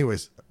attention.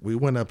 Anyways, we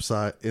went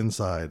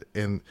inside,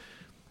 and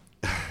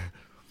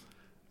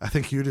I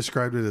think you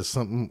described it as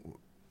something,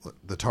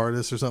 the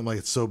TARDIS or something, like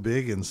it's so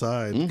big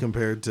inside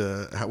compared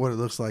to what it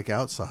looks like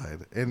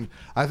outside. And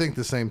I think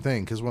the same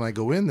thing, because when I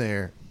go in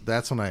there,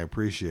 that's when I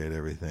appreciate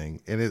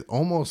everything. And it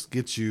almost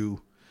gets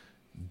you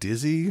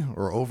dizzy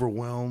or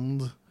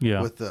overwhelmed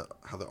with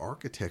how the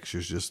architecture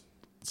is just,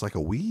 it's like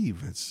a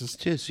weave. It's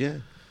just, It is, yeah.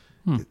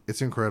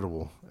 it's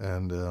incredible.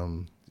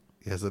 And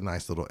it has a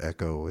nice little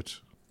echo,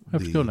 which I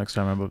have to go next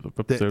time I'm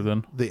up there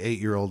then. the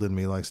 8-year-old in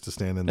me likes to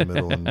stand in the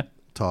middle and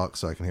talk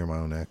so I can hear my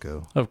own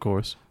echo. Of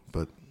course.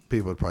 But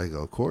people would probably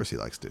go, of course he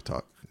likes to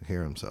talk,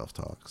 hear himself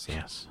talk. So.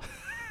 Yes.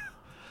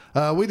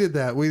 We did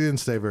that. We didn't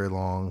stay very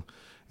long.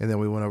 And then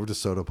we went over to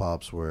Soda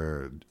Pops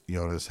where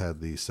Jonas had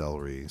the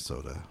celery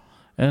soda.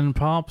 And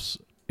Pops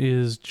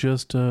is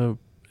just a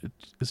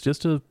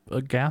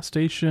gas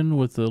station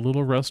with a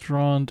little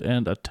restaurant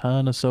and a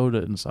ton of soda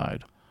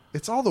inside.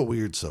 It's all the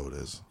weird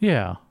sodas.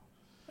 Yeah.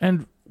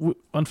 And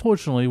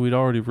unfortunately, we'd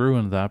already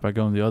ruined that by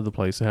going to the other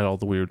place that had all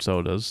the weird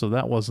sodas, so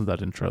that wasn't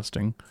that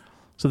interesting.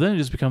 So then it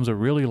just becomes a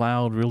really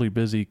loud, really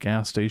busy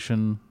gas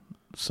station,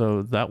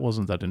 so that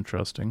wasn't that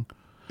interesting.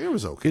 It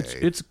was okay.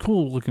 It's a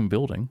cool looking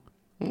building.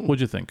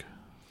 What'd you think?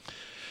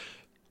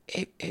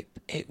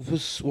 It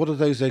was one of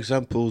those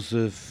examples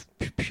of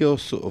pure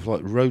sort of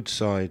like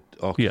roadside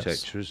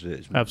architecture, isn't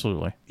it?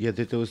 Absolutely. Yeah,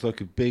 there was like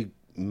a big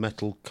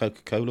metal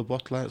Coca-Cola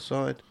bottle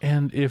outside.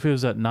 And if it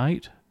was at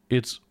night,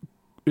 it's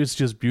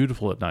just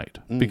beautiful at night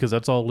because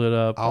that's all lit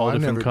up, all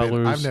different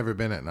colors. I've never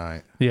been at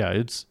night.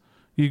 Yeah,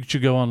 you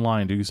should go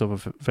online, do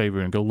yourself a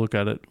favor, and go look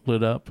at it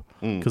lit up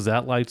because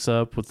that lights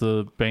up with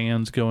the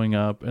bands going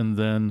up, and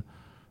then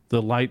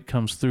the light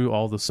comes through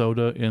all the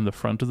soda in the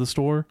front of the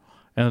store,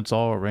 and it's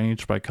all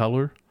arranged by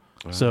color.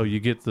 So you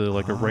get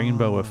a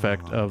rainbow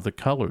effect of the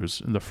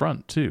colors in the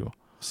front too.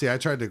 See, I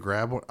tried to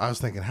grab one. I was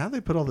thinking, how do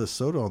they put all this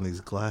soda on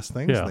these glass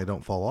things and they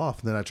don't fall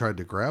off? And then I tried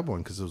to grab one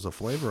because it was a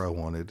flavor I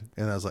wanted.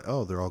 And I was like,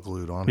 oh, they're all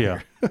glued on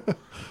here.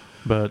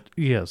 But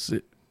yes,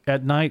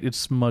 at night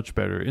it's much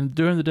better. And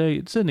during the day,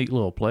 it's a neat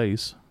little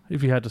place.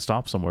 If you had to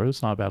stop somewhere,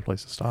 it's not a bad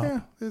place to stop.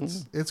 Yeah,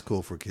 it's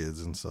cool for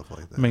kids and stuff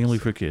like that. Mainly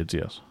for kids,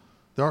 yes.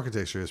 The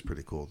architecture is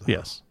pretty cool, though.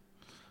 Yes.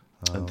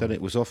 And then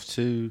it was off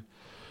to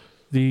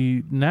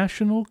The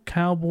National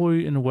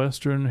Cowboy and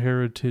Western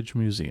Heritage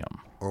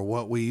Museum. Or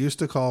what we used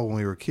to call when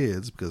we were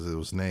kids, because it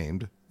was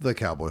named the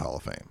Cowboy Hall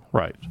of Fame.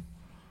 Right.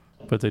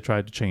 But they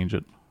tried to change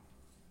it.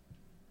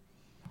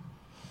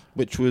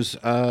 which was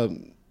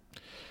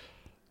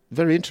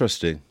very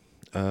interesting.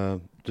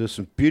 There's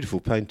some beautiful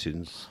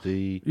paintings.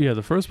 The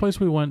first place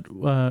we went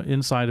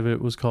inside of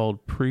it was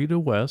called Prix de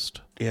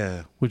West,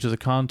 which is a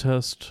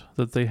contest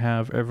that they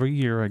have every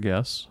year, I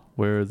guess,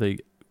 where they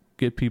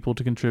get people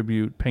to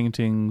contribute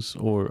paintings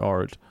or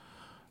art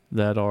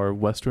that are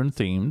Western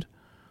themed,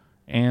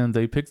 and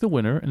they pick the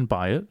winner and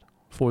buy it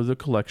for the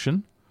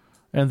collection,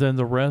 and then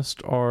the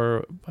rest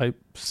are, I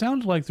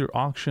sound like they're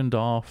auctioned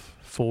off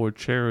for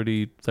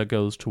charity that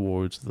goes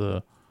towards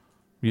the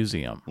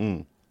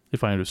museum,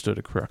 if I understood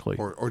it correctly.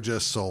 Or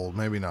just sold,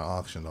 maybe not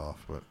auctioned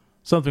off, but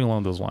something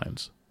along those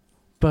lines.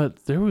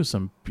 But there was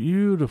some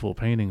beautiful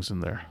paintings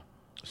in there.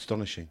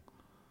 Astonishing.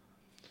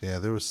 Yeah,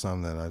 there was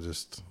some that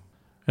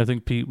I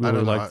think Pete I really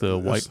don't know,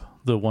 liked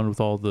the one with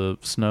all the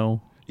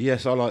snow.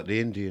 Yes, I like the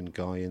Indian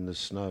guy in the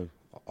snow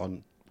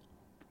on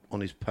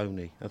his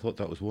pony. I thought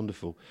that was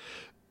wonderful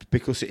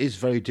because it is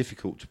very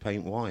difficult to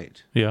paint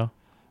white Yeah.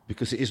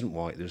 because it isn't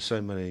white. There's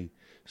so many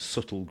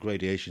subtle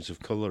gradations of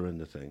colour in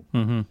the thing.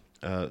 Mm-hmm.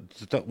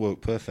 That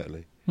worked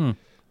perfectly. Hmm.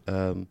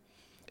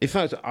 In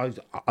fact,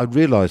 I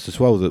realised as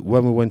well that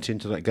when we went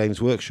into that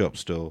Games Workshop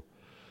store,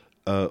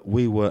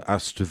 we were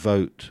asked to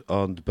vote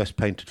on the best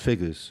painted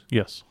figures,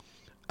 Yes.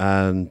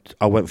 and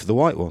I went for the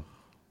white one.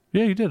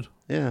 Yeah, you did.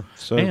 Yeah,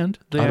 so And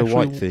they I had a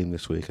white actually- theme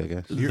this week, I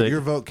guess.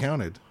 your vote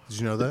counted. Did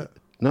you know that?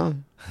 No,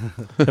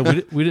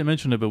 We didn't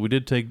mention it, but we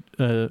did take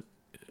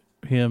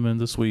him and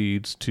the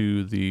Swedes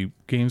to the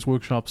Games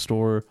Workshop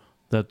store.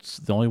 That's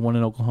the only one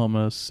in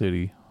Oklahoma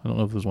City. I don't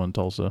know if there's one in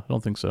Tulsa. I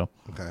don't think so.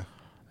 Okay.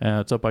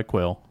 It's up by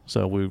Quail,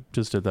 so we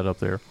just did that up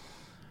there.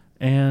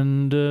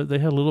 And they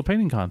had a little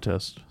painting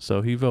contest,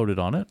 so he voted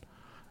on it.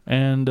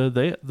 And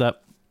the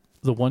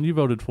one you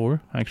voted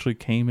for actually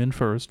came in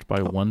first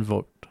by one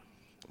vote.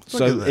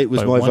 Look at so that. it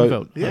was By my one vote.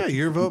 vote. Yeah,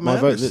 your vote My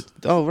matters. vote.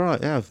 Oh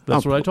right, yeah.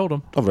 That's what I told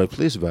him. I'm very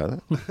pleased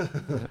about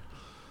that.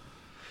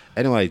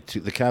 Anyway, to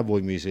the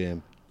Cowboy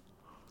Museum,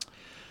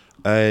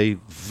 a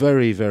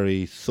very,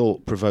 very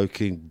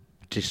thought-provoking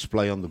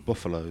display on the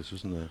buffaloes,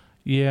 wasn't there?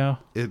 Yeah.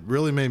 It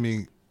really made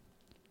me.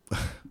 I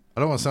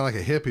don't want to sound like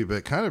a hippie, but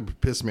it kind of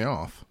pissed me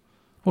off.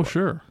 Oh,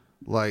 sure.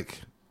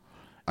 Like,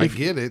 I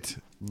get it,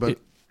 but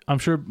I'm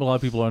sure a lot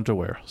of people aren't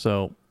aware.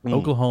 So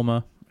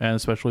Oklahoma, and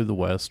especially the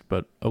West,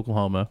 but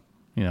Oklahoma,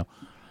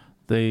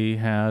 they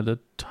had a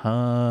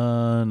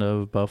ton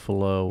of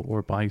buffalo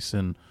or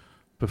bison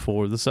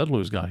before the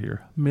settlers got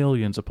here.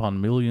 Millions upon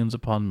millions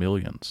upon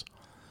millions.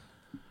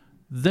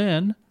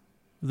 Then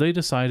they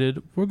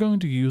decided we're going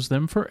to use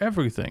them for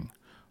everything.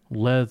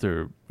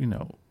 Leather,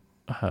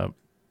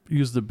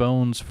 use the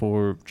bones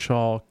for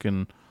chalk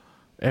and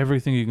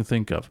everything you can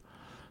think of.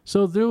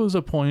 So there was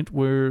a point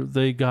where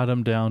they got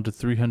them down to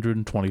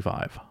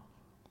 325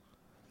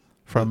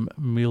 from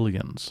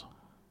millions.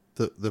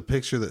 the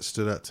picture that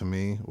stood out to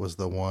me was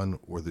the one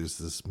where there's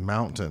this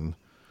mountain,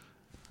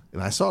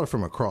 and I saw it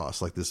from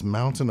across, like this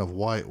mountain of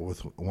white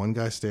with one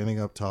guy standing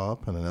up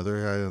top and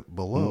another guy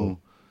below,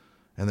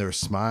 and they were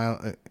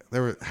smiling. They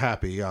were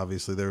happy,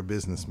 obviously. They were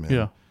businessmen.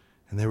 Yeah.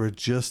 And they were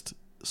just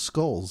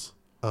skulls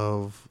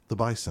of the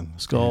bison.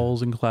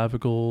 Skulls and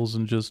clavicles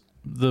and just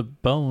the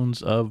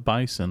bones of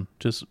bison,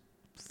 just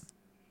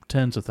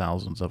tens of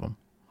thousands of them.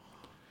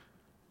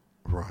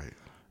 Right.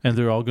 And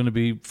they're all going to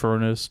be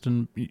furnaced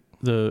and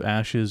the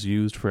ashes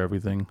used for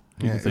everything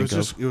you Yeah, can think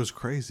of. it was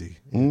crazy.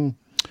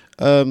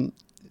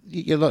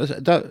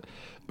 That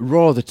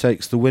rather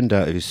takes the wind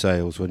out of your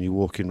sails when you're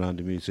walking around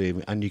a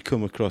museum and you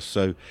come across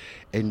so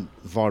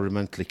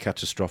environmentally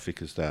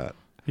catastrophic as that.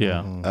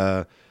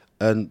 Yeah.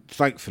 And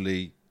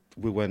thankfully,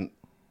 we went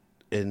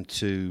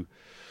into.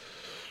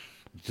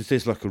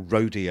 There's like a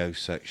rodeo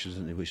section,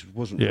 isn't there, which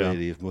wasn't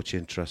really of much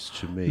interest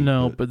to me.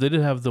 No, but they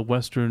did have the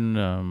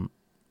Western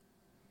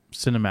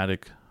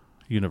cinematic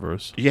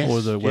universe. Yes,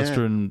 Or the yeah.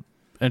 Western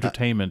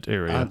entertainment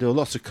area. And there were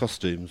lots of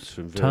costumes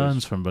from various.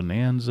 Tons from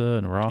Bonanza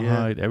and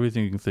Rawhide,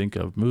 everything you can think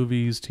of.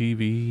 Movies,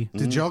 TV.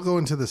 Did y'all go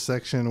into the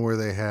section where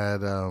they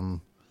had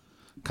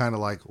kind of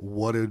like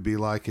what it would be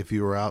like if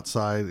you were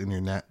outside in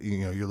your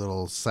your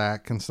little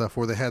sack and stuff,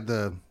 where they had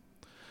the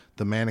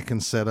mannequin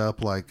set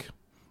up like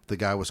the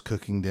guy was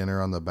cooking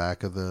dinner on the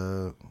back of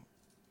the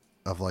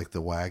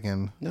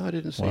wagon? No, I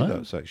didn't see What?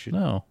 that section.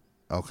 No.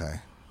 Okay.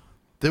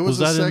 There Was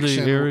was, a that in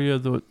section, the area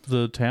of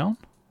the town?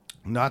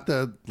 not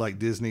the like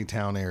Disney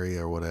town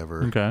area or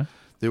whatever. Okay.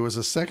 There was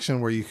a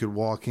section where you could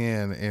walk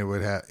in and it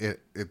would have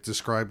it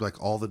described like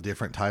all the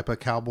different type of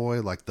cowboy,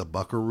 like the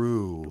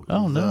buckaroo.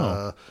 Oh,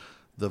 no.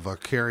 The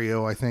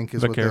vaquero, I think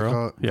is what they Vaquero,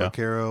 call it. yeah.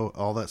 Vaquero,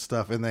 all that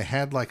stuff. And they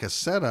had like a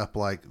setup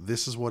like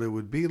this is what it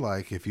would be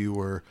like if you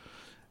were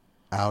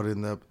out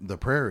in the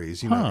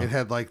prairies. You know, Huh. it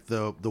had like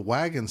the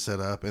wagon set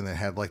up and it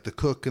had like the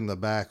cook in the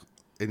back,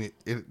 and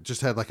it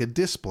just had like a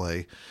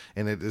display,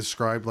 and it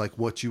described like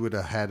what you would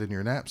have had in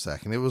your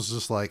knapsack, and it was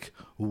just like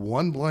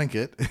one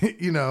blanket,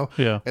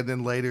 Yeah. and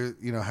then later,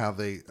 how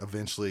they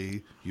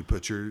eventually you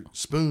put your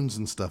spoons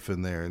and stuff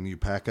in there, and you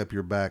pack up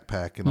your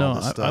backpack and all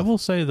No, this stuff. I will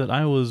say that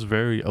I was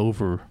very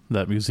over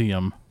that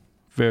museum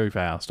very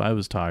fast. I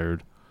was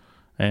tired.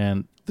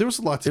 And There was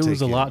a lot to it take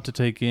was a in. lot to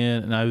take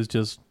in, and I was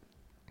just,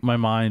 my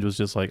mind was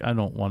just like, I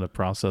don't want to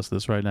process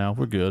this right now.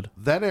 We're good.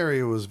 That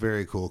area was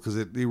very cool because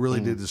it really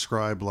did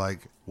describe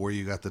like where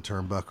you got the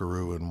term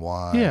buckaroo and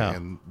why, Yeah.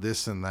 and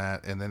this and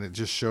that, and then it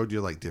just showed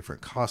you like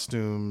different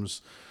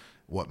costumes,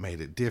 what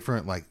made it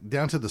different, like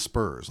down to the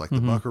spurs. Like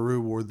the buckaroo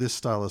wore this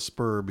style of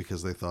spur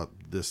because they thought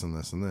this and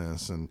this and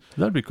this, and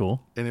That'd be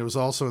cool. it was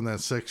also in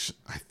that section.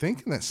 I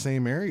think in that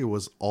same area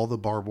was all the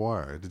barbed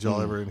wire. Did y'all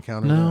ever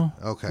encounter No.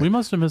 that? Okay, We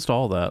must have missed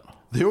all that.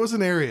 there was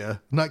an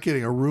area, not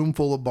kidding, a room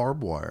full of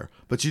barbed wire.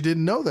 But you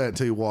didn't know that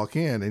until you walk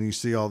in and you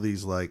see all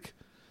these like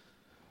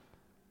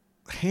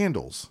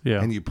handles.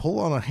 Yeah. And you pull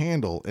on a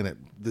handle, and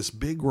this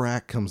big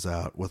rack comes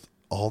out with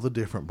all the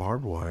different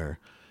barbed wire.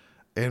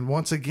 And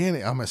once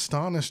again, I'm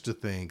astonished to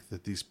think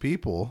that these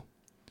people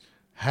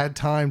had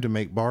time to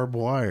make barbed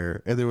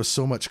wire, and there was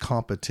so much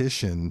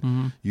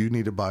competition. You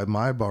need to buy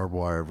my barbed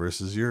wire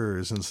versus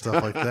yours and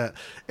stuff like that.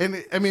 And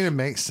it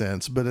makes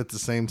sense, but at the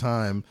same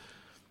time,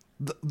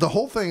 the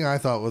whole thing I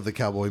thought with the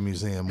Cowboy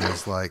Museum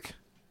was like,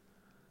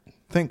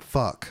 thank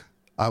fuck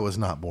I was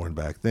not born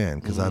back then,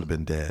 because I'd have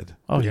been dead.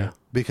 Oh yeah.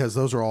 Because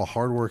those are all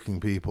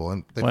hardworking people,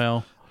 and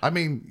Well,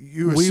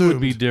 you we would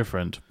be assumed-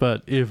 different,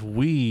 but if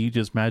we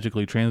just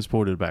magically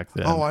transported back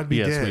then, Oh, I'd be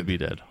yes, dead. we'd be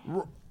dead.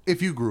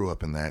 If you grew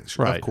up in that,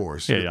 Right. of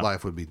course, Yeah, your yeah.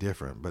 life would be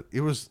different. But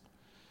it was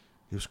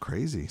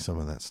crazy, some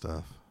of that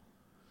stuff.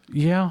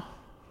 Yeah,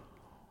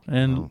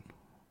 and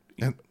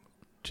And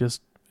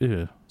just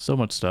so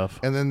much stuff.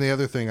 and then the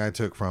other thing I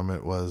took from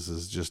it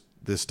is just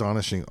the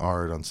astonishing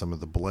art on some of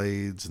the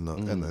blades and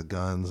the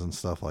guns and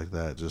stuff like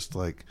that. Just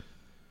like,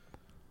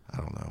 I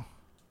don't know,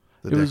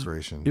 the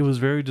decoration. It was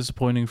very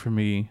disappointing for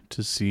me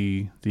to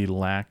see the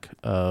lack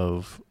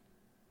of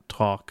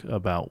talk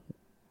about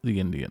the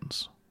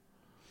Indians.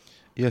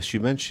 Yes, you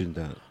mentioned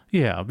that.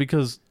 Yeah,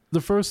 because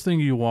the first thing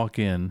you walk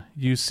in,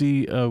 you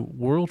see a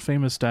world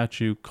famous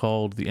statue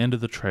called the End of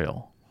the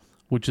Trail,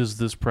 which is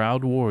this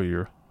proud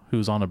warrior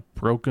who's on a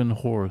broken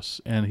horse,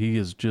 and he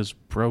is just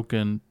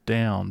broken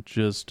down,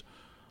 just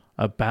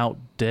about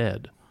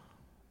dead.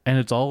 And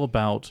it's all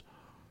about,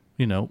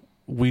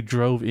 we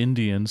drove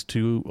Indians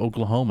to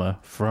Oklahoma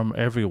from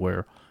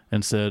everywhere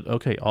and said,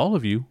 okay, all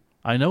of you,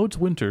 I know it's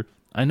winter.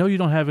 I know you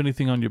don't have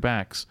anything on your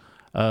backs.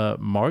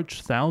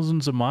 March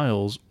thousands of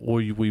miles or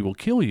we will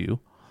kill you.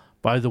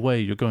 By the way,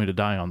 you're going to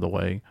die on the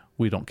way.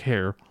 We don't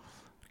care.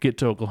 Get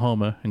to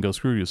Oklahoma and go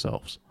screw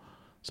yourselves.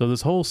 So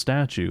this whole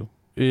statue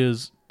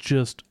is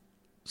just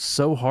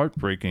so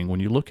heartbreaking when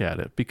you look at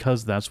it,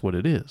 because that's what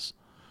it is.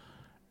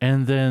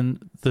 And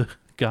then the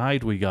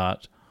guide we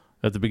got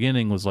at the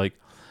beginning was like,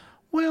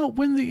 well,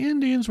 when the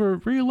Indians were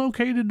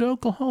relocated to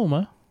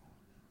Oklahoma,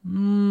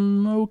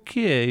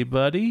 okay,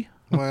 buddy.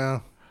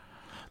 Well,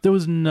 There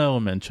was no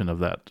mention of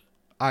that.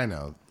 I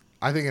know.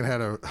 I think it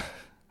had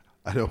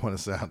I don't want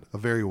to sound, a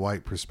very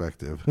white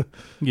perspective. Yeah.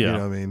 You know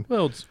what I mean?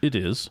 Well, it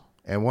is.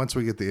 And once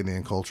we get the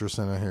Indian Culture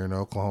Center here in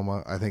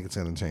Oklahoma, I think it's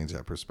going to change that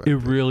It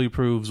perspective. really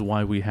proves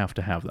why we have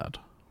to have that,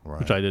 Right.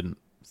 which I didn't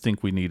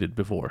think we needed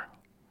before.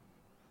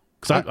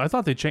 Because I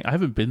thought they changed. I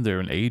haven't been there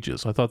in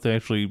ages. I thought they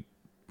actually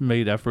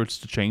made efforts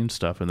to change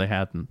stuff, and they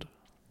hadn't.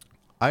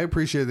 I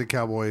appreciated the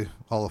Cowboy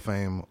Hall of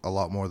Fame a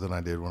lot more than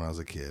I did when I was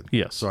a kid.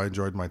 Yes. So I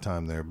enjoyed my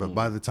time there. But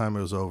by the time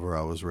it was over,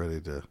 I was ready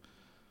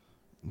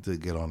to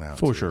get on out.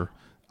 For too. sure.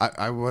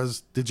 I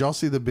was. Did y'all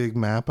see the big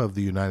map of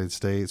the United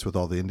States with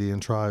all the Indian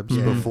tribes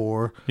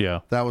before? Yeah.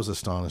 That was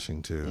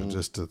astonishing too.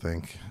 Just to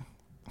think.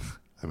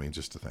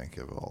 Just to think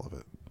of all of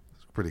it.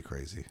 It's pretty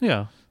crazy.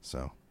 Yeah.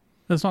 So.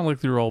 It's not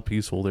like they were all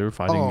peaceful. They were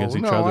fighting against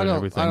each other and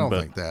everything. I don't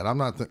but think that. I'm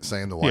not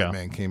saying the white Yeah.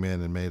 man came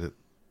in and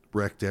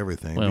wrecked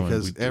everything, Well,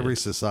 because we did, every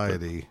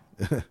society,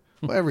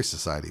 every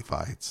society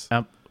fights.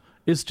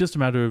 it's just a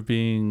matter of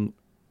being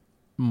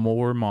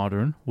more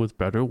modern with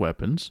better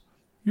weapons.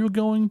 You're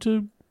going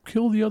to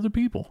kill the other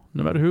people,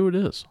 no matter who it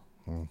is.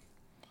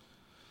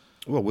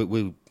 Well,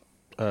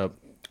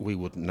 we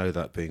wouldn't know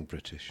that being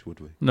British,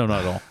 would we? No,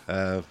 not at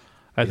all.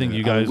 I think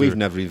you guys we've are,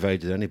 never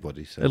invaded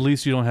anybody, so at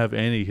least you don't have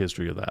any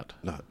history of that.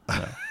 no,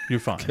 No, you're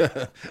fine.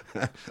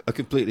 a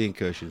completely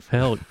incursion.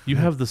 Hell, you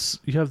have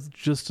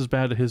just as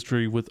bad a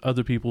history with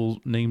other people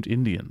named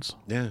Indians.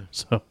 Yeah,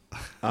 So,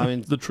 I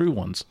mean, the true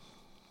ones.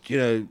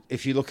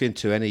 if you look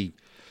into any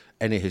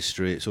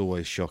history, it's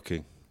always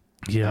shocking.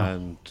 Yeah.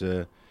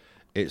 And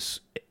it's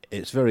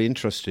very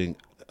interesting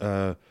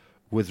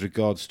with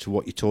regards to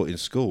what you're taught in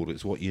school.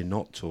 It's what you're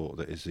not taught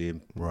that is the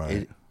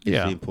Right.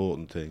 Yeah. the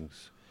important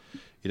things.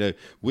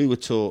 We were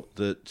taught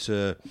that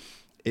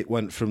it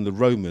went from the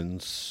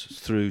Romans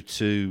through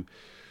to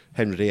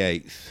Henry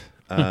VIII,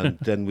 and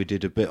then we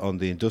did a bit on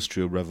the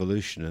Industrial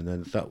Revolution, and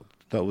then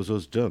that was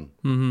us done.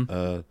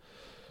 I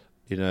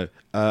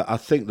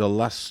think the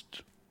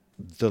last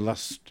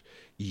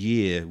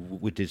year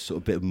we did sort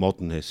of a bit of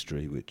modern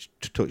history, which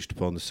touched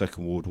upon the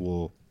Second World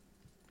War,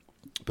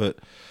 but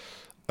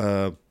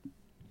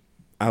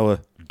our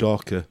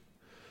darker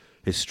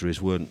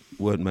histories weren't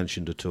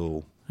mentioned at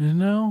all.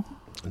 No,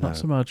 No. not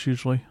so much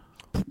usually.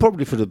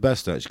 Probably for the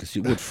best, actually, because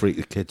it would freak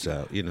the kids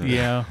out.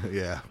 Yeah.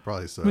 Yeah,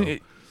 probably so. I mean,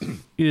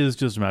 it is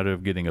just a matter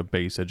of getting a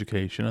base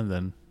education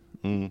and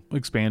then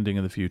expanding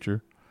in the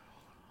future.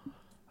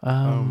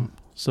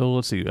 So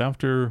let's see.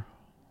 After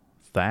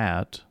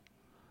that,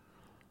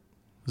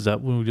 is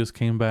that when we just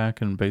came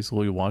back and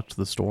basically watched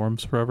the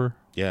storms forever?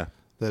 Yeah.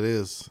 That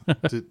is.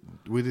 Did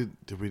we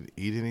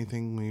eat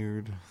anything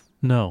weird?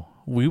 No,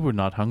 we were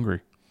not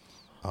hungry.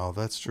 Oh,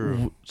 that's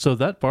true. So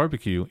that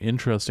barbecue,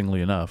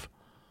 interestingly enough,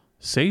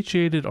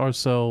 satiated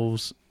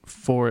ourselves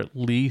for at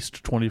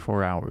least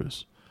 24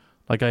 hours.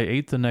 Like I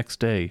ate the next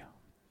day,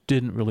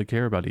 didn't really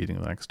care about eating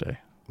the next day.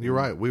 You're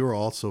right. We were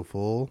all so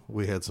full.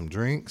 We had some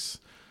drinks.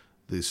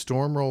 The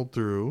storm rolled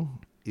through,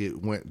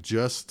 it went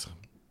just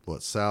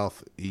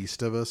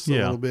southeast of us a Yeah.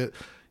 little bit.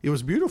 It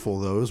was beautiful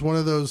though. It was one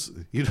of those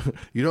you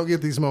don't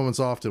get these moments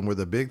often where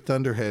the big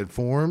thunderhead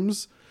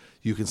forms.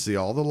 You can see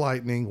all the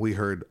lightning. We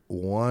heard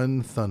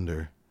one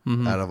thunder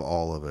out of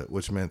all of it,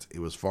 which meant it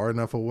was far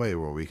enough away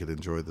where we could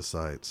enjoy the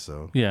sights.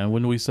 So Yeah, and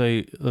when we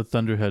say the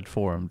thunderhead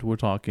formed, we're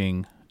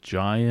talking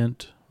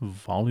giant,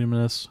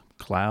 voluminous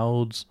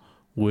clouds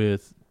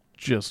with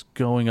just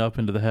going up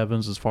into the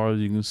heavens as far as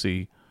you can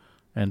see,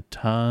 and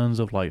tons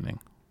of lightning.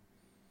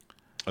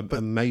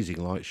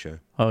 Amazing light show.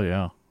 Oh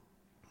yeah,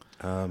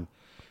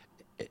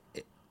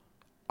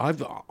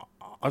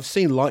 I've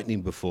seen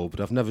lightning before, but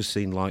I've never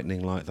seen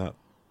lightning like that.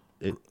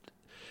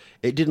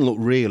 It didn't look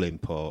real in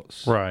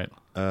parts. right.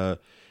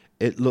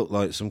 It looked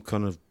like some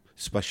kind of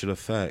special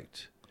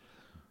effect,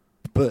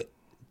 but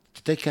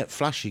they kept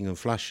flashing and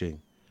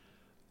flashing,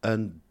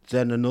 and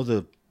then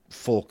another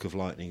fork of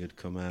lightning had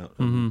come out.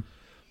 And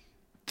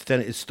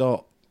then it'd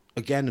start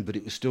again, but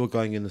it was still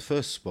going in the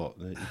first spot.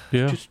 And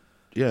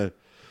Yeah.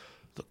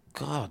 The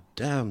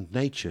goddamn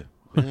nature,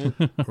 you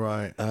know?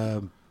 right.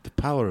 The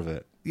power of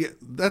it. Yeah,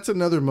 that's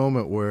another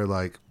moment where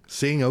like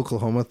seeing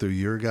Oklahoma through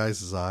your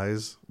guys'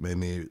 eyes made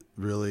me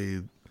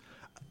really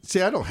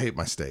see. I don't hate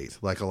my state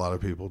like a lot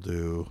of people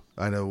do.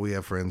 I know we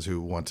have friends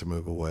who want to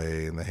move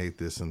away and they hate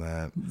this and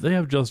that. They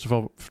have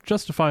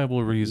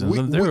justifiable reasons,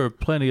 and there are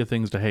plenty of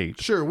things to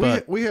hate. Sure,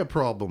 but we have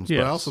problems, but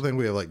Yes. I also think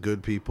we have like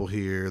good people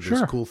here. There's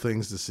Sure. cool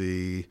things to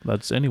see.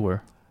 that's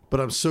anywhere. But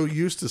I'm so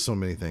used to so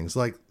many things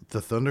like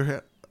the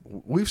Thunderhead.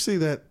 We've seen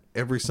that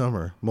every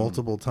summer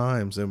multiple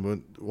times, and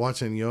when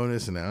watching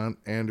Jonas and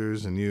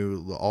Anders and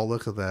you all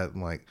look at that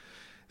and like,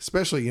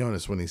 especially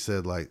Jonas when he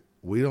said like,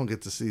 we don't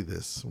get to see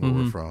this where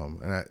we're from,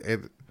 and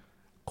of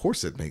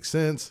course it makes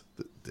sense.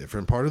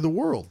 Different part of the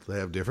world, they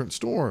have different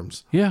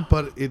storms. Yeah.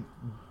 But it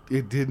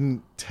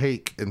didn't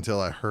take until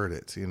I heard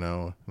it, you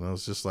know, and I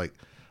was just like,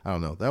 I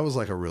don't know, that was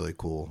like a really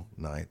cool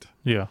night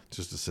Yeah.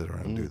 just to sit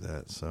around and do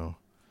that. So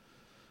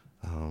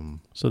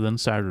So then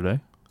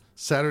Saturday,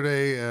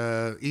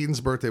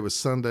 Eden's birthday was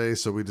Sunday,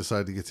 so we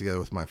decided to get together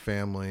with my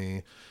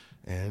family,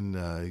 and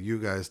you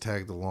guys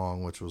tagged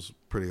along, which was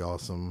pretty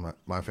awesome.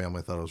 My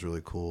family thought it was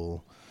really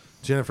cool.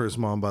 Jennifer's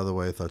mom, by the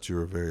way, thought you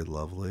were very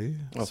lovely,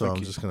 so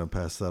I'm just going to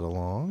pass that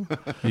along.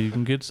 you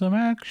can get some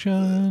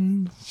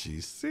action.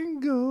 She's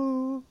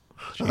single.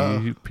 She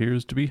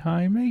appears to be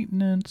high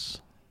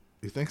maintenance.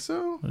 You think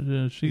so?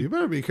 You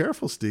better be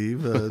careful,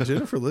 Steve.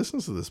 Jennifer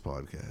listens to this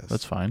podcast.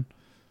 That's fine.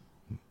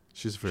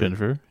 She's very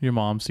Jennifer, your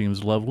mom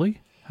seems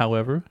lovely.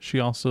 However, she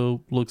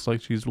also looks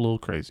like she's a little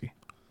crazy.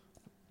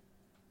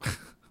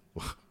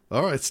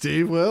 All right,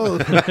 Steve.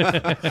 Well,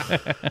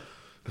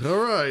 all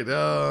right.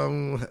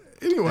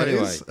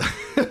 Anyways,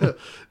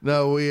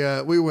 no,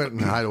 we went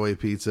and Hideaway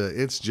Pizza.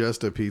 It's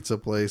just a pizza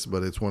place,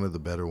 but it's one of the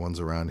better ones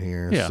around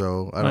here. Yeah.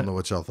 So I don't know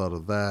what y'all thought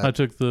of that. I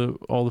took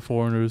all the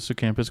foreigners to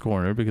Campus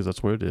Corner because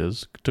that's where it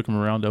is. Took them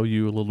around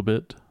OU a little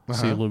bit,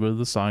 see a little bit of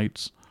the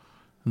sights,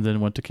 and then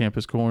went to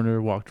Campus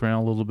Corner, walked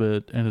around a little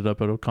bit, ended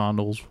up at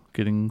O'Connell's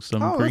getting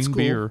some Oh, that's green cool.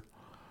 beer.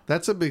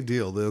 That's a big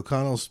deal. The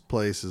O'Connell's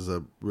place is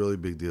a really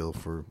big deal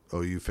for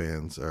OU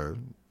fans or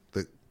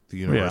the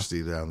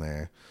university down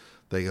there.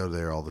 They go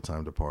there all the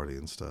time to party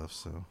and stuff.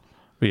 So,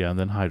 But yeah, and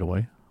then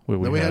Hideaway. Where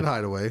then we had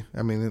Hideaway.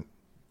 I mean,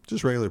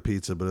 just regular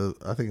pizza, but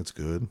I think it's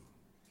good.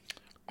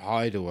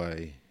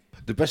 Hideaway.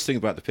 The best thing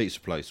about the pizza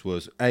place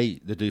was they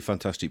do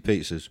fantastic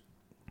pizzas,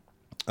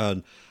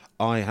 and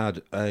I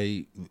had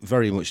a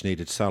very much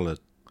needed salad.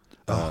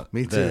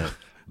 Me too. there.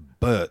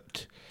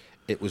 But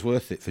it was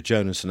worth it for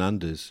Jonas and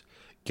Anders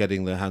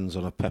getting their hands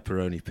on a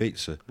pepperoni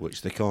pizza,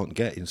 which they can't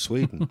get in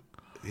Sweden.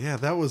 Yeah,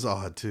 that was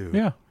odd too.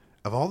 Yeah.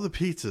 Of all the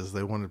pizzas,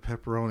 they wanted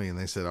pepperoni, and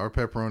they said our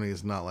pepperoni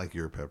is not like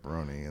your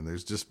pepperoni, and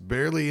there's just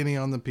barely any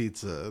on the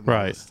pizza. And all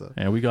Right. this stuff.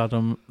 And we got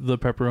them the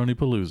Pepperoni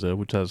Palooza,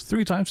 which has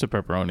 3 types of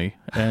pepperoni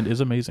and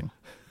is amazing.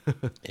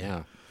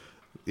 Yeah.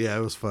 Yeah,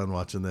 it was fun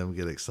watching them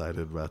get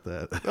excited about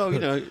that. Oh, you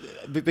know,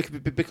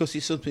 because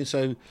it's something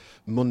so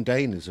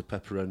mundane as a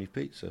pepperoni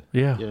pizza.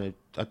 Yeah. You know,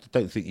 I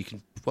don't think you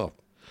can. Well,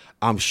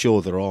 I'm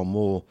sure there are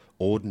more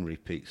ordinary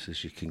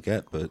pizzas you can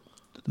get, but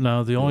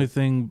No, the only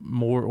thing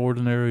more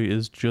ordinary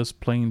is just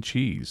plain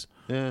cheese.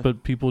 yeah.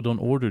 But people don't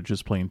order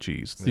just plain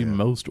cheese. The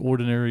most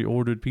ordinary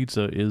ordered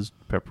pizza is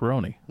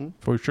pepperoni,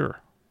 for sure.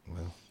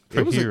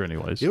 For here,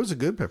 anyways. It was a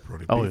good pepperoni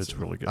pizza. Oh, it's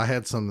really good. I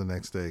had some the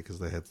next day because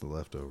they had the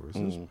leftovers.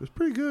 It was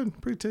pretty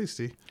good, pretty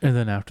tasty. And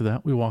then after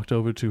that, we walked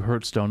over to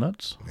Hertz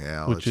Donuts,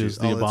 Yeah, which is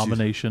the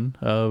abomination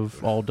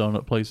of all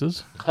donut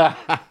places.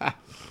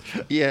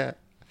 Yeah.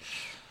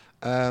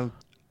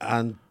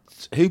 And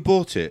who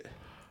bought it?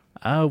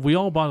 We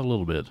all bought a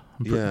little bit.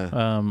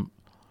 Yeah.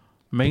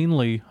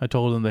 Mainly, I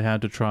told them they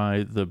had to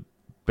try the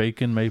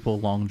bacon maple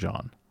long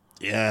john.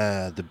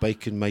 Yeah, the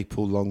bacon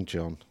maple long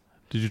john.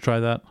 Did you try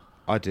that?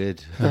 I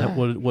did.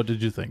 What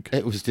did you think?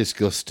 It was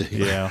disgusting.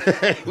 Yeah.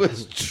 It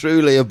was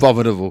truly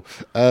abominable.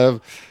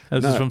 This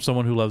is from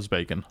someone who loves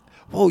bacon.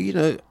 Well, you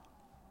know,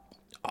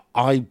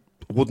 I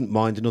wouldn't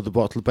mind another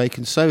bottle of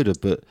bacon soda,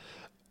 but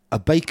a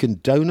bacon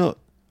donut?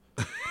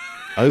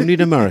 Only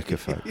in America,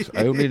 folks.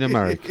 Only in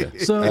America.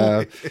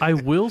 So I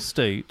will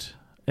state,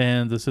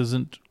 and this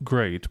isn't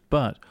great,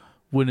 but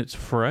when it's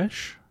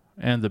fresh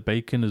and the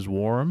bacon is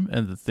warm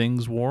and the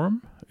thing's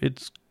warm,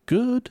 it's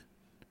good.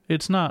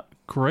 It's not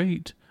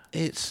great.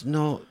 It's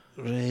not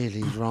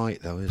really right,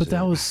 though, is it? But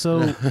that was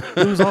so.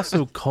 It was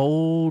also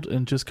cold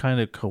and just kind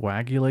of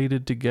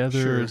coagulated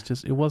together. Sure. It's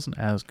just, it wasn't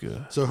as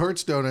good. So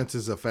Hertz Donuts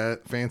is a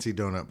fancy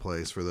donut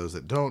place for those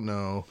that don't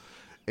know,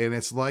 and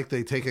it's like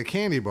they take a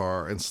candy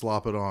bar and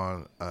slop it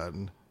on a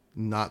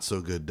not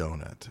so good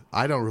donut.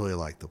 I don't really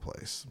like the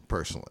place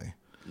personally.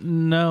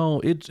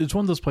 No, it's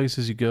one of those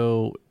places you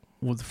go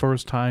with the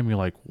first time. You're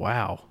like,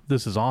 wow,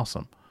 this is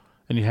awesome,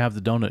 and you have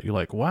the donut. You're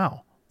like,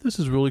 wow, this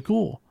is really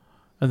cool.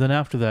 And then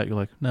after that, you're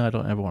like, no, I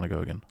don't ever want to go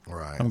again.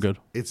 Right. I'm good.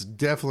 It's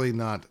definitely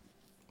not.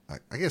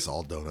 I guess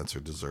all donuts are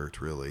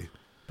dessert, really.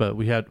 But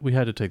we had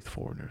to take the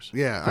foreigners.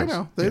 Yeah, I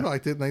know. They Yeah.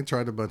 liked it, and they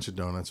tried a bunch of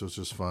donuts, which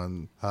was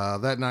fun.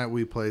 That night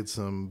we played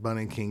some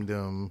Bunny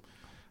Kingdom.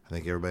 I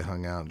think everybody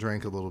hung out,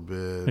 drank a little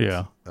bit.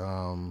 Yeah.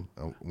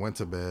 Went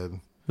to bed.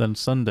 Then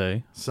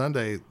Sunday,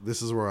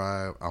 this is where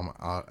I'm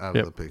out Yep.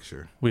 of the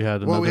picture. we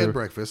had Well, we had another.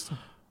 breakfast.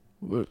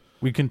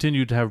 We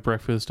continued to have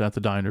breakfast at the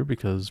diner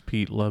because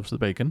Pete loves the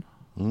bacon.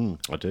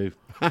 I do.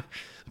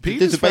 Pete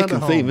There's has a found bacon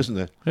a theme, home. isn't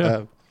there?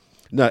 Yeah.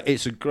 No,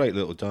 it's a great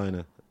little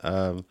diner.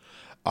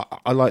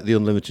 I like the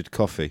unlimited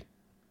coffee.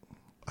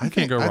 I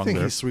can't go I wrong think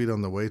there. he's sweet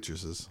on the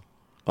waitresses.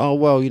 Oh,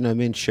 well,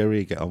 me and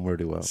Sherry get on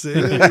really well. See,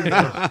 there you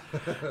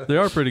go. They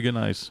are pretty good,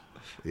 nice.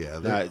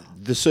 Yeah,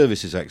 The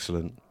service is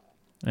excellent.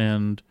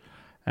 And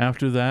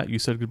after that, you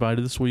said goodbye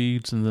to the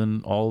Swedes, and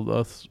then all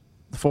the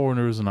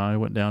foreigners and I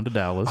went down to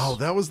Dallas. Oh,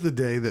 that was the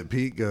day that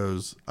Pete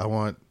goes,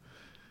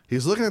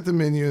 he's looking at the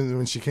menu, and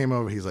when she came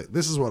over, he's like,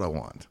 this is what I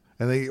want.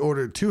 And they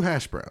ordered 2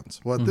 hash browns.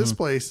 Well, at this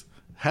place,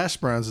 hash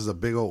browns is a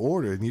big old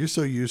order, and you're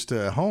so used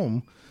to at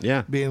home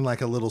Yeah. being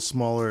like a little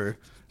smaller,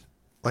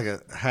 like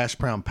a hash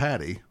brown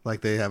patty,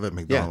 like they have at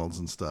McDonald's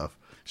and stuff.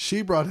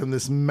 She brought him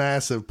this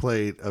massive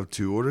plate of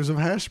 2 orders of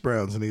hash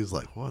browns, and he's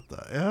like, what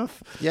the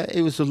F? Yeah,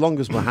 it was as long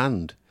as my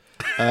hand.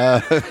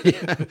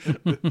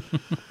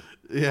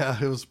 Yeah,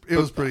 it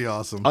was pretty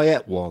awesome. I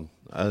ate one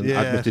and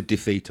Yeah. admitted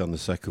defeat on the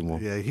second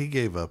one. Yeah, he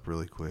gave up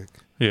really quick.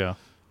 Yeah.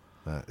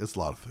 It's a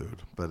lot of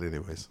food, but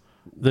anyways.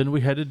 Then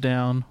we headed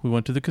down. We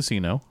went to the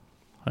casino.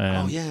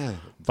 And Oh, yeah.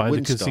 by Windstar.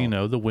 the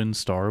casino, the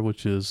WinStar,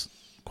 which is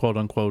quote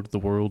unquote the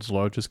world's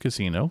largest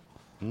casino.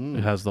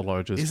 It has the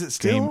largest. Is it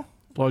still?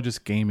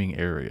 largest gaming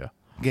area?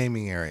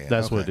 Gaming area.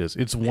 That's what it Okay. is.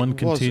 It's one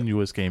It was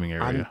continuous gaming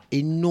An area.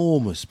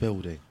 enormous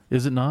building.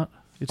 Is it not?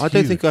 It's I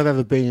don't huge. think I've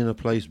ever been in a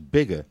place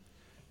bigger.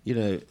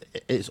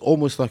 It's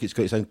almost like it's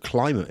got its own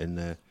climate in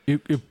there.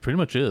 It pretty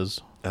much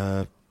is.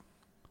 An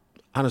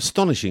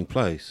astonishing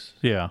place.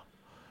 Yeah.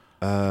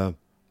 Uh,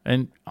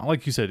 And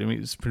like you said, I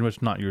mean, it's pretty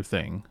much not your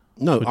thing.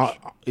 no, Which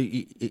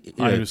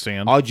I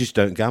understand. I just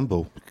don't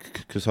gamble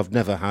because I've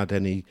never had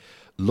any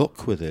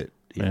luck with it.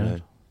 You Yeah. know,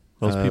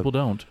 Most people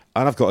don't.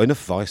 and I've got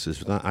enough vices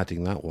without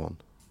adding that one.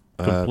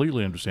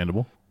 Completely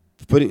understandable.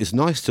 But it was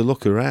nice to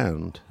look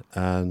around,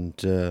 and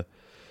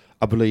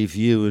I believe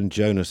you and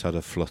Jonas had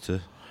a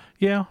flutter.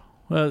 Yeah.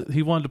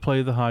 He wanted to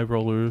play the high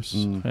rollers,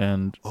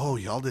 and Oh,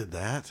 y'all did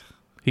that?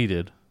 he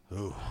did.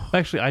 Oh.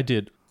 Actually, I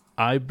did.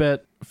 I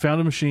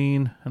found a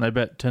machine, and I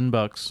bet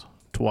 $10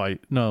 twice.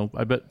 No,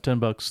 I bet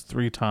 $10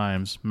 3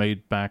 times,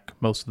 made back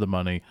most of the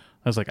money.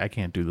 I was like, I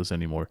can't do this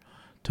anymore.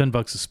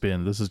 $10 a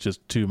spin. This is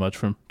just too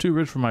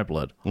rich for my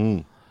blood.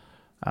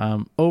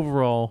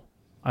 Overall,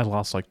 I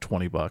lost like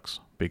 $20.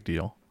 Big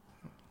deal.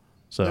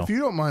 So, If you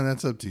don't mind,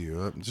 that's up to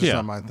you. It's just Yeah.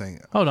 not my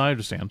thing. oh no, I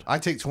understand. I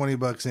take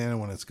 $20 in, and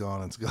when it's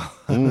gone, it's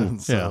gone.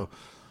 So,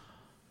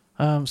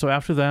 So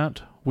after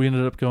that, we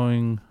ended up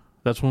going.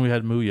 That's when we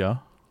had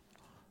Muya.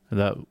 And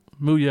that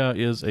Muya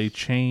is a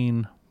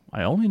chain.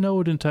 I only know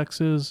it in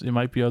Texas. It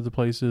might be other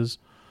places,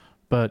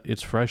 but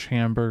it's fresh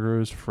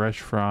hamburgers, fresh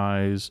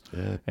fries,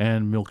 Yeah.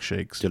 and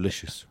milkshakes.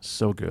 Delicious.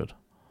 So good.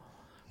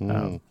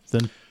 Then,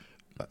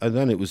 And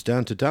then it was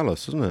down to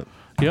Dallas, wasn't it?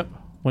 yep,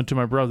 went to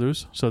my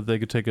brother's so that they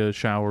could take a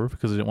shower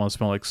because they didn't want to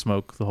smell like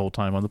smoke the whole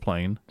time on the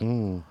plane.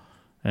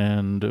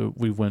 And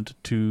we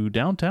went to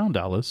downtown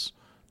Dallas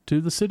to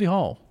the City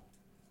Hall.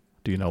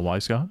 Do you know why,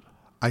 Scott?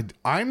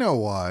 I know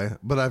why,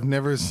 but I've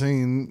never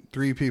seen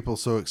 3 people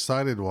so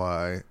excited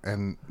why,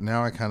 and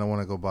now I kind of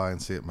want to go by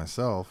and see it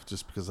myself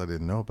just because I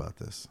didn't know about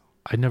this.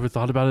 I never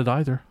thought about it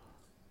either.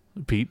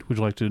 Pete, would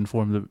you like to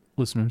inform the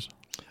listeners?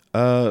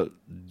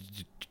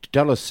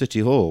 Dallas City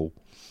Hall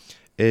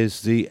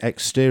is the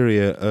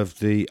exterior of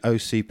the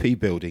OCP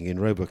building in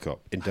Robocop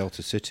in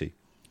Delta City.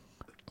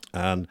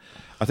 And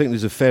I think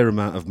there's a fair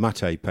amount of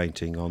matte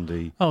painting on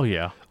the Oh,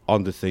 yeah.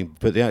 thing,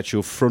 but the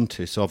actual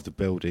frontis of the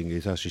building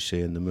is as you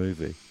see in the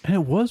movie. And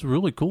it was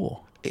really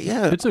cool.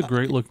 Yeah, It's a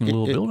great looking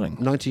little building.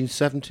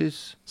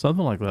 1970s,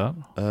 Something like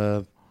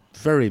that.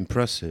 very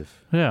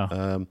impressive.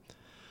 Yeah.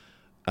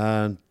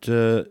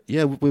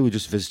 We were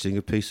just visiting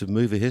a piece of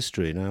movie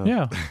history now.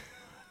 Yeah.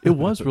 It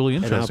was really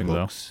in our interesting, though.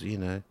 books,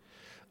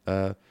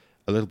 a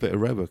little bit of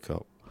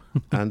RoboCop,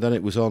 and then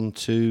it was on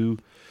to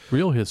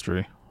Real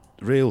history.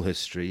 Real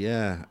history,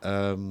 yeah.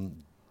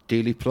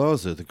 Dealey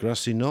Plaza, the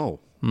grassy knoll.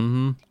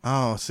 Mm-hmm.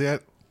 Oh, see,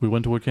 We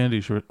went to where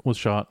Kennedy was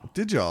shot.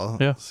 did y'all?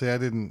 Yeah. See, I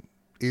didn't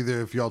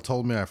either. If y'all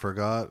told me, I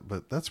forgot.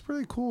 But that's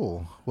pretty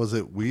cool. Was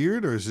it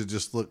weird, or does it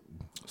just look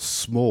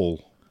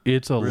Small.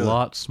 It's a Really?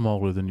 lot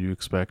smaller than you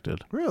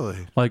expected.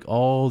 really? Like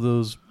all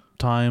those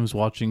times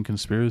watching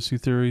conspiracy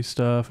theory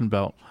stuff and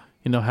about,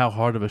 how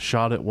hard of a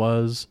shot it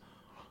was.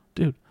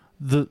 Dude,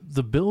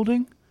 the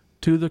building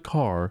to the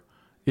car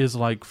is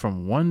like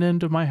from one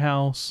end of my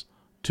house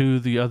to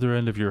the other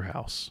end of your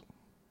house.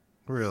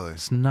 Really?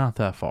 It's not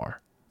that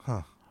far.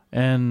 Huh.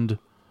 And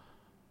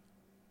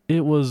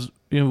it was,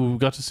 we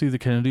got to see the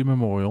Kennedy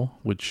Memorial,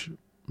 which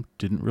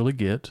didn't really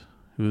get.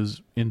 It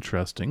was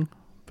interesting,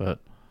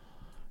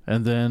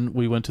 and then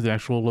we went to the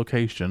actual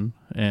location,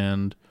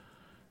 and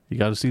you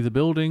got to see the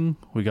building.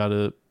 We got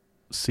to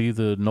see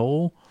the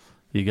knoll.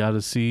 You got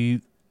to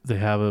see they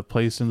have a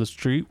place in the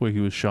street where he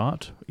was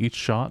shot. Each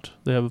shot,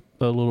 they have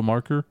a little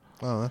marker,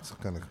 Oh, that's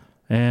kind of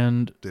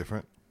and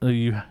different.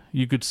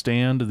 you could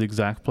stand at the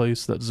exact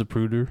place that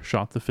Zapruder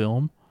shot the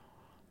film,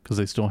 because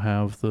they still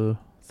have the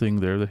thing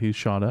there that he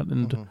shot at,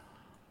 and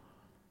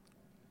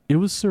it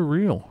was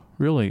surreal.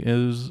 Really, it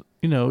was.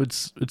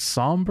 It's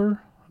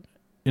somber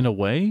in a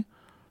way,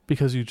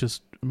 because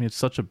it's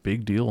such a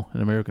big deal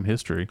in American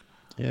history.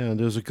 Yeah, and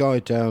there was a guy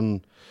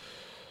down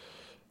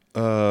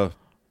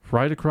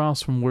Right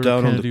across from where down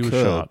on Kennedy the was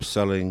curb shot.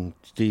 selling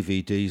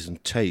DVDs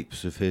and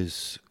tapes of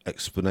his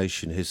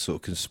explanation, his sort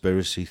of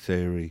conspiracy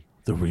theory.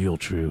 The real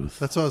truth.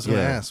 That's what I was going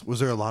to Yeah. ask. Was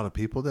there a lot of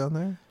people down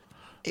there?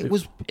 It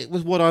was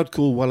what I'd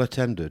call well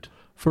attended.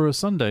 For a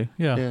Sunday,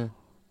 yeah.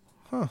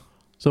 Yeah.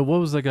 So what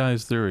was that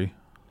guy's theory?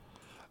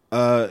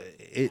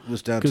 It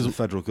was down to 'Cause- the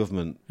federal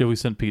government. Yeah, we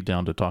sent Pete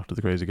down to talk to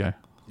the crazy guy.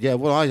 Yeah,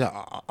 well,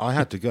 I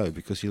had to go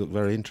because he looked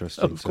very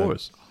interesting. Of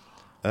course.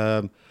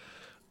 I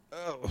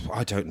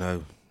don't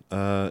know.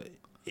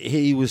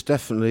 He was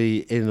definitely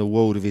in a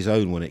world of his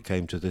own when it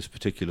came to this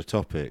particular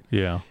topic.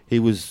 Yeah. He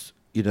was,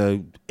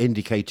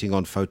 indicating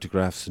on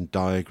photographs and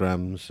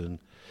diagrams, and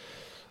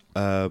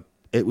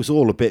it was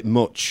all a bit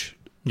much,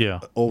 Yeah.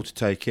 all to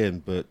take in.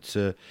 But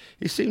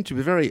he seemed to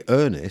be very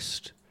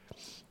earnest,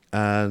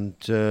 and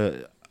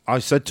I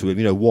said to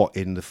him, what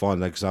in the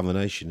final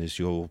examination is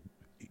your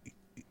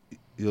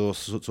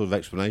sort of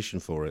explanation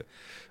for it?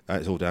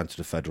 It's all down to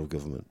the federal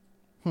government.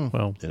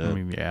 Well, You know. I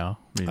mean, yeah.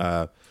 I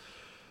mean,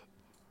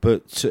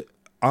 But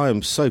I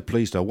am so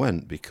pleased I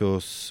went,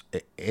 because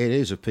it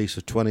is a piece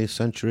of 20th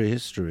century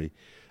history.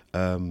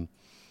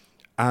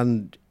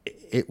 And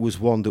it was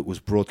one that was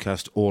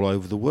broadcast all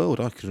over the world.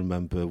 I can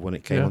remember when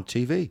it came Yeah. on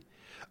TV.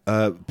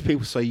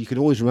 People say you can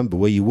always remember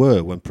where you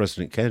were when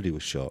President Kennedy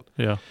was shot.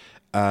 yeah.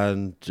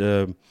 And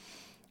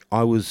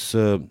I was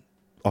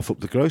off up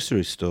the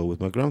grocery store with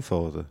my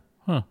grandfather.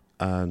 Huh.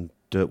 And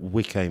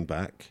we came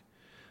back,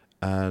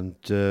 and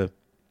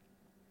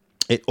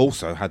it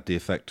also had the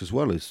effect as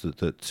well, is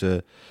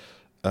that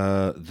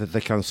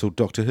they cancelled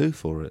Doctor Who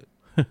for it,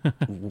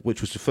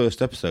 which was the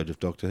first episode of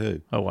Doctor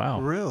Who, Oh, wow.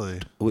 Really?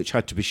 which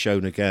had to be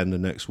shown again the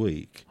next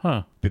week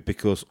Huh.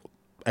 because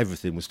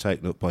everything was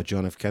taken up by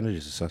John F.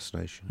 Kennedy's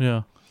assassination.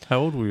 Yeah. How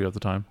old were you at the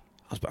time?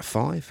 I was about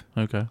 5.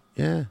 Okay.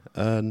 Yeah,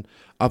 and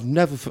I've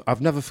never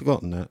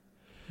forgotten that.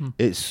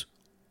 It's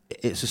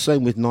the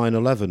same with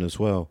 9/11 as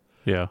well.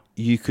 Yeah.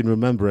 You can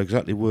remember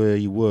exactly where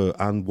you were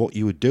and what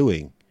you were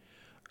doing.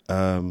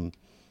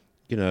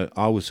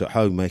 I was at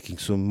home making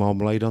some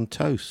marmalade on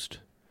toast,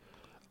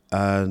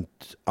 and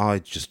I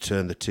just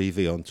turned the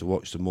TV on to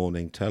watch the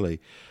morning telly,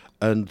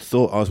 and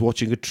thought I was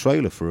watching a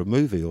trailer for a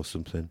movie or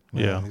something.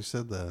 Yeah. You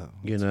said that.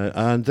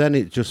 And then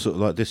it just sort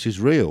of like, this is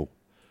real,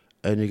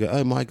 and you go,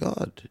 oh my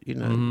God,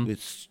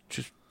 it's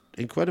just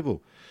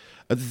incredible.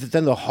 And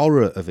then the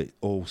horror of it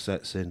all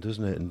sets in,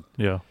 doesn't it? And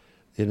Yeah.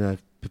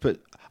 but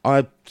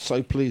I'm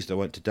so pleased I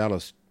went to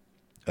Dallas,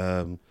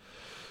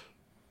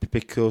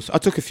 because I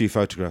took a few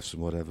photographs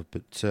and whatever,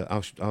 but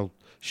I'll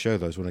show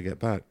those when I get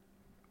back.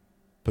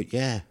 But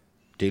yeah,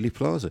 Dealey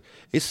Plaza,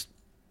 it's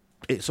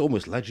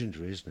almost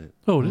legendary, isn't it?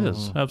 Oh, it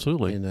is.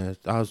 Absolutely.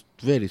 I was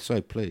really so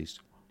pleased.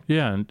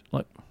 Yeah. And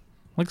like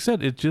I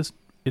said, it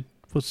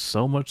was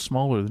so much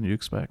smaller than you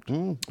expect.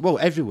 Well,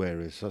 everywhere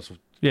is. That's what,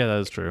 Yeah, that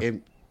is true.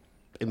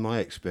 in my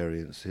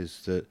experience,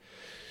 is that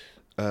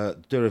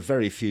there are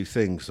very few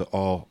things that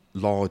are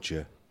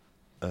larger.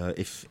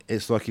 If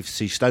it's like if you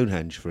see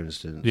Stonehenge, for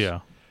instance, Yeah.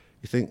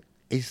 you think,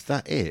 is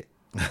that it?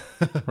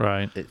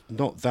 Right. It's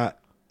not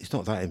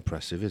that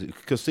impressive, is it?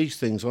 Because these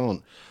things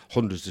aren't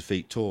hundreds of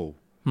feet tall.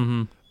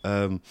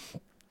 Mm-hmm.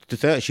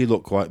 They actually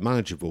look quite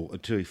manageable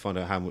until you find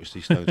out how much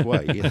these stones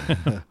weigh.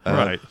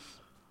 Right.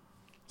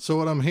 So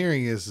what I'm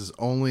hearing is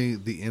only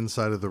the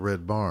inside of the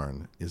Red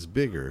Barn is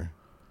bigger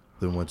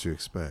than what you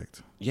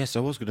expect. Yes,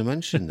 I was going to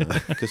mention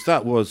that, because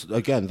that was,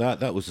 again,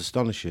 that was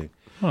astonishing.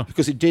 Huh.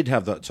 Because it did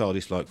have that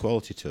TARDIS-like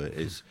quality to it.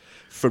 Is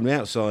from the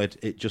outside,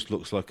 it just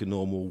looks like a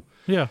normal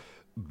Yeah.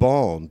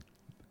 barn,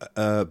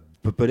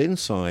 but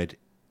inside,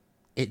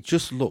 it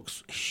just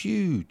looks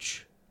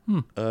huge.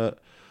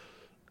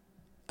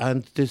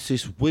 And there's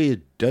this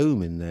weird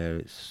dome in there.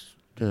 It's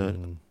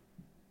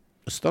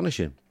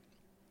astonishing.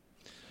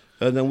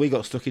 And then we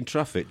got stuck in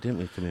traffic, didn't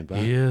we, coming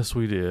back? Yes,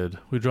 we did.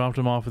 We dropped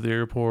him off at the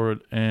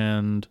airport,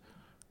 and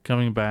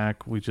coming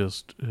back, we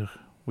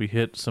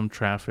hit some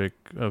traffic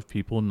of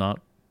people not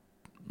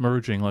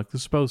merging like they're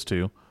supposed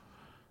to,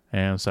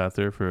 and sat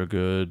there for a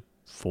good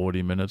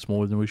 40 minutes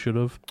more than we should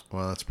have.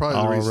 Well, that's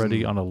probably the reason.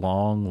 Already on a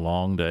long,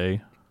 long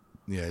day.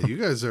 Yeah, you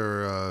guys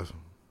are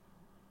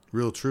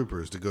real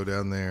troopers to go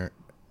down there,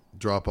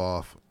 drop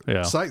off,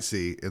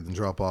 sightsee, and then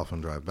drop off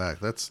and drive back.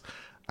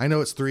 I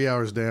know it's 3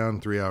 hours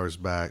down, 3 hours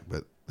back,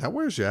 but that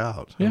wears you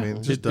out. Yeah, I mean,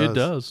 it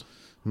does.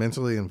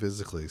 Mentally and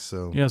physically.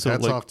 So, yeah, so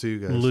hats off to you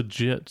guys.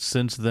 Legit,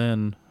 since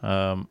then,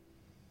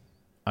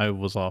 I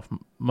was off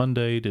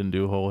Monday, didn't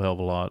do a whole hell of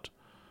a lot.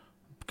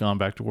 Gone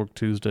back to work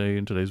Tuesday,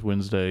 and today's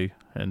Wednesday,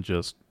 and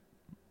just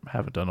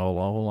haven't done a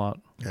whole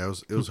lot. Yeah,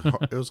 it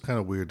was kind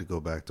of weird to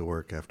go back to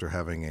work after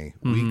having a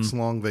weeks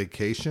long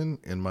vacation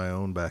in my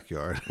own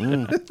backyard.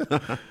 Yeah.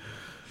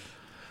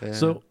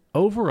 So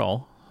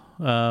overall,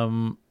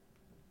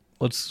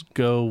 let's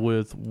go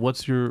with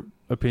what's your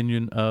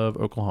opinion of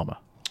Oklahoma?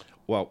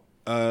 Well,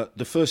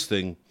 the first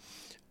thing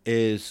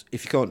is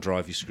if you can't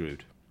drive, you're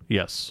screwed.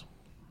 Yes,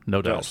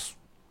 no doubt.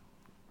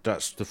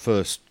 That's the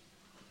first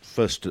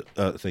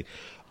thing.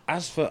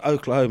 As for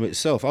Oklahoma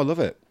itself, I love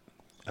it.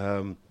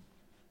 I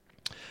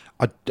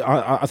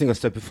think I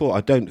said before,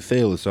 I don't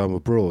feel as though I'm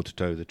abroad, to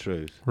tell you the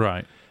truth.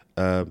 Right.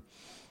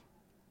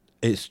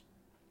 It's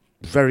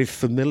very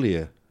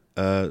familiar.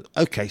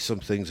 Okay, some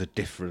things are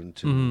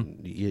different. And,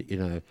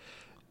 you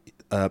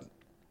know,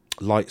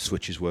 light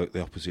switches work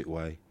the opposite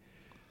way.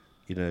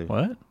 You know.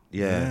 What?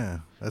 Yeah.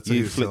 That's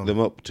you flick them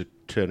up to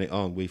turn it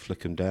on. We flick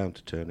them down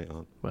to turn it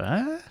on.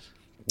 What?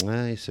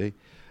 Ah, you see.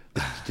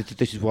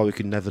 This is why we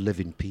can never live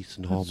in peace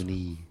and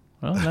harmony.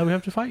 Well, now we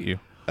have to fight you.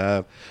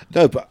 No,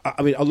 but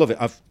I mean, I love it.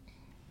 I've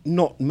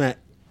not met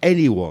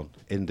anyone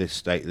in this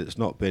state that's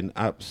not been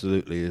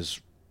absolutely as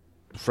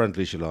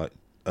friendly as you like.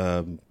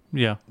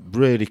 Yeah.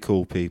 Really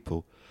cool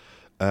people.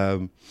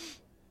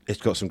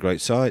 It's got some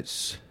great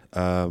sites.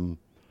 Yeah.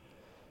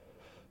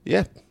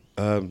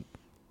 I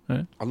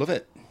love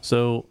it.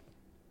 So,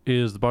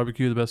 is the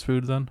barbecue the best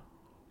food then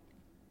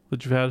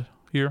that you've had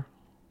here?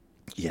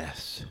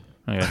 Yes.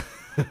 Okay.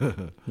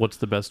 What's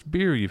the best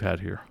beer you've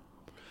had here?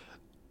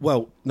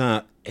 Well,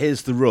 now,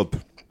 here's the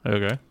rub.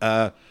 Okay.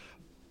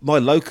 My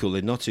local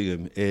in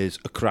Nottingham is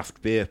a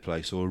craft beer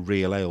place, or a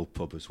real ale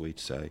pub, as we'd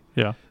say.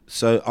 Yeah.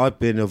 So I've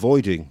been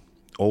avoiding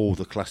all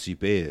the classy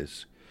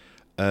beers,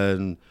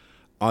 and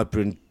I've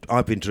been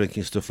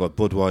drinking stuff like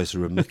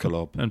Budweiser and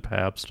Michelob And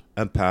Pabst.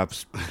 and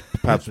Pabst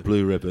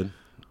Blue Ribbon.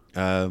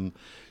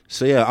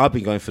 So yeah, I've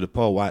been going for the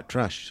poor white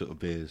trash sort of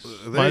beers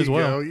There Might you as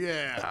well. go.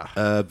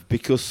 Yeah.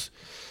 because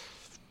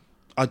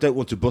I don't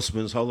want a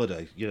busman's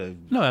holiday, you know.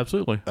 No,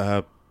 absolutely.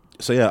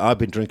 So yeah, I've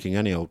been drinking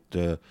any old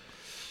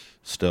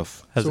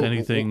stuff. Has So,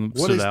 anything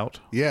what stood is- out?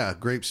 Yeah,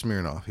 grape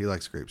Smirnoff. He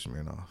likes grape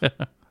Smirnoff.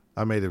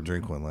 I made him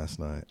drink one last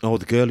night. Oh,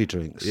 the girly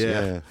drinks.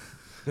 Yeah.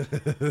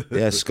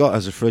 Yeah, Scott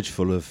has a fridge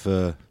full of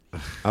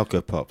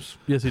Alco Pops.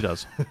 Yes, he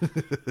does.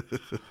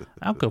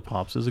 Alco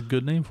Pops is a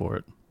good name for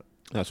it.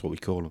 That's what we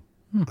call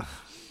them.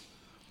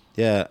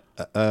 Yeah.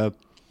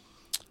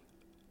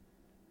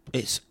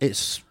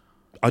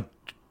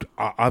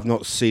 I've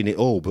not seen it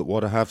all, but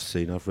what I have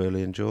seen, I've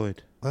really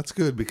enjoyed. That's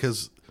good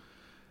because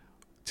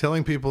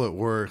telling people at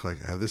work, like,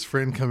 I have this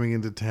friend coming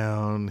into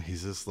town.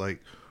 He's this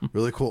like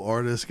really cool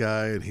artist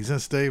guy, and he's gonna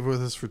stay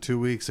with us for 2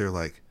 weeks. They're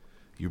like,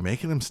 "You're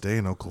making him stay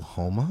in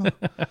Oklahoma?"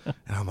 And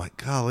I'm like,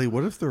 "Golly,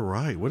 what if they're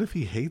right? What if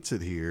he hates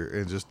it here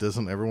and just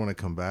doesn't ever want to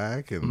come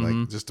back, and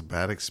like just a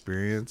bad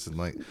experience?" And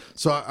like,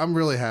 so I'm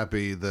really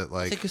happy that I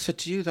like, think I said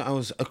to you that I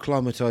was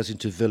acclimatizing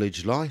to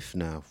village life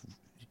now.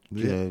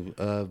 You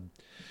know,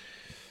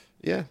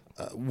 yeah.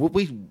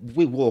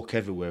 We walk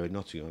everywhere in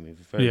Nottingham. I mean,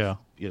 very, Yeah.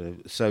 You know,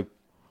 so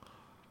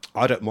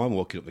I don't mind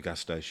walking up the gas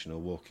station or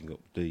walking up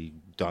the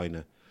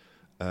diner.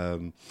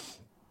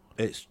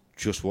 It's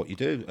just what you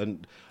do,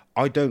 and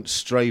I don't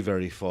stray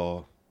very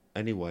far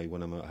anyway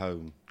when I'm at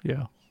home.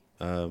 Yeah.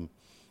 I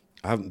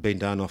haven't been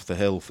down off the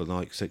hill for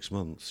like 6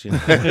 months. You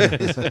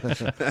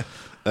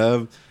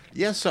know?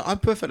 Yeah, so I'm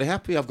perfectly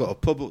happy. I've got a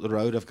pub up the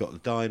road. I've got a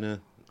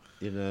diner.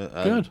 You know,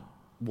 Good.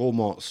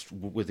 Walmart's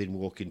within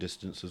walking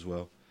distance as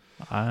well.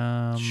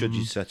 Should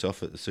you set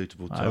off at the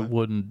suitable I time?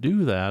 wouldn't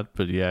do that,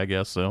 but yeah, I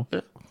guess so.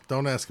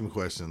 don't ask him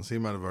questions. He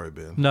might have already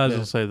been. No, I was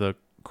going to say the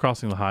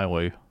crossing the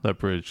highway, that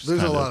bridge. is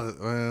There's a kinda lot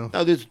of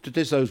No,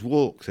 there's those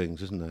walk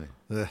things, isn't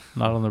there?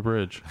 Not on the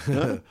bridge.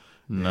 No.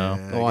 Yeah,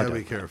 you I gotta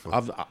be don't. careful.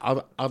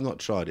 I've not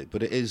tried it,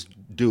 but it is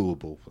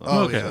doable.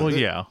 Oh, Okay, well, there-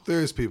 yeah.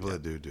 There's people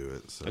that do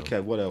it. So.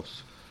 Okay, what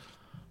else?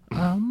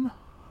 I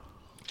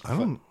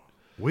don't.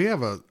 We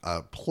have a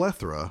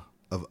plethora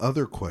of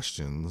other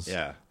questions.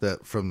 Yeah.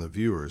 That from the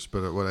viewers,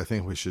 but what I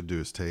think we should do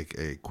is take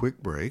a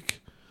quick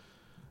break.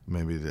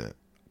 Maybe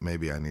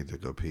I need to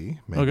go pee.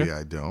 Maybe Okay.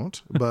 I don't.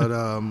 But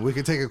we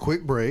could take a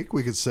quick break.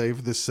 We could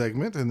save this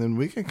segment, and then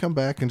we can come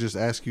back and just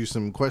ask you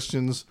some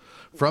questions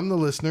from the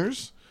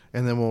listeners,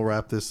 and then we'll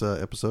wrap this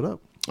episode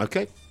up.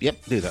 Okay,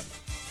 yep, do that.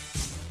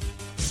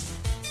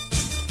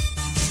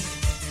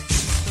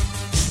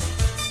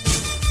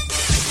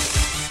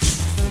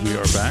 We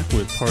are back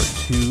with part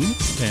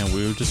 2, and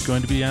we're just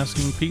going to be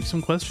asking Pete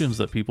some questions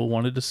that people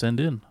wanted to send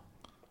in.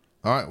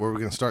 All right, where are we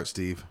going to start,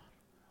 Steve?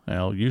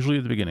 Well, usually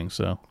at the beginning,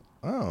 so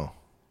Oh,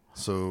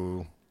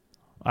 so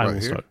I Right will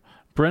here? start.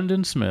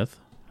 Brendan Smith,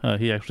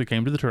 he actually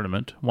came to the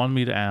tournament, wanted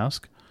me to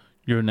ask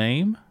your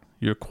name,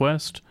 your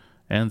quest,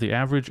 and the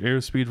average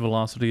airspeed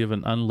velocity of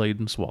an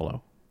unladen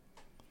swallow.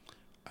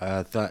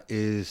 That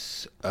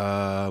is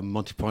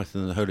Monty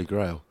Python and the Holy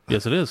Grail.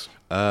 Yes, it is.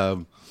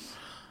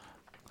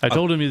 I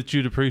told him that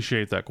you'd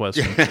appreciate that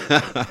question.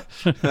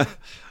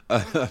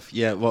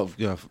 Yeah, well,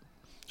 yeah,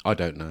 I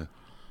don't know.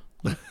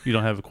 You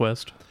don't have a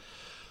quest?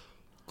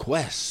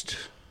 Quest.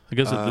 I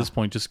guess at this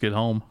point, just get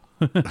home.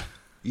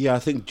 Yeah, I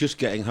think just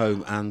getting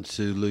home and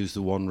to lose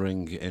the One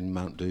Ring in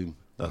Mount Doom,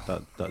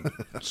 that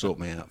sort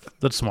me out.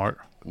 That's smart.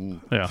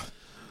 Yeah.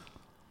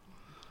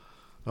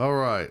 all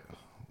right.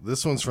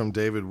 This one's from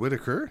David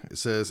Whitaker. It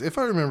says, if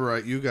I remember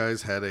right, you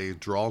guys had a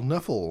draw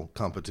Nuffle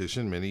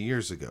competition many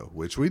years ago,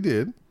 which we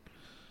did.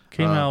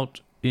 Came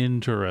out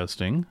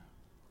interesting.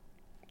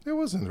 It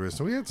was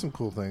interesting. We had some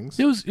cool things.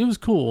 It was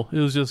cool. It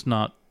was just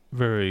not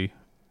very.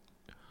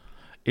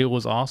 It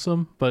was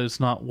awesome, but it's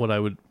not what I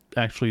would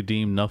actually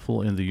deem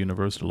Nuffle in the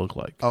universe to look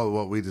like. Oh,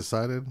 what we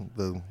decided?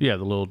 The Yeah,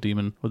 the little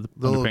demon with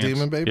the little underpants.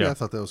 demon baby? Yeah. I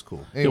thought that was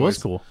cool. It was Anyways,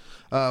 cool.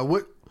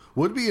 What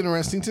would be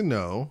interesting to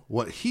know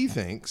what he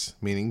thinks,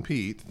 meaning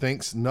Pete,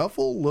 thinks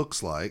Nuffle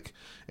looks like,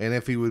 and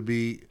if he would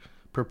be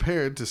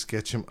prepared to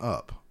sketch him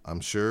up. I'm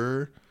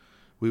sure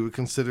we would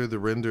consider the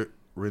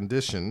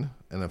rendition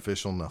an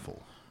official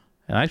Nuffle.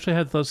 And I actually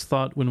had this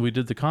thought when we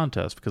did the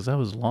contest, because that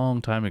was a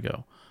long time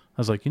ago.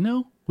 I was like,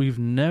 we've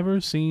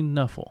never seen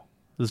Nuffle.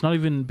 There's not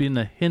even been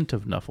a hint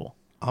of Nuffle.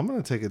 I'm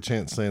going to take a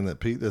chance saying that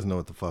Pete doesn't know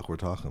what the fuck we're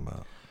talking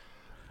about.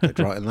 Get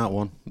right in that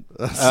one.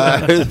 Who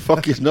the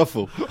fuck is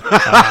Nuffle?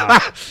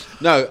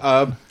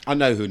 No, I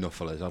know who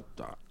Nuffle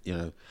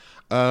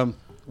is.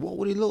 What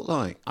would he look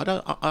like? I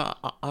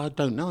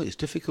don't know. It's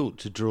difficult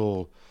to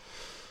draw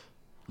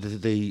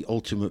the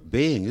ultimate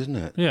being, isn't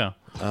it? Yeah.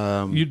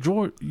 You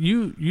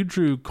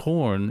drew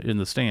Korn in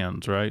the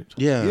stands, right?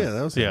 Yeah. Yeah,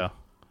 that was Yeah.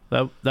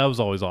 That was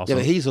always awesome.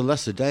 Yeah, but he's a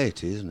lesser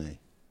deity, isn't he?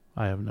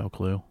 I have no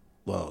clue.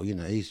 Well,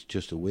 he's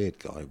just a weird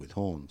guy with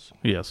horns.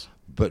 Yes.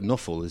 But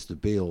Nuffle is the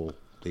be-all,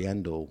 the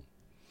end-all.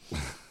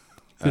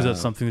 Is that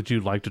something that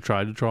you'd like to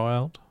try to draw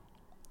out?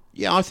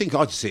 Yeah, I think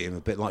I'd see him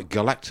a bit like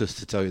Galactus,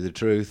 to tell you the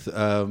truth.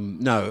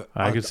 No.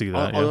 I could see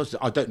that, yeah.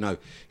 I don't know.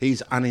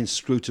 He's an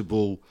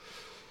inscrutable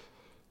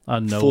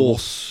Unknowable.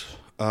 force.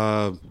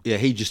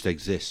 He just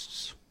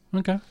exists.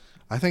 Okay.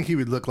 I think he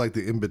would look like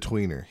the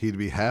in-betweener. He'd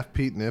be half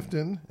Pete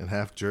Nifton and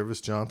half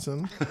Jervis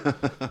Johnson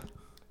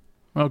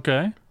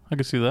Okay. I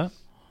can see that.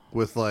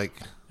 with like,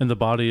 In the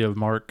body of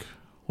Mark.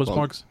 What's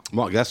Mark's?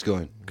 Mark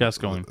Gascoigne.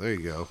 Gascoigne. there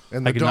you go.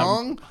 And I the cannot-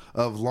 dong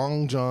of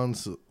Long John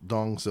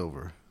Dong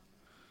Silver.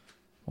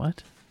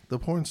 What? The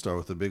porn star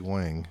with the big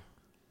wang.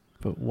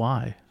 But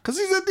why? Because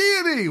he's a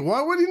deity.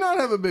 Why would he not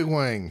have a big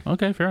wang?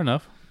 Okay, fair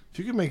enough. If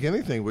you could make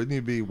anything, wouldn't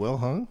you be well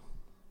hung?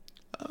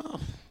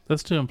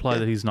 That's to imply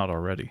that he's not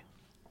already.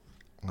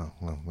 Oh,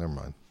 well, never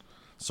mind.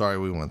 Sorry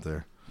we went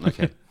there.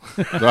 Okay.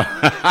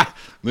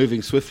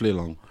 Moving swiftly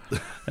along.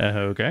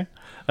 Okay.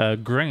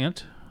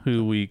 Grant,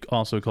 who we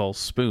also call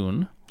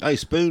Spoon, Hey,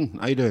 Spoon,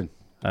 how you doing?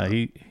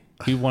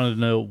 he wanted to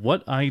know,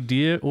 what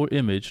idea or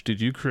image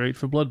did you create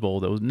for Blood Bowl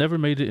that was never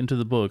made it into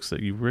the books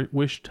that you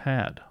wished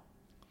had,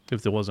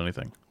 if there was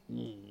anything?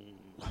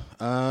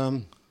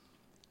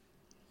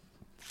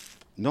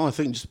 No, I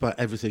think just about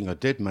everything I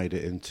did made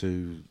it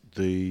into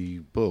the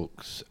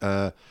books.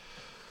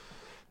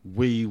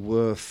 We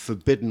were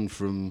forbidden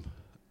from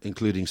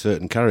including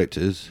certain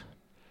characters.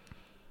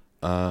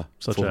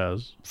 Such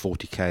as?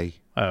 40k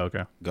Oh,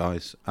 okay.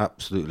 guys,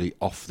 absolutely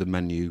off the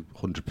menu,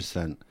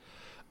 100%.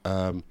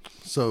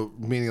 So,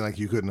 meaning like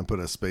you couldn't have put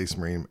a Space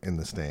Marine in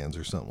the stands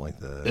or something like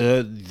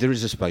that. There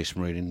is a Space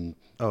Marine in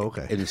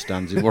Okay. the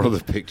stands in one of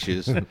the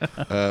pictures,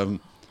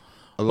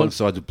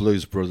 alongside the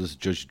Blues Brothers,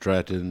 Judge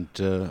Dredd,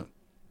 and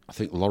I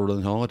think Laurel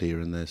and Hardy are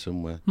in there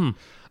somewhere.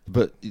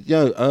 But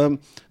no,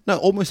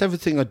 almost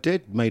everything I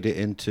did made it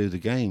into the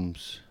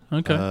games.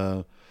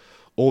 Okay.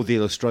 All the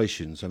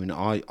illustrations. I mean,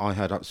 I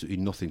had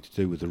absolutely nothing to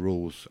do with the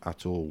rules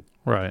at all.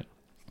 Right.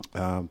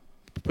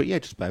 But yeah,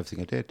 just about everything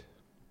I did.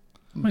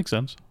 Makes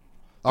sense.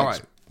 All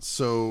right.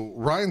 So,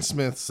 Ryan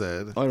Smith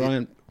said, Hi,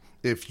 Ryan.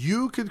 if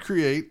you could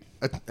create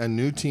a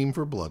new team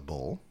for Blood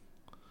Bowl,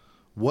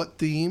 what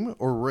theme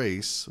or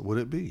race would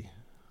it be?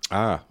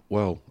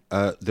 Well,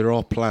 there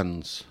are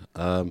plans.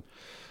 I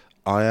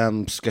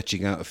am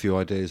sketching out a few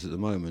ideas at the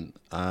moment,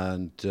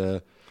 and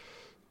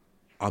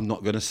I'm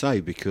not going to say,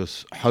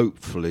 because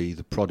hopefully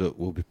the product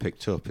will be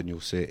picked up and you'll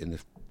see it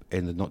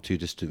in the not too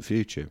distant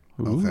future.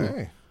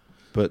 Okay.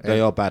 But they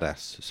are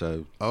badass,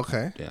 so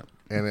Okay. yeah.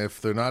 And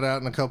if they're not out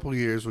in a couple of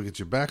years, we'll get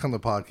you back on the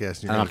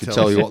podcast. And I you're can gonna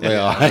tell us- you what they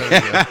are.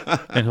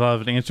 And he'll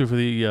have an answer for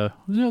the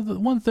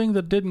one thing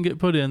that didn't get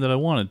put in that I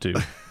wanted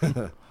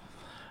to.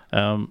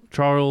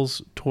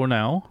 Charles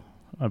Tornow,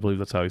 I believe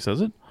that's how he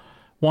says it,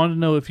 wanted to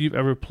know if you've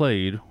ever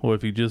played or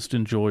if you just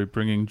enjoy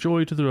bringing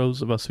joy to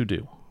those of us who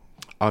do.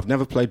 I've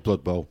never played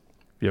Blood Bowl.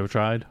 You ever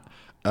tried?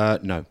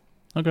 No.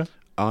 Okay.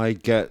 I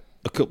get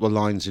a couple of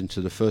lines into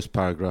the first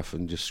paragraph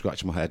and just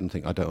scratch my head and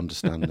think, I don't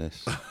understand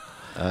this.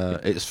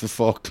 It's for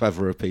far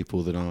cleverer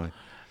people than I.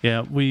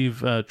 Yeah, we've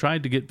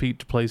tried to get Pete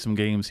to play some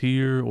games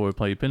here or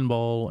play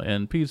pinball,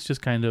 and Pete's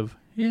just kind of,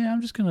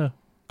 I'm just going to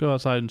go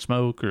outside and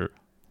smoke, or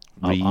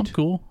I'm Read.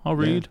 cool. I'll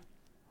read.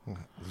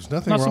 There's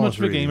nothing Not wrong so much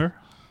of with a reading. gamer.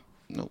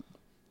 No,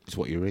 it's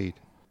what you read.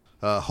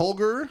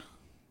 Holger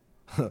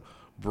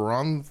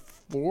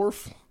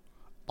Bronthorf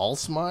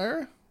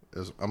Alsmeyer.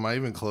 Am I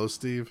even close,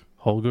 Steve?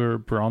 Holger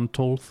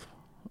Brontolf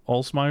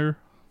Alsmeyer.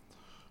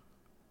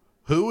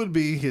 Who would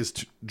be his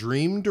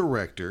dream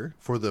director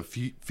for the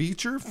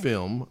feature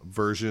film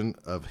version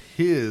of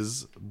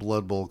his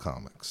Blood Bowl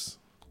comics?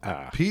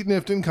 Pete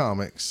Nifton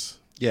Comics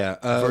Yeah.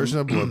 version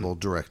of Blood Bowl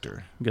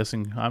director. I'm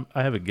guessing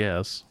I have a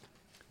guess.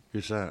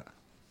 Who's that?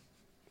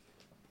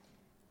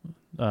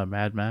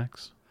 Mad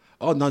Max.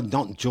 Oh, no,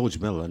 not George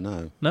Miller,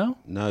 no. No?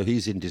 No,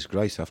 he's in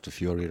disgrace after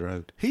Fury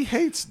Road. He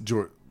hates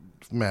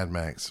Mad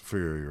Max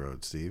Fury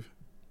Road, Steve.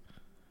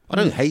 I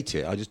don't hate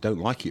it. I just don't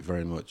like it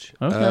very much.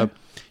 Okay.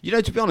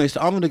 To be honest,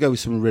 I'm going to go with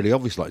something really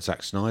obvious like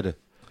Zack Snyder.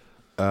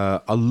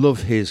 I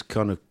love his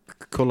kind of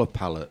colour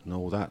palette and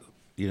all that,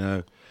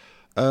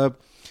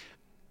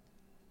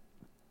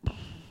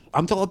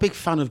 I'm not a big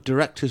fan of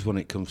directors when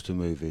it comes to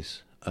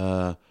movies.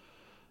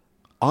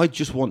 I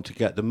just want to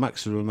get the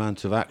maximum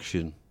amount of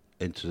action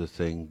into the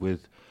thing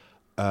with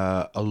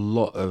a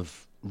lot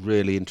of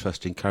really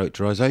interesting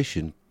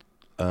characterization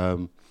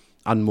and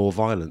more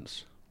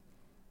violence.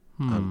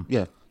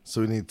 Yeah.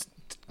 So we need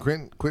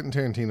Quentin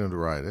Tarantino to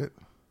write it.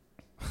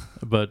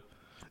 But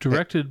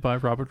directed by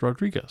Robert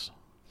Rodriguez.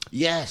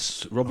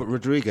 Yes, Robert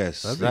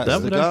Rodriguez. That'd be- That's That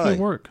the would guy. actually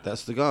work.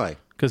 That's the guy.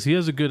 Because he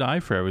has a good eye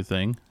for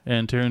everything,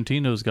 and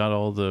Tarantino's got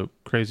all the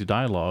crazy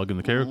dialogue and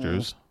the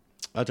characters.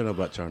 I don't know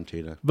about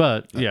Tarantino.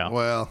 But, yeah.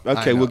 Well,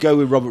 Okay, we'll go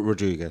with Robert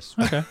Rodriguez.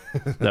 Okay.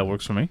 That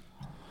works for me.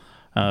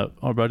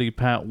 Our buddy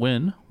Pat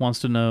Wynn wants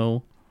to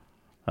know,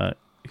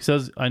 he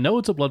says, I know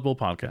it's a Blood Bowl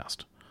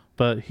podcast,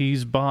 but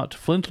he's bought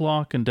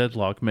Flintlock and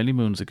Deadlock many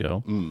moons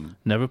ago.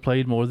 Never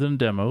played more than a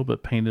demo,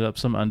 but painted up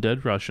some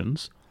undead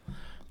Russians.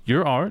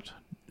 Your art,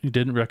 he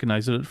didn't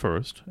recognize it at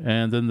first,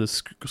 and then the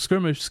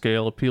skirmish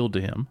scale appealed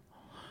to him.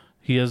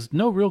 He has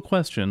no real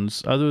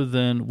questions other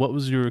than what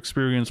was your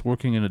experience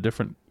working in a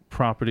different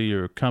property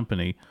or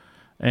company,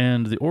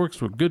 and the orcs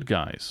were good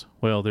guys.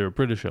 Well, they were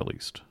British at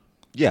least.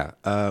 Yeah.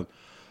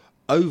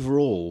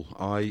 Overall,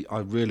 I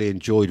really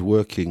enjoyed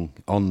working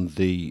on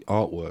the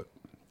artwork.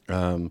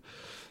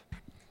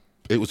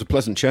 It was a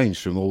pleasant change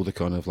from all the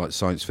kind of like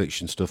science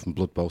fiction stuff and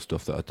Blood Bowl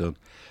stuff that I'd done,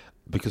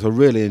 because I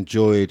really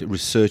enjoyed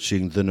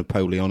researching the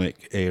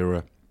Napoleonic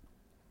era.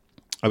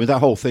 I mean, that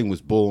whole thing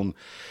was born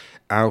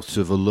out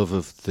of a love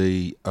of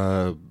the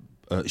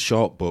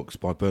Sharp books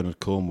by Bernard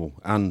Cornwell,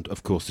 and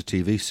of course the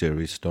TV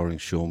series starring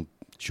Sean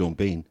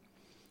Bean.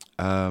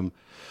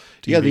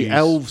 The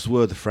elves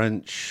were the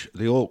French,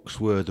 the orcs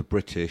were the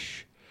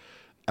British,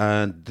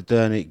 and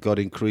then it got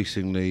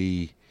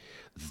increasingly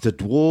the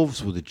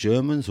dwarves were the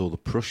Germans or the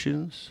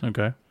Prussians,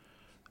 Okay.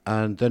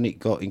 and then it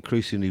got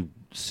increasingly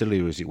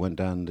sillier as it went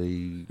down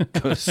the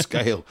kind of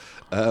scale.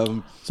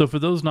 So for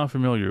those not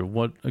familiar,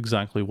 what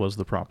exactly was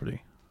the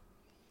property?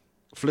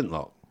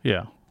 Flintlock.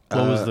 Yeah.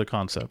 What was the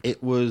concept?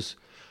 It was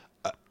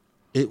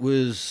a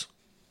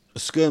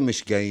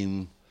skirmish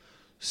game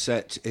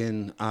set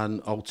in an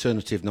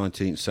alternative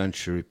 19th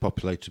century,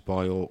 populated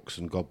by orcs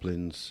and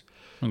goblins,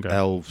 Okay.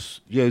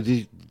 elves.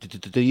 The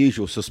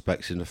usual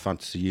suspects in the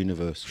fantasy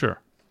universe. Sure.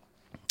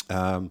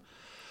 The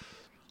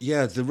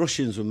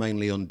Russians were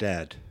mainly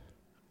undead.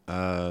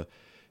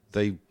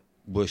 They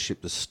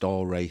worshipped the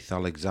star wraith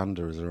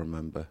Alexander, as I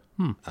remember,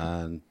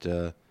 and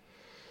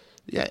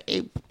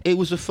it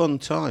was a fun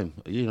time.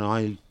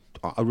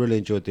 I really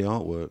enjoyed the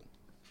artwork.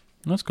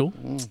 That's cool.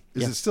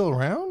 is it still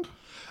around?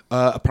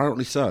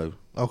 Apparently so.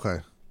 Okay.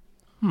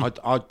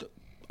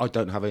 I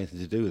don't have anything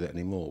to do with it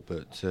anymore,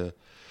 but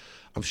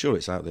I'm sure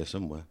it's out there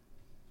somewhere.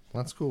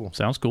 That's cool.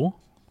 Sounds cool.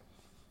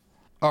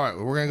 All right,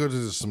 well, we're going to go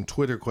to some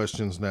Twitter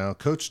questions now.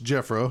 Coach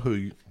Jeffro,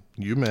 who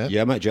you met,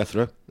 Yeah, I met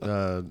Jethro.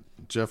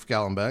 Jeff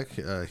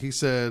Gallenbeck, he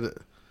said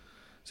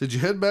you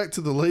head back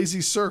to the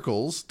lazy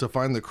circles to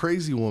find the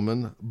crazy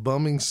woman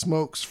bumming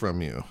smokes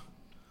from you.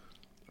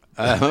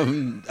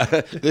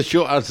 The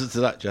short answer to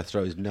that,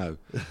 Jethro, is no.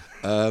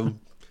 And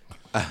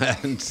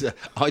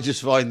I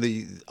just find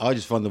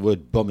the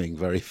word bumming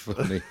very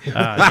funny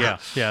Yeah.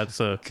 It's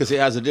a because it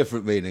has a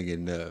different meaning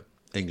in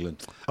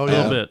England. Oh,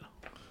 little yeah.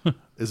 bit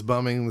Is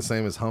bumming the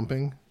same as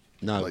humping?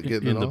 No, Like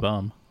getting in it the on?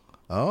 bum.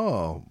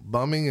 Oh,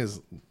 bumming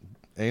is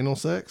anal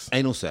sex?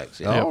 anal sex.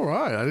 Yeah, All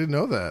right, I didn't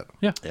know that.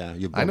 Yeah. yeah.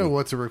 You're I know bumming.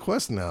 what to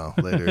request now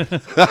later.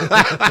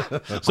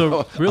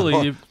 So really,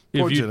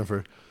 Poor if you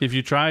Jennifer. if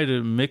you try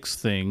to mix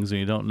things and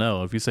you don't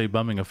know, if you say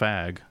bumming a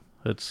fag,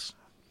 it's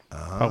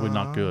probably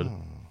not good.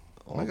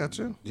 I got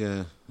you.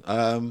 Yeah.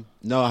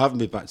 No, I haven't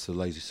been back to the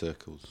lazy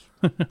circles.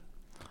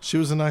 She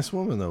was a nice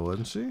woman, though,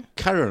 wasn't she?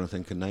 Karen, I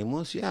think her name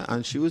was. Yeah,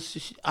 and she was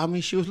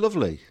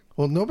lovely.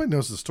 Well, nobody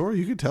knows the story.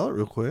 You could tell it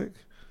real quick.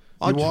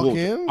 You walk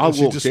in, I and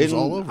she walked just was in,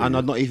 all over and you.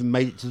 I'd not even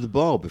made it to the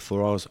bar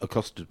before I was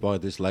accosted by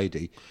this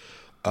lady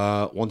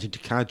wanting to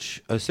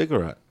catch a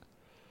cigarette.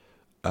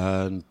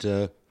 And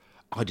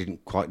I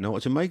didn't quite know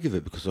what to make of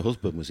it because her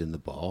husband was in the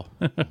bar.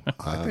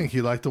 I think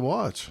he liked to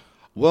watch.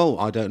 Well,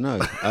 I don't know.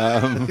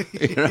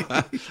 You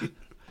know.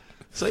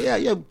 So, yeah,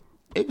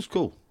 it was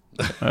cool.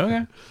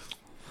 Okay.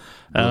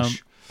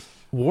 Bush.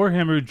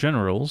 Warhammer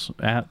Generals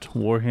at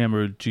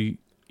Warhammer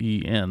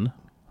GEN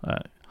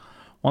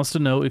wants to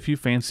know if you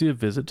fancy a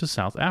visit to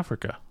South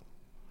Africa.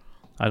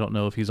 I don't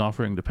know if he's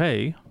offering to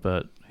pay,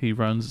 but he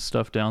runs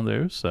stuff down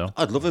there, so.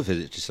 I'd love a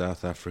visit to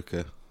South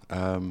Africa.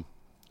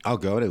 I'll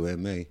go anywhere,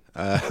 me.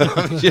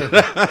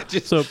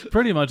 So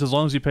pretty much as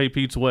long as you pay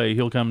Pete's way,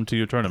 he'll come to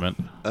your tournament.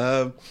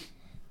 No,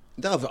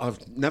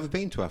 I've never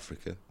been to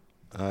Africa.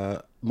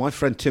 My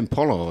friend Tim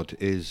Pollard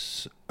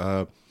is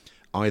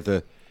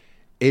either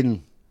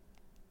in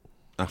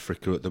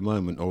Africa at the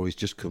moment or he's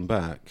just come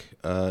back.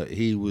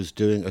 He was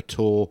doing a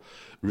tour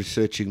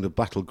researching the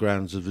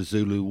battlegrounds of the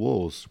Zulu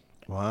Wars,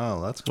 Wow,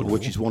 that's cool.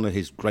 which is one of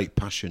his great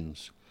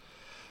passions.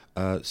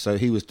 So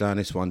he was down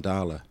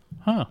Iswandala.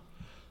 Huh.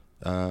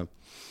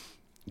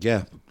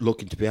 Yeah,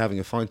 looking to be having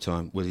a fine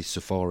time with his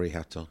safari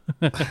hat on.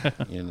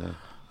 You know.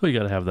 Well, you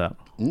got to have that.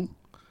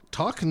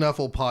 Talk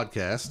Knuffle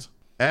podcast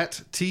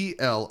at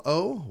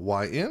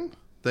TLOYN.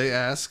 They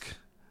ask,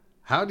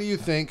 how do you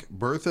think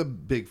Bertha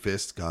Big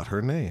Fist got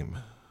her name?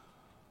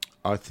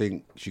 I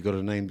think she got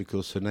a name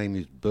because her name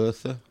is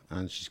Bertha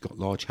and she's got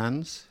large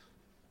hands.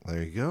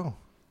 There you go.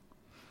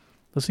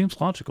 That seems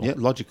logical. Yeah,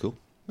 logical.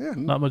 Yeah.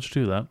 Not much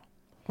to that.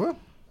 Well,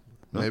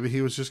 maybe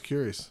he was just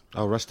curious.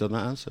 I'll rest on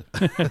that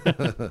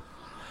answer.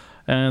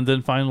 And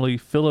then finally,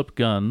 Philip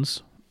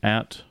Guns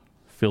at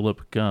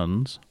Philip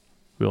Guns.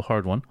 Real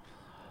hard one.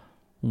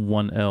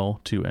 1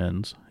 L, 2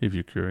 N's, if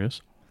you're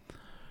curious.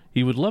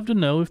 He would love to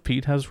know if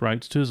Pete has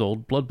rights to his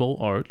old Blood Bowl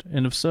art,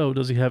 and if so,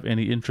 does he have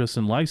any interest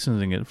in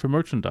licensing it for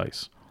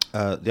merchandise?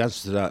 The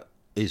answer to that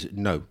is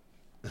no.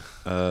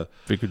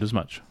 Figured as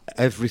much.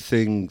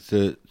 Everything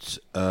that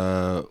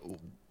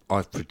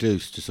I've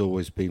produced has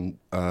always been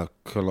kind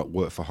of like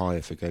work for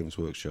hire for Games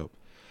Workshop.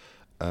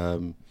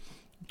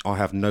 I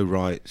have no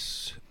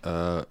rights.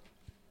 And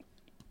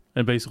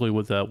basically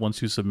with that,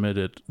 once you submit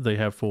it, they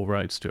have full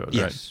rights to it,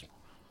 Yes. right?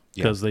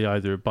 Yeah. Because they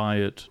either buy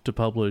it to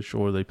publish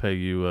or they pay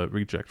you a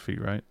reject fee,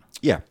 right?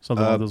 Yeah.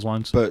 Something along those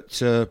lines.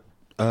 But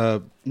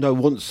no,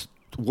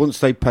 once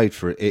they paid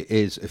for it, it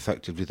is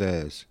effectively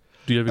theirs.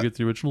 Do you ever get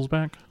the originals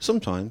back?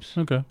 Sometimes.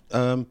 Okay.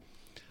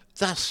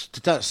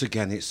 That's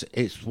again,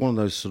 it's one of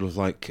those sort of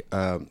like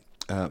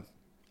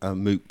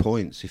moot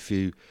points. If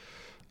you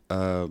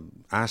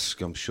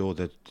ask, I'm sure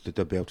that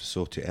they'll be able to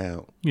sort it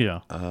out. Yeah.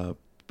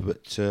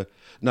 But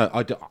no,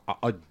 I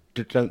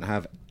don't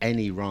have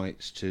any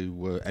rights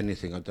to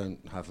anything. I don't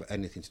have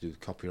anything to do with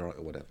copyright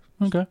or whatever.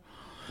 Okay.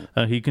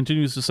 He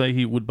continues to say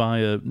he would buy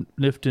a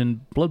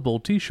Nifton Blood Bowl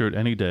T-shirt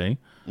any day.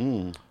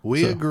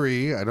 We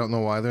agree. I don't know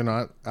why they're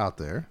not out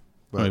there.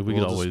 But I mean, we could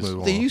we'll just always-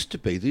 move There on. used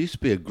to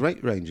be a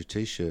great range of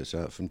T-shirts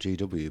out from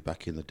GW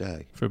back in the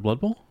day. For Blood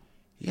Bowl?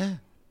 Yeah,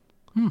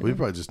 We've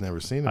probably just never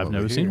seen them. I've over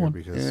never seen here one.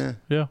 Because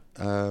yeah.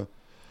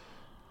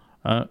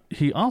 Yeah.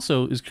 He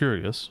also is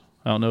curious.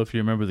 I don't know if you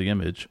remember the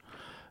image.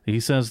 He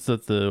says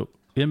that the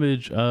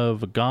image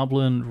of a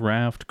goblin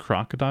raft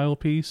crocodile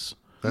piece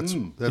that's is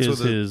what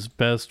the, his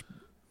best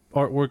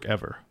artwork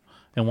ever,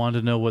 and wanted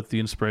to know what the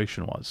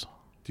inspiration was.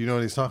 Do you know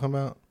what he's talking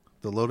about?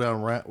 The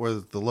lowdown rat, where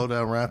the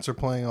lowdown rats are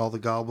playing all the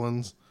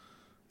goblins.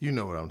 You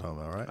know what I'm talking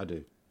about, right? I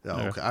do. Yeah,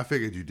 Yeah. okay. I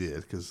figured you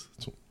did because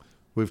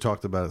we've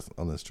talked about it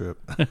on this trip.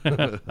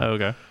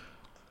 Okay.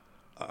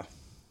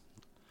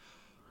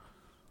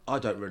 I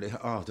don't really.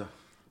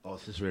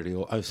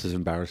 This is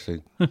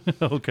embarrassing.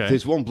 Okay.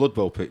 There's one Blood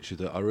Bowl picture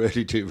that I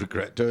really do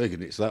regret doing,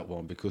 and it's that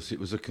one because it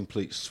was a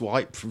complete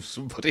swipe from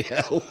somebody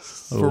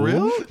else. For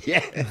real?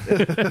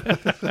 Yeah.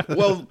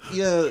 Well,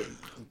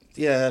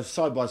 yeah,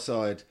 side by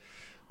side.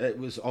 It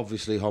was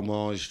obviously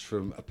homaged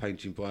from a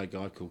painting by a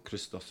guy called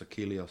Christos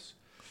Achilleos.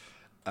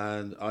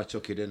 And I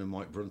took it in and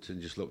Mike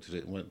Brunton just looked at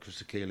it and went,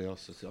 Chris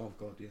Achilleos. I said, oh,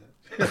 God,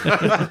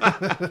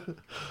 yeah.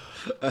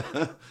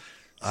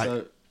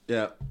 So,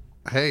 yeah,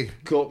 Hey,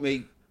 caught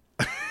me.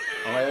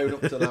 I own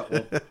up to that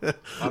one.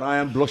 And I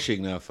am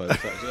blushing now,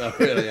 folks. Actually, I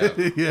really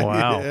am. yeah,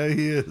 Wow. yeah,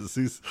 he is.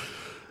 He's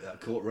Yeah,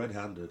 caught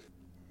red-handed.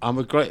 I'm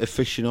a great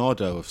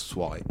aficionado of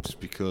swipes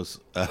because,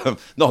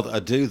 not that I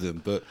do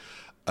them, but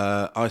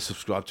I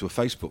subscribe to a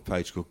Facebook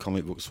page called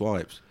Comic Book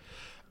Swipes.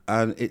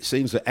 And it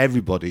seems that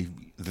everybody,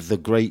 the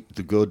great,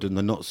 the good, and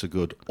the not so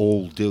good,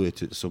 all do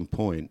it at some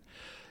point.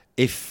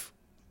 If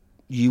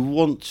you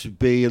want to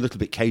be a little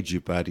bit cagey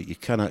about it, you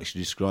can actually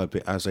describe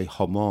it as a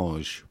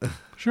homage.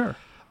 Sure.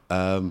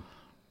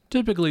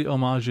 Typically,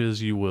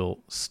 homages you will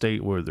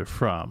state where they're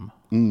from,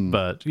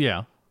 but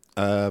yeah.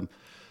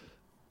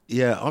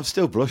 Yeah, I'm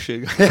still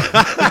blushing. I'm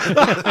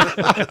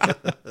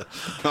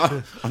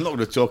not going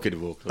to talk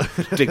anymore.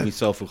 'Cause I'll dig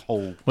myself a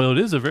hole. Well, it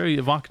is a very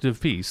evocative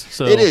piece.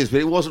 So It is,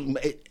 but it wasn't.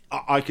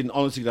 I can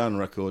honestly go on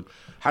record,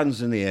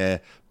 hands in the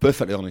air,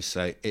 perfectly honest,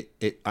 say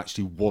it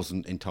actually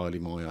wasn't entirely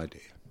my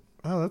idea.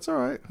 Oh, that's all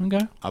right.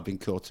 Okay. I've been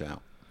caught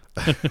out.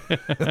 That's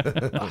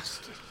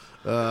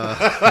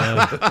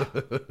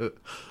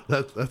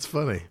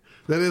funny.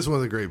 That is one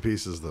of the great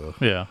pieces, though.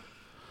 Yeah.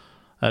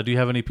 Do you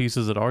have any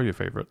pieces that are your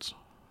favorites?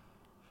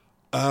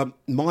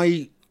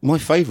 My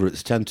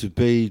favourites tend to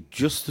be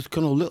just the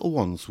kind of little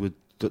ones with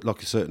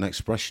like a certain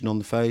expression on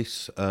the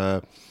face.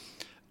 I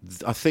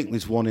think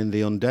there's one in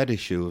the Undead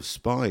issue of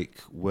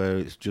Spike where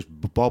it's just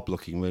Bob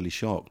looking really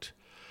shocked.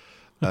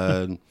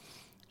 I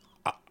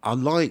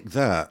like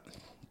that.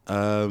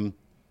 I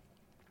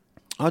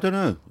don't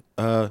know.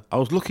 I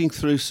was looking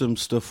through some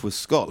stuff with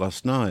Scott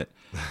last night,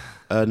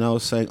 and I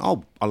was saying,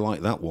 "Oh, I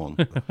like that one,"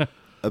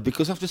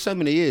 because after so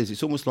many years,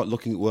 it's almost like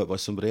looking at work by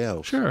somebody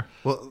else. Sure.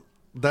 Well,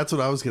 that's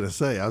what I was going to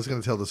say. I was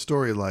going to tell the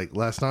story like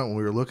last night when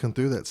we were looking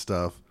through that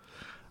stuff.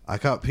 I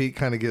caught Pete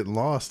kind of getting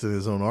lost in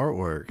his own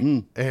artwork,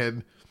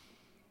 and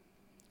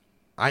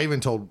I even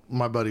told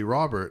my buddy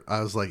Robert,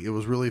 I was like, it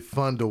was really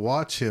fun to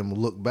watch him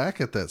look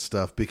back at that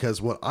stuff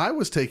because what I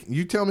was taking,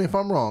 you tell me if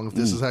I'm wrong, if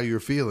this is how you're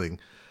feeling.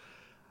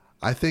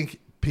 I think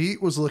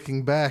Pete was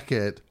looking back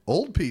at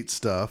old Pete's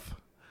stuff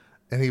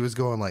and he was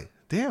going like,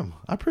 damn,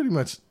 I pretty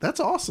much, that's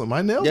awesome.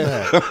 I nailed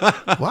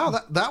that. Wow,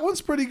 that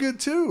one's pretty good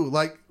too.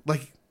 Like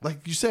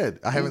you said,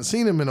 I haven't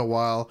seen him in a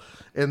while.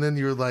 And then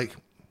you're like,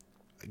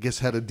 I guess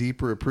had a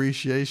deeper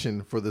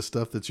appreciation for the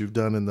stuff that you've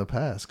done in the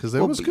past because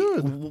it was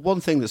good.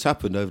 One thing that's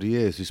happened over the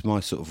years is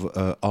my sort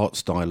of art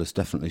style has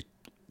definitely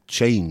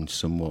changed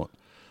somewhat.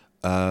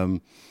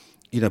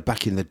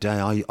 Back in the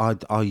day,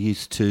 I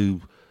used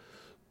to,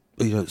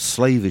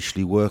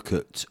 slavishly work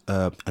at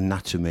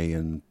anatomy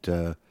and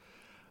the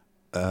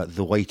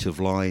weight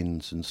of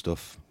lines and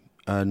stuff.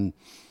 And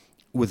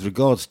with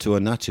regards to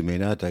anatomy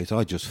nowadays,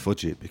 I just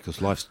fudge it because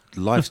life's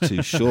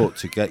too short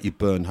to get your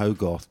Bern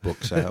Hogarth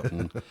books out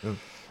and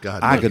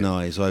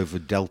agonise over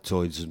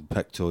deltoids and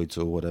pectoids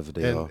or whatever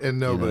they are. And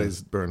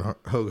nobody's Bern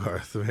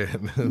Hogarth,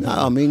 man. No,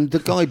 I mean, the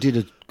guy did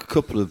a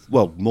couple of,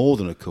 well, more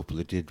than a couple.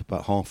 He did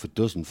about half a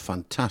dozen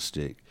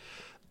fantastic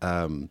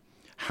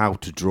how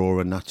to draw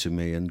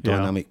anatomy and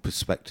dynamic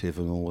perspective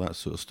and all that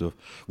sort of stuff,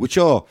 which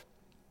are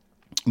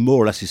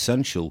more or less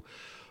essential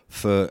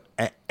for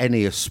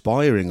any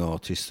aspiring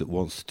artist that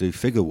wants to do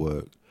figure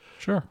work.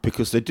 Sure.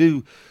 Because they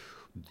do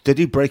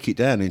break it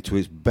down into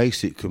its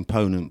basic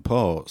component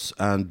parts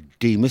and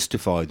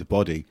demystify the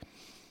body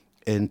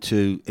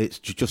into it's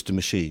just a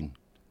machine.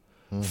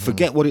 Mm-hmm.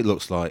 Forget what it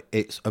looks like.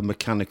 It's a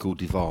mechanical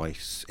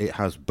device. It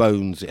has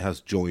bones, it has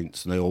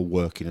joints, and they all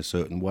work in a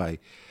certain way.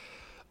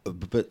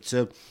 But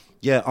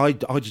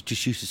I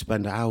just used to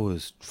spend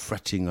hours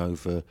fretting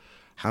over,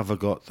 have I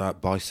got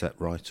that bicep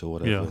right or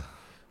whatever. Yeah.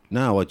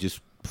 Now I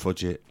just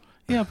fudge it.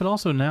 Yeah, but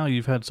also now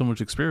you've had so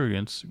much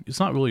experience. It's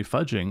not really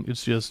fudging.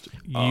 It's just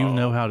you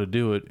know how to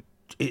do it.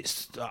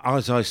 It's,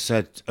 as I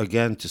said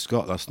again to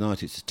Scott last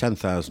night, it's a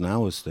 10,000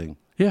 hours thing.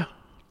 Yeah.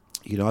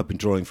 I've been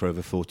drawing for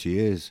over 40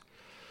 years.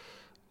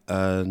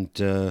 And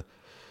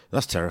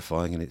that's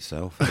terrifying in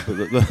itself.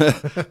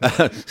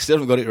 Still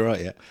haven't got it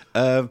right yet.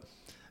 I've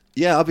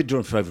been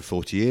drawing for over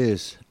 40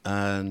 years.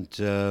 And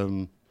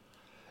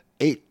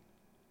it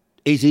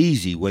is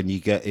easy when you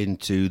get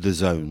into the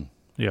zone.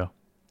 Yeah.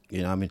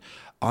 The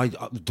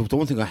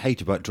one thing I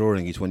hate about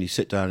drawing is when you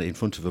sit down in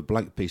front of a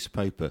blank piece of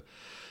paper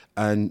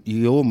and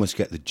you almost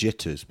get the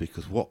jitters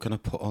because what can I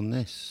put on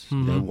this?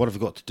 Mm-hmm. What have I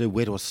got to do?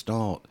 Where do I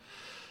start?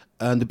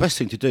 And the best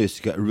thing to do is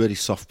to get a really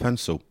soft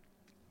pencil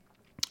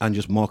and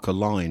just mark a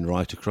line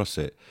right across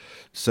it.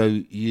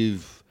 So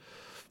you've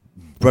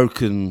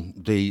broken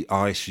the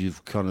ice,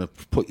 you've kind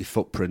of put your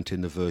footprint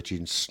in the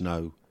virgin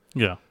snow.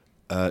 Yeah.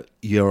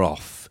 You're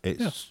off.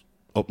 It's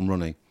up and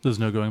running. There's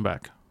no going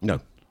back.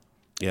 No.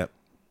 Yeah.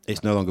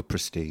 It's no longer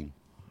pristine.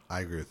 I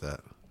agree with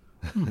that.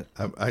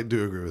 I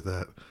do agree with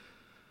that.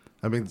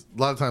 I mean,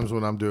 a lot of times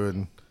when I'm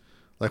doing,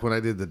 like when I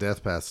did the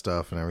Death Path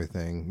stuff and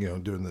everything,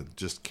 doing the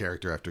just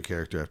character after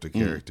character after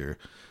character,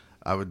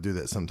 I would do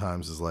that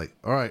sometimes. Is like,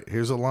 all right,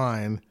 here's a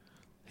line.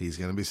 He's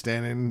going to be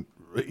standing,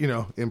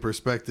 in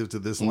perspective to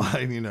this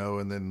line,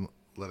 and then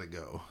let it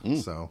go.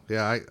 So,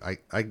 yeah,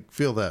 I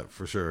feel that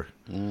for sure.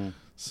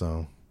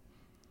 So,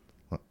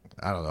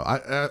 I don't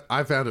know.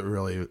 I found it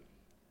really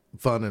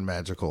fun and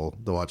magical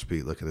to watch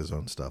Pete look at his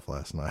own stuff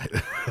last night.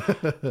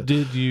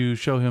 Did you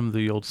show him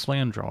the old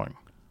Slan drawing?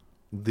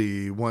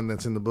 The one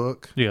that's in the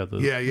book? Yeah.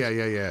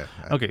 Yeah.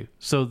 Okay,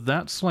 so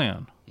that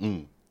Slan,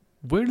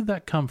 where did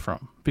that come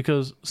from?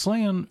 Because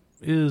Slan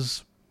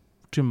is,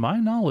 to my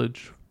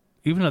knowledge,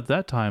 even at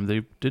that time,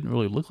 they didn't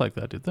really look like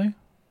that, did they?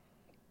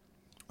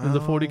 In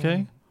the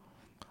 40K?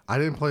 I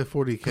didn't play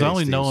 40K. Because I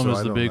only know them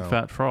as the big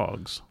fat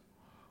frogs.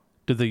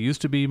 Did they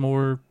used to be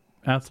more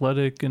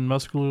athletic and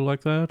muscular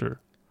like that, or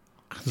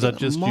is that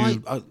just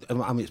you?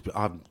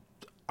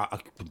 I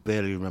can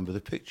barely remember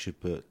the picture,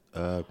 but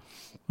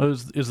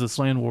is the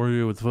Slan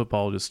Warrior with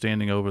football just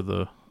standing over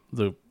the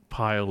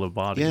pile of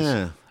bodies?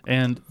 Yeah,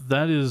 and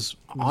that is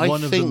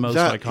one of the most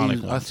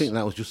iconic ones. I think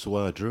that was just the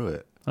way I drew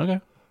it.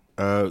 Okay,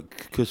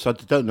 because I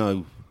don't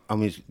know. I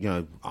mean,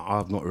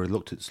 I've not really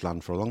looked at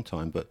Slan for a long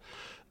time, but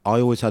I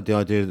always had the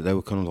idea that they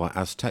were kind of like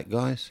Aztec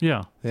guys.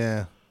 Yeah.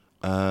 Yeah.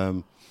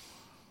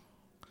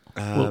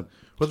 Well,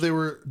 But they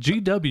were.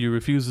 GW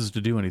refuses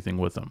to do anything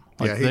with them.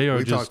 Like, Yeah, they are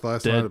we just talked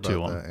last night dead about to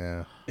them. that.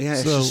 Yeah. Yeah,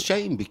 it's So- a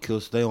shame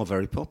because they are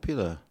very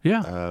popular.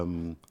 Yeah.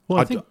 Well,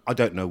 I think I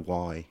don't know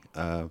why.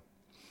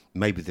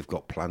 Maybe they've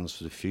got plans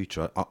for the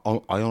future. I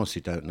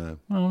honestly don't know.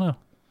 I don't know.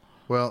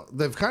 Well,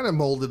 they've kind of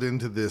molded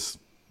into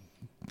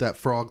that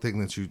frog thing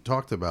that you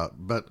talked about.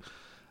 But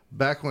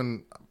back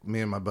when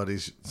me and my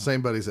buddies,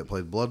 same buddies that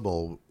played Blood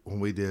Bowl,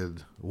 when we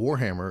did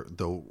Warhammer,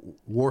 the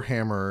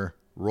Warhammer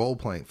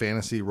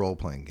fantasy role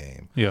playing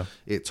game, Yeah.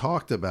 it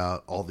talked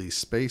about all these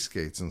space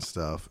gates and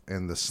stuff,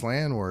 and the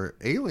Slan were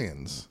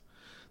aliens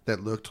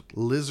that looked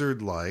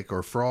lizard like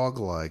or frog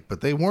like,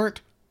 but they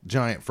weren't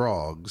giant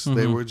frogs.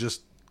 They were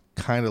just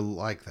kind of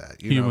like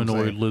that. You know what I'm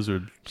Humanoid saying?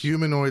 lizard.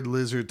 Humanoid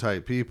lizard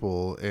type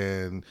people.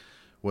 And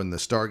when the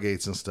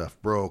stargates and stuff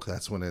broke,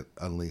 that's when it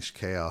unleashed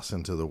chaos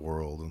into the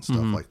world and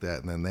stuff like that.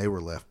 And then they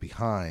were left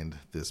behind,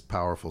 this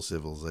powerful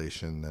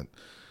civilization that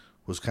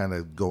was kind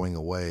of going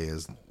away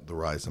as the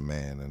rise of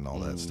man and all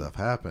that stuff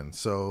happened.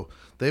 So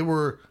they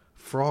were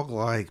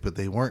frog-like, but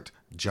they weren't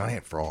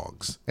giant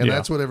frogs. And Yeah.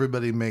 that's what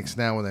everybody makes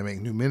now when they make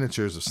new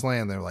miniatures of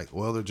Slan. They're like,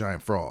 well, they're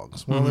giant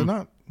frogs. Well, they're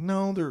not.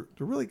 No, they're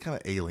really kind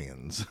of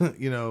aliens,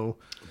 you know.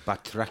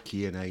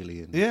 Batrachian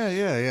aliens. Yeah.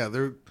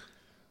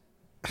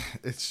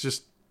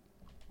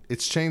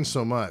 It's changed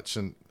so much,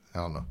 and I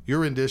don't know. Your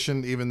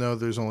rendition, even though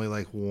there's only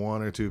like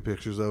one or two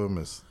pictures of them,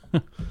 is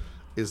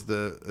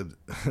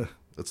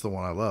that's the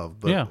one I love.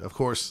 But Yeah. of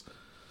course,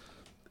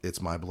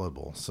 it's my Blood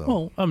Bowl. So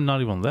Well, I'm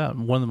not even that.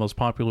 One of the most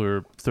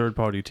popular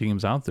third-party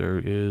teams out there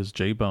is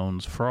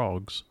J-Bone's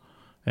Frogs,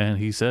 and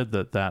he said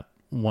that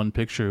one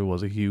picture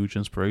was a huge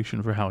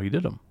inspiration for how he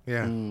did them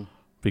yeah,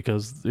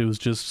 because it was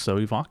just so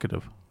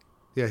evocative.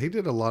 yeah, he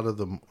did a lot of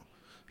them.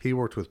 He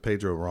worked with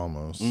Pedro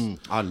Ramos.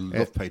 I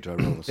love Pedro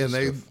Ramos. And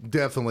they stuff.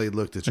 definitely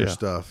looked at your Yeah.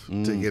 stuff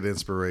to get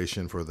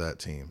inspiration for that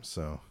team.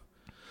 So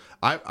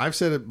I've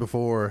said it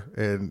before,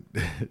 and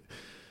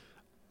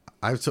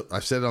I've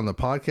said it on the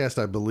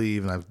podcast, I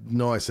believe,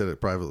 and I said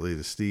it privately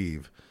to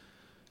Steve.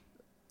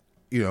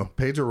 You know,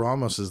 Pedro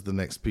Ramos is the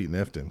next Pete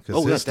Nifton because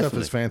Oh, yeah, his stuff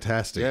definitely. is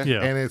fantastic. Yeah.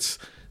 Yeah. And it's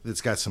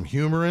got some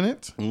humor in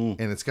it, and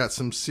it's got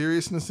some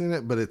seriousness in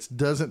it, but it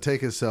doesn't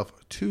take itself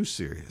too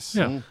serious.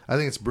 Yeah. I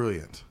think it's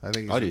brilliant. I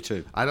think I do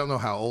too. I don't know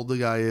how old the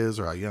guy is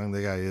or how young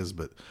the guy is,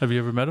 but Have you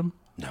ever met him?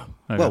 No.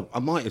 Okay. Well, I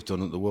might have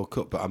done at the World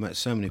Cup, but I met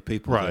so many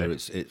people Right. there.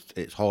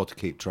 It's hard to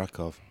keep track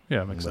of.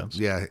 Yeah, it makes sense.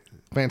 yeah,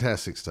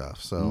 fantastic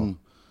stuff. So,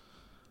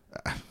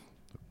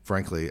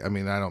 frankly, I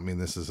mean, I don't mean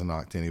this as a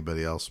knock to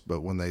anybody else,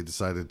 but when they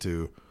decided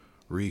to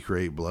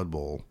recreate Blood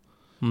Bowl,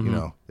 you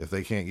know, if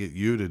they can't get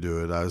you to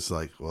do it, I was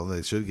like, well,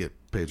 they should get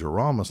Pedro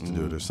Ramos to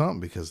do it or something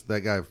because that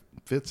guy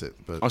fits it.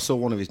 But I saw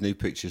one of his new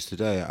pictures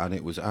today, and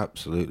it was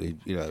absolutely,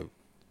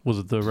 Was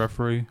it the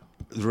referee?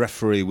 the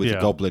referee with Yeah.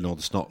 the goblin or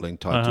the snotling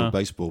tied to a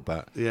baseball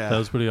bat. yeah, That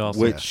was pretty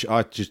awesome. Which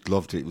I just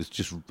loved. It was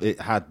just, it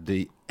had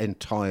the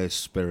entire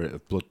spirit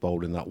of Blood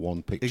Bowl in that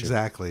one picture.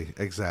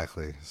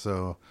 exactly.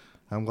 So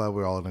I'm glad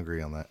we're all in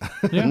agree on that.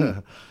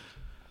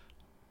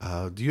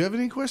 Yeah. Do you have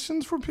any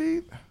questions for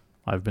Pete?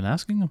 I've been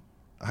asking him.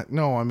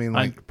 No, I mean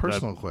like I-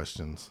 personal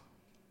questions.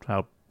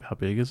 How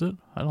big is it?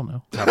 I don't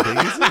know. How big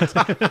is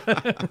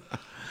it?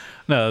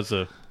 No, that's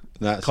a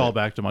That's call it.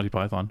 back to Monty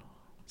Python.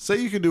 Say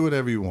you could do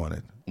whatever you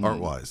wanted, art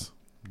wise.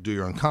 Do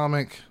your own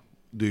comic,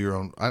 do your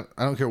own. I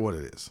don't care what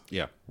it is.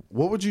 Yeah.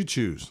 What would you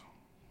choose?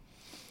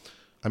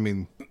 I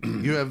mean,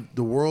 you have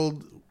the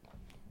world.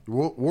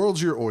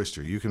 World's your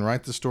oyster. You can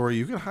write the story.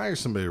 You can hire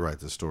somebody to write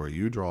the story.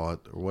 You draw it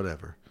or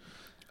whatever.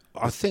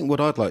 I think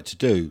what I'd like to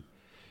do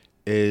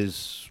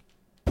is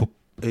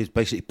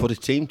basically put a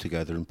team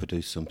together and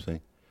produce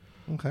something.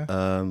 Okay.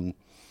 I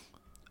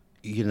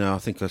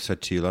think I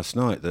said to you last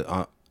night that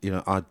I'm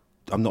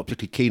not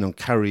particularly keen on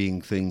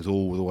carrying things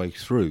all the way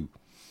through.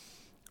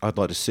 I'd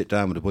like to sit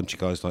down with a bunch of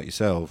guys like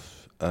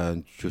yourself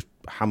and just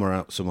hammer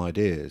out some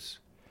ideas,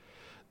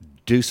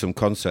 do some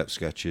concept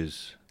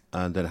sketches,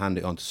 and then hand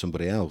it on to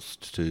somebody else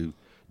to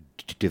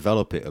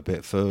develop it a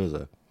bit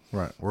further.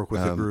 Right. Work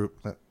with a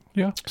group.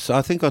 Yeah. So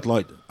I think I'd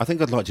like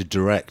to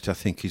direct. I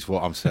think is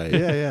what I'm saying.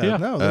 Yeah. Yeah.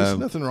 No, there's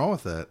nothing wrong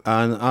with that.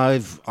 And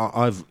I've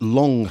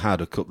long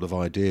had a couple of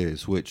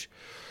ideas which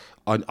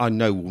I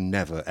know will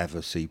never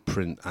ever see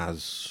print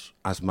as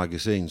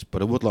magazines,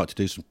 but I would like to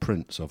do some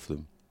prints of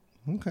them.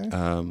 Okay.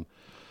 I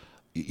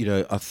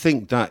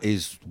think that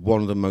is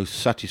one of the most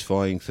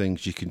satisfying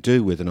things you can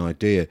do with an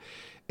idea,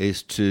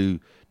 is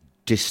to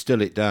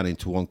distill it down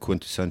into one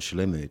quintessential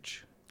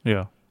image,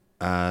 Yeah.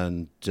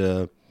 and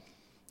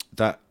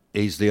that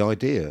is the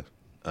idea.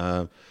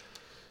 But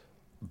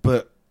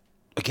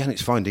again,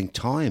 it's finding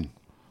time.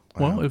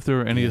 Well, if there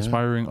are any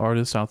aspiring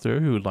artists out there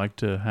who would like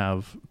to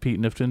have Pete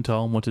Nifton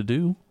tell them what to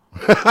do,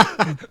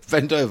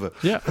 Bend over.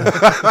 yeah.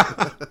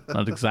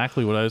 Not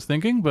exactly what I was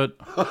thinking, but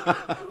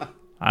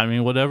I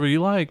mean, whatever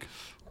you like.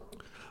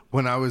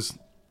 When I was,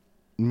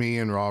 me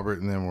and Robert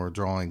and them were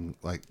drawing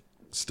like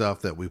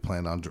stuff that we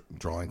planned on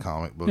drawing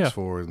comic books Yeah.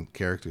 for and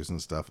characters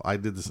and stuff, I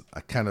did this.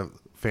 I kind of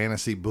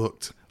fantasy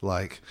booked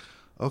like,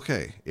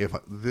 okay, if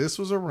this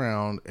was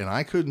around and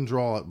I couldn't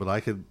draw it, but I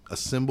could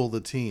assemble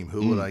the team,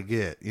 who would I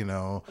get? You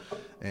know,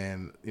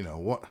 and you know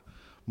what?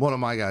 One of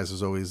my guys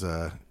was always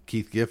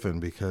Keith Giffen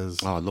because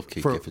Oh, I love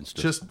Keith Giffen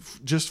stuff.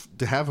 Just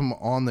to have him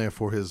on there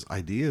for his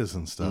ideas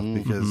and stuff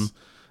because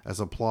as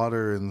a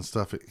plotter and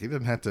stuff, he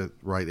didn't have to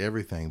write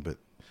everything, but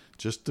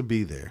just to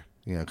be there.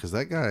 You know, because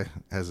that guy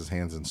has his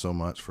hands in so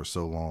much for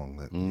so long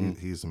that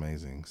he's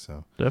amazing.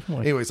 So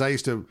Definitely. anyways, I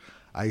used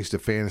to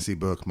fantasy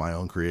book my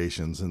own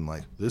creations and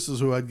like, this is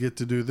who I'd get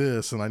to do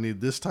this, and I need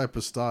this type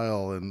of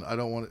style, and I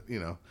don't want it. You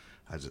know,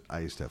 I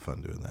used to have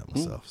fun doing that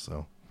myself.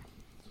 So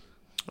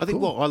I think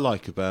what I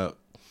like about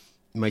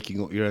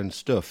making up your own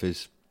stuff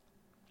is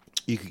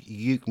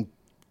you can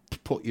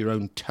put your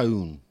own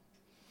tone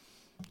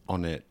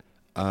on it.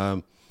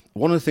 One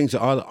of the things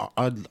that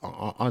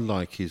I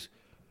like is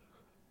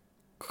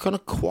kind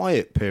of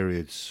quiet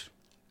periods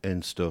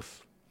in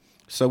stuff.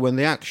 So when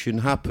the action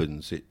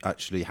happens, it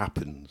actually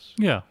happens.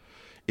 Yeah.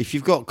 If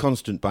you've got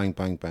constant bang,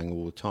 bang, bang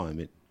all the time,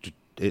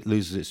 it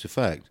loses its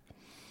effect.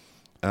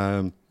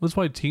 That's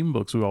why team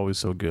books were always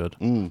so good.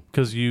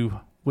 Because you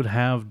would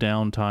have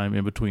downtime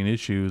in between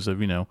issues of,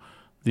 you know,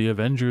 the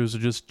Avengers are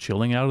just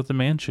chilling out at the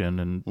mansion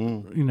and,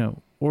 you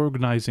know,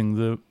 organizing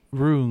the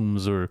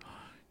rooms or,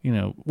 you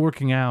know,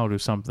 working out or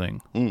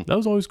something. That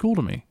was always cool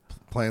to me.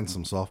 playing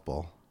some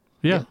softball.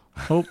 Yeah.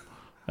 Oh,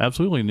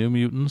 absolutely. New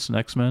Mutants and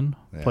X-Men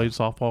played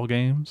softball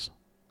games.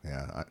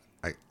 Yeah,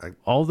 I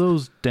All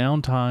those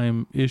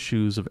downtime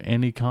issues of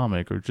any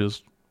comic are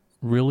just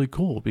really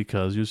cool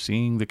because you're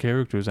seeing the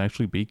characters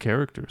actually be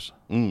characters.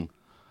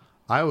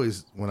 I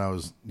always, when I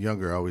was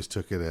younger, I always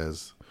took it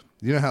as,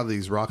 you know how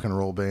these rock and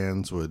roll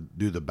bands would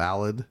do the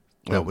ballad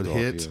that would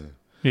hit? Yeah.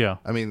 Yeah.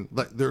 I mean,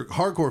 like their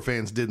hardcore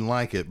fans didn't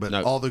like it, but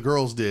No. all the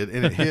girls did,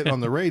 and it hit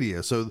on the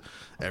radio. So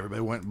everybody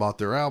went and bought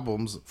their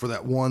albums for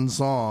that one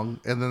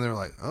song, and then they're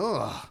like,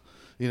 ugh,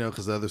 you know,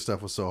 because the other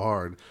stuff was so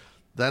hard.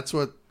 That's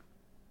what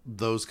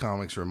those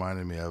comics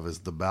reminded me of, is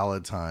the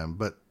ballad time.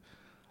 But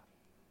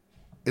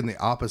in the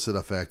opposite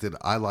effect,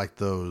 I like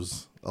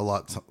those a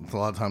lot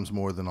of times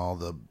more than all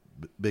the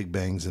big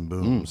bangs and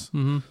booms.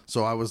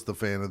 So I was the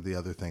fan of the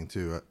other thing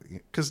too,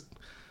 because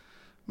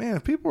man,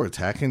 if people were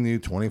attacking you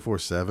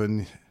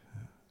 24/7,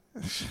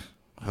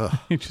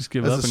 You just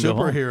give as up a and go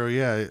home. superhero,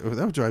 yeah,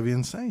 that would drive you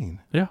insane.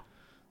 Yeah.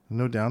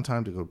 No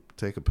downtime to go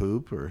take a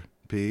poop or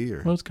pee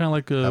or Well, it's kind of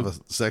like have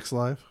a sex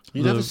life.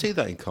 You never see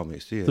that in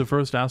comics, do you? the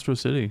first Astro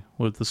City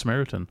with the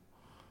Samaritan.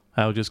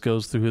 How it just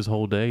goes through his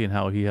whole day and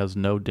how he has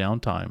no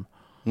downtime.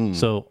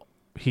 So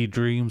he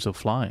dreams of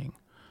flying.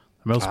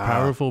 The most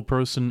powerful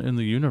person in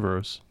the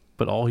universe,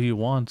 but all he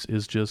wants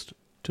is just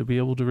to be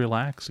able to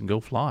relax and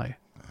go fly.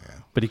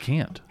 But he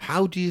can't.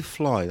 How do you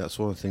fly? That's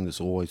one thing that's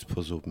always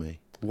puzzled me.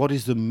 What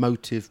is the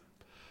motive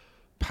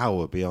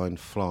power behind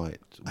flight?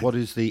 What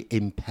is the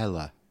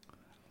impeller?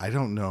 I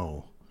don't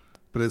know,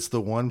 but it's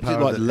the one it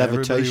power like that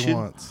everybody levitation?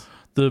 wants.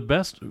 The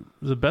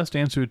best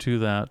answer to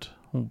that,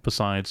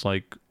 besides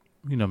like,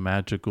 you know,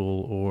 magical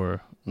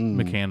or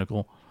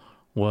mechanical,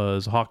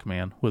 was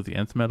Hawkman with the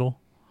nth metal,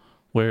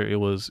 where it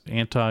was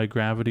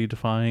anti-gravity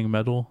defying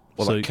metal.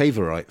 Well, so like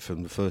Cavorite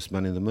from the first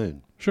Man in the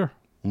Moon. sure.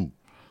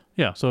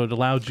 Yeah, so it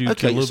allowed you to a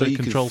Okay, little so bit you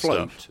can control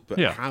float, stuff. but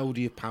Yeah. how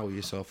do you power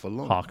yourself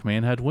along?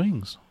 Hawkman had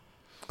wings.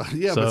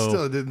 Yeah, but So-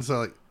 still, it didn't sound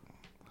like.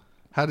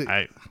 How did?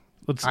 I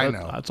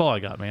know. That's all I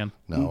got, man.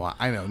 No,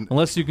 I know.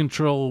 Unless you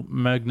control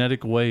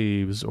magnetic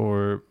waves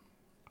or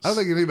I don't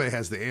think anybody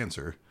has the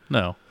answer,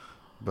 no.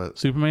 but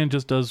Superman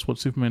just does what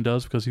Superman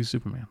does because he's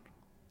Superman.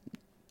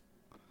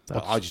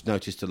 But I just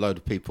noticed a load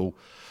of people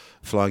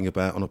flying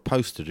about on a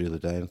poster the other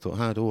day and thought,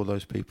 how do all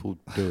those people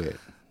do it?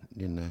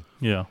 You know,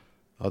 Yeah.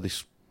 are they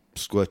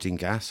squirting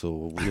gas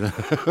or, you know,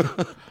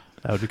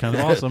 That would be kind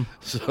of awesome.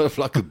 sort of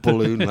like a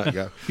balloon let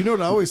go? you know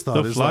what I always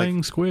thought The is flying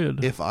like,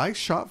 squid. if I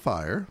shot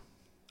fire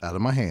out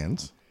of my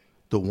hands,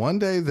 the one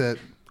day that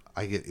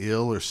I get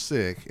ill or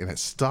sick and it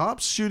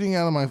stops shooting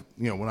out of my,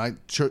 you know, when I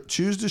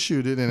choose to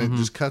shoot it and it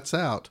just cuts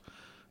out,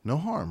 no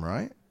harm,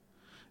 right?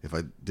 If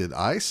I did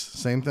ice,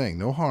 same thing,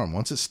 no harm.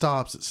 Once it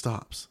stops, it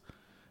stops.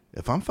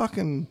 If I'm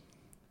fucking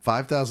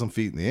 5,000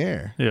 feet in the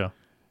air Yeah.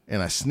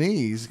 and I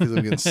sneeze because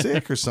I'm getting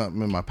sick or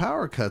something and my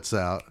power cuts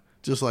out,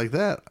 just like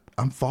that,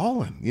 I'm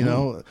falling. You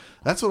know,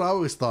 that's what I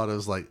always thought. I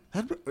was like,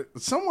 in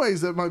some ways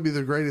that might be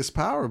the greatest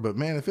power, but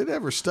man, if it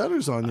ever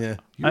stutters on you,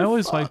 I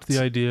always liked fucked. the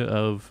idea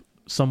of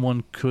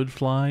someone could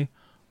fly,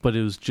 but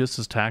it was just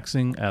as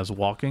taxing as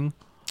walking.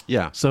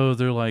 Yeah. So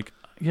they're like,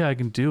 yeah, I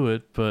can do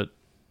it, but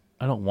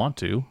I don't want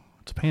to.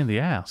 It's a pain in the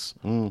ass.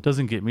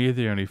 Doesn't get me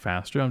there any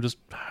faster. I'm just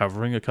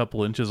hovering a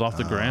couple inches off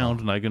the ground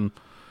and I can,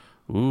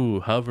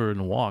 hover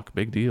and walk.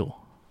 Big deal.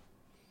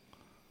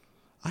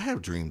 I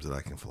have dreams that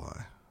I can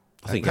fly.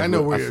 I think, I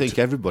know where I you're think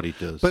everybody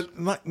does. But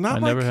not I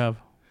like, never have.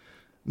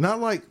 not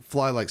like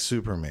fly like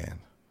Superman,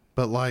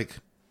 but like,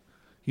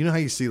 you know how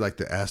you see like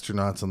the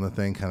astronauts on the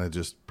thing kind of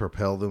just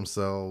propel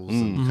themselves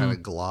and kind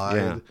of glide?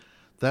 Yeah.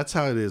 That's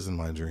how it is in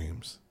my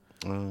dreams.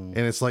 And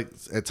it's like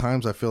at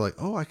times I feel like,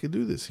 oh, I could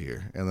do this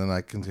here, and then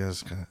I can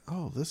just kind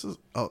of,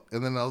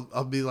 and then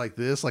I'll be like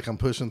this, like I'm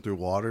pushing through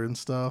water and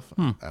stuff.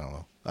 I don't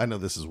know. I know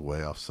this is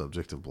way off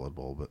subject of Blood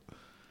Bowl, but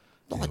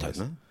I don't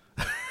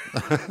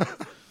know.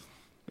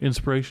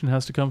 Inspiration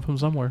has to come from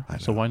somewhere.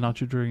 So why not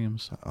your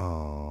dreams?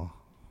 Oh,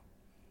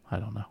 I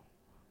don't know.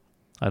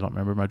 I don't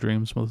remember my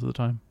dreams most of the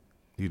time.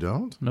 you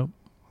don't? Nope.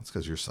 That's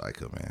because you're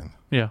psycho, man.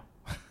 Yeah.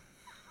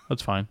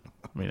 That's fine.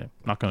 I mean, I'm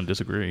not going to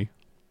disagree.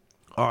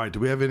 All right. Do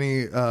we have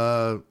any?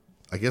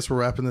 I guess we're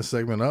wrapping this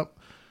segment up.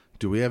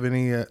 Do we have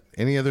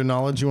any other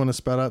knowledge you want to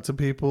spout out to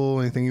people?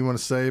 Anything you want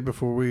to say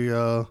before we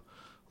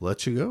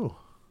let you go?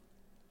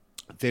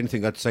 The only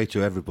thing I'd say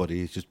to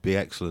everybody is just be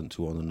excellent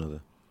to one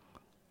another.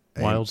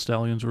 Wild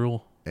Stallions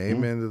rule.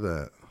 Amen to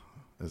that.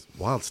 It's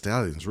Wild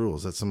Stallions rule.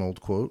 Is that some old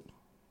quote?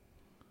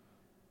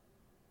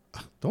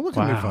 Don't look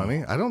at me Wow.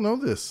 funny. I don't know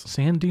this.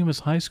 San Dimas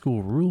High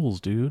School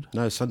rules, dude.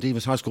 No, San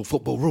Dimas High School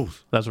football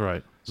rules. That's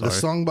right. Sorry. The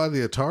song by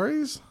the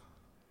Ataris?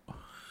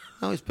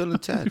 No, it's Bill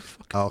and Ted.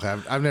 Oh, okay.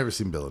 I've never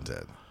seen Bill and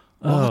Ted.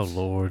 Oh,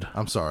 Lord.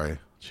 I'm sorry.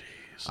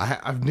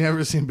 I've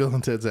never seen Bill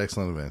and Ted's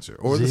Excellent Adventure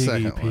or the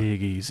second one.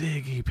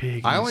 Ziggy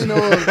Piggy. I only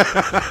know.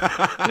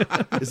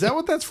 Is that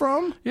what that's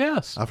from?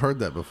 Yes. I've heard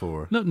that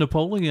before. No,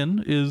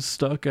 Napoleon is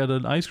stuck at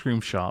an ice cream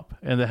shop,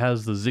 and it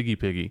has the Ziggy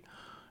Piggy.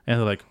 And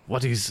they're like,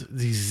 what is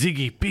the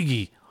Ziggy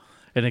Piggy?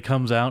 And it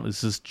comes out, it's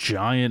this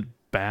giant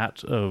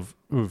vat of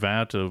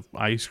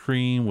ice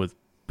cream with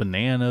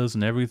bananas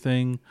and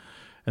everything.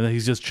 And then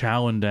he's just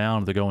chowing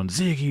down. They're going,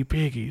 Ziggy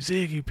Piggy,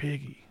 Ziggy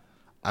Piggy.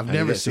 I've And he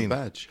never gets a seen it.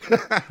 badge.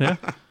 Yeah.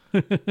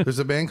 There's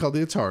a band called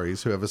the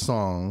Ataris who have a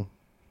song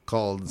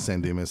called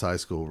San Dimas High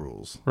School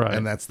Rules. Right.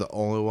 And that's the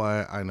only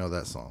way I know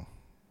that song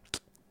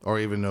or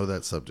even know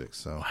that subject.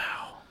 So,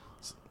 wow.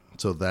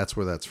 So that's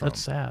where that's from. That's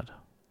sad.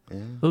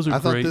 Those are I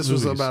thought great this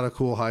was movies. about a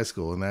cool high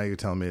school, and now you're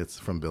telling me it's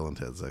from Bill and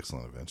Ted's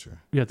Excellent Adventure.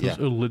 Yeah, those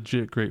Yeah. are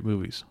legit great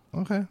movies.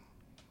 Okay.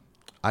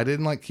 I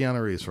didn't like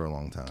Keanu Reeves for a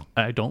long time.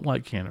 I don't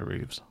like Keanu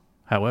Reeves.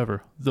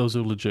 However, those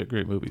are legit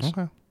great movies.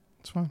 Okay.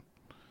 It's fine.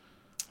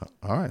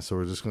 All right. So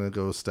we're just going to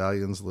go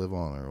Stallions Live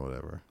On or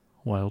whatever.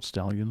 Wild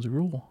Stallions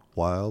rule.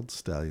 Wild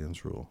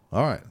Stallions Rule.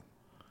 All right.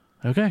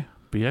 Okay.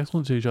 Be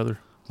excellent to each other.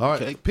 All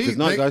right. Okay. Pete, Good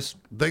night, guys.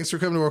 Thanks for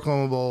coming to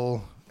Oklahoma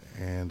Bowl,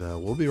 and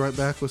we'll be right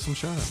back with some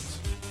shout-outs.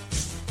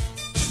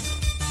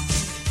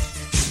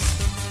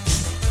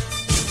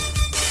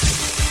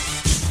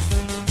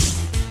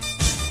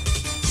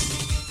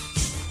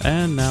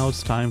 And now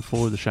it's time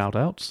for the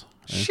shout-outs.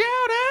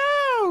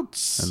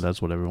 Shout-outs! And that's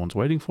what everyone's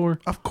waiting for.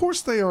 Of course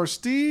they are,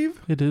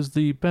 Steve. It is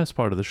the best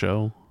part of the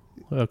show,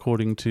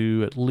 according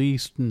to at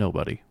least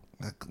nobody.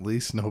 At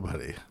least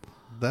nobody.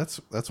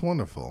 That's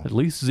wonderful. At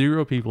least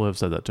 0 people have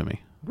said that to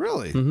me.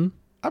 Really? Mm-hmm.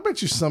 I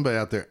bet you somebody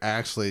out there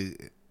actually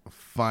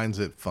finds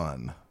it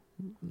fun.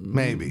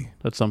 Maybe.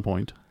 At some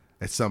point.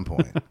 At some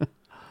point.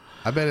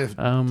 I bet if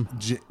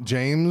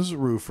James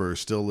Roofer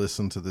still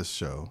listened to this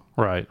show,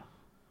 Right.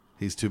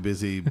 he's too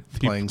busy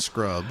playing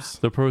Scrubs.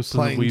 The person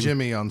that playing we...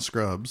 Jimmy on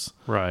Scrubs.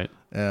 Right.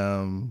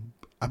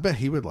 I bet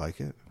he would like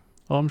it.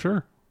 Oh, I'm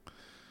sure.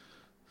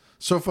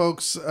 So,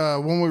 folks,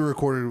 when we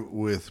recorded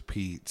with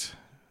Pete,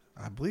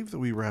 I believe that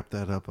we wrapped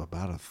that up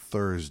about a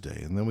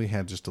Thursday, and then we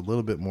had just a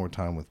little bit more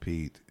time with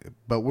Pete.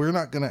 But we're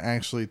not going to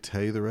actually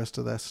tell you the rest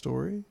of that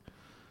story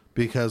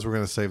because we're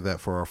going to save that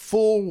for our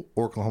full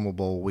Oklahoma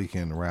Bowl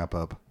weekend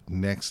wrap-up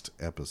next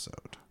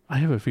episode. I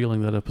have a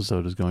feeling that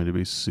episode is going to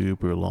be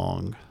super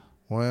long.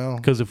 Well,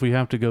 Because if we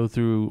have to go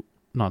through...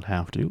 Not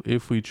have to.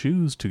 If we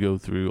choose to go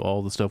through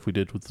all the stuff we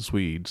did with the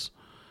Swedes,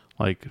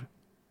 like...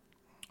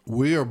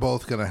 we are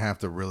both going to have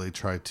to really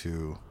try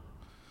to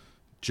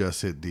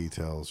just hit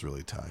details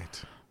really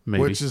tight.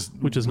 Maybe. Which is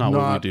not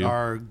what we do.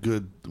 Our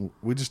good.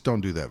 We just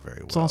don't do that very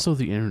well. It's also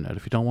the internet.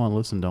 If you don't want to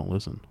listen, don't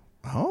listen.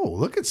 Oh,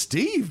 look at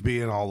Steve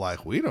being all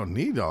like, we don't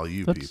need all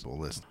you people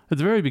listening. At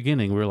the very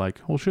beginning, we were like,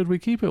 well, should we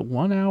keep it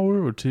 1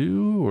 hour or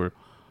 2? Or,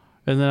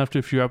 and then after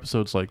a few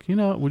episodes, like, you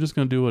know what? We're just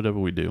going to do whatever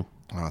we do.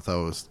 Oh, I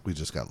thought we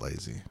just got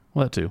lazy.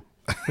 Well, that too.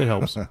 It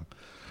helps. All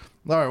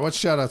right, what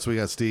shout outs we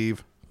got,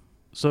 Steve?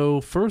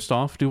 So first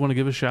off, do want to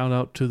give a shout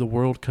out to the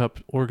World Cup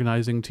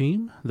organizing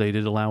team. They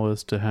did allow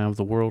us to have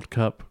the World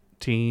Cup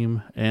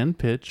team and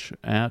pitch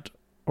at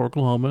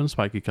Oklahoma and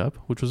Spiky Cup,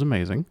 which was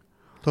amazing.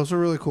 Those are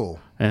really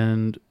cool.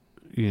 And,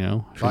 you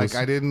know, if you Like,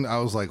 listen- I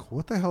was like,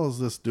 what the hell is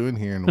this doing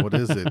here and what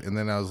is it? And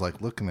then I was like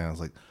looking at it, I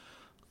was like,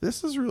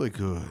 this is really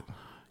good.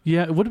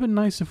 yeah, it would have been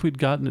nice if we'd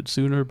gotten it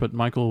sooner, but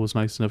Michael was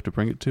nice enough to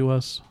bring it to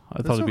us.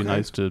 I thought it'd be okay.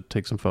 nice to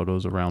take some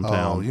photos around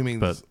town. Oh, you mean,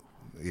 but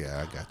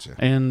yeah, I got you.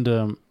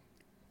 And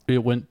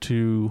it went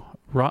to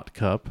Rot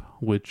Cup,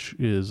 which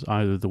is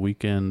either the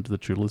weekend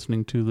that you're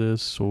listening to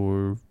this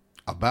or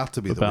About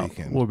to be the about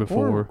weekend. or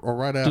before. Or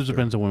right It after. just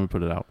depends on when we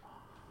put it out.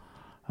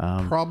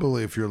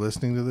 Probably if you're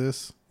listening to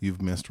this,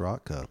 you've missed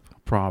Rock Cup.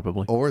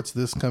 Probably. Or it's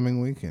this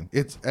coming weekend.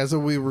 It's as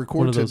of we One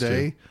record of those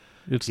today,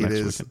 It's it next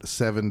is weekend.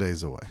 7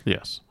 days away.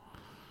 Yes.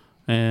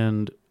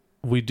 And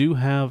we do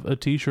have a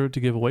T-shirt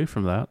to give away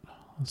from that.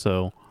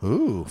 So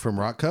Ooh, from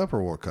Rock Cup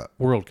or War Cup?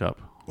 World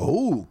Cup.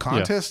 Oh,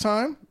 contest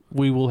time?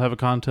 we will have a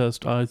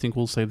contest. I think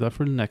we'll save that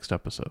for the next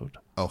episode.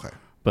 Okay.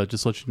 But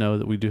just let you know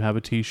that we do have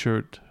a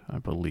T-shirt, I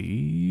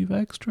believe,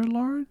 extra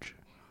large.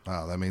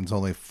 Wow, that means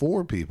only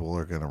 4 people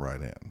are going to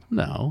write in.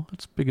 No,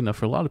 it's big enough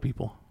for a lot of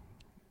people.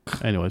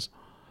 Anyways,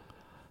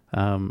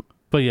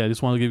 but yeah, I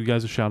just want to give you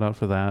guys a shout out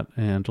for that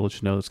and to let you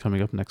know that's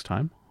coming up next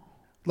time.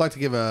 I'd like to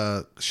give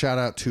a shout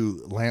out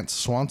to Lance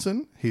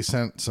Swanson. He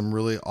sent some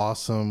really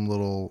awesome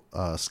little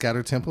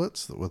scatter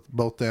templates with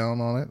both down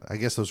on it. I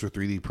guess those were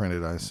 3D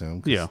printed, I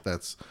assume. 'Cause Yeah.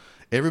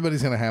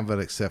 Everybody's going to have that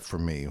except for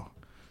me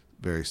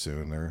very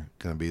soon. They're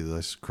going to be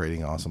just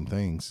creating awesome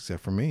things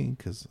except for me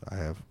because I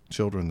have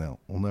children that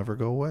will never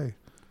go away.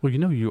 Well,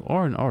 you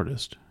are an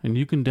artist, and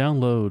you can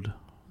download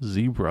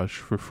ZBrush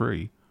for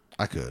free.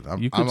 I could.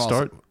 You could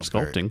start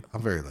sculpting.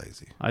 I'm very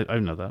lazy. I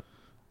know that.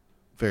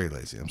 Very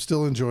lazy. I'm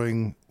still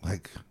enjoying,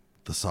 like,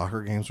 the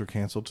soccer games were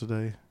canceled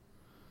today.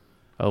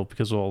 Oh,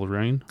 because of all the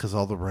rain? Because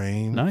all the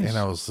rain. Nice. And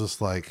I was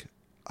just like,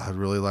 I'd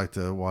really like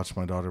to watch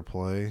my daughter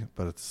play,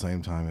 but at the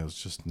same time, it was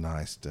just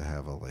nice to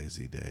have a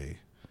lazy day.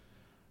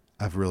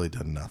 I've really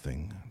done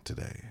nothing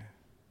today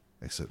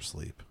except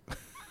sleep.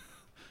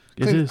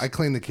 I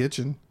cleaned the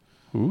kitchen,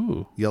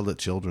 Ooh. yelled at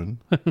children,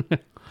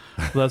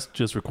 That's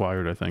just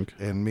required, I think.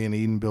 and me and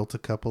Eden built a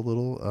couple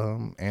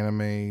little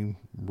anime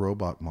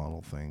robot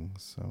model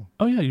things. So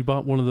Oh, yeah, you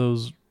bought one of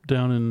those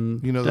down in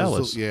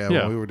Dallas.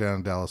 When we were down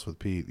in Dallas with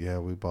Pete,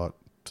 we bought.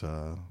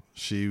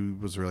 She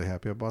was really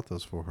happy I bought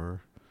those for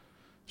her.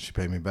 She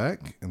paid me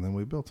back, and then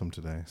we built them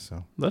today.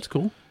 So That's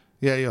cool.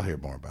 yeah, you'll hear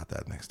more about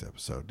that next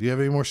episode. Do you have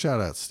any more shout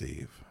outs,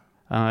 Steve?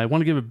 I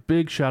want to give a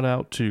big shout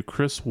out to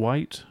Chris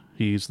White.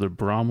 He's the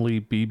Bromley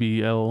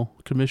BBL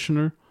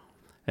commissioner,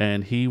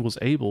 and he was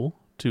able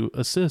to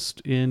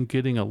assist in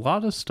getting a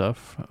lot of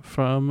stuff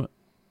from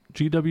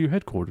GW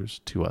headquarters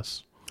to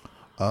us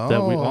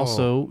that we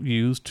also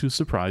used to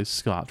surprise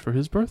Scott for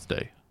his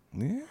birthday.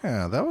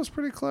 Yeah, that was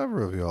pretty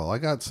clever of y'all. I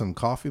got some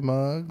coffee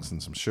mugs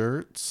and some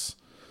shirts.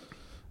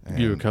 And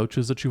Your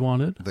coaches that you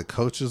wanted. the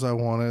coaches I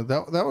wanted.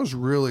 That was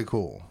really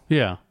cool.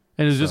 Yeah.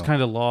 And it's just So-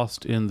 kind of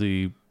lost in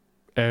the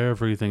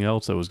everything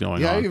else that was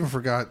going Yeah, I on. even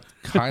forgot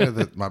kind of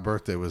that my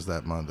birthday was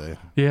that Monday.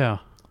 Yeah.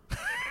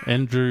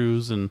 And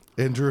Drew's and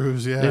And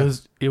Drew's, yeah.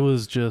 it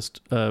was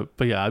just but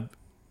yeah,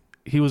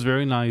 he was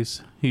very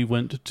nice. He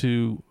went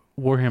to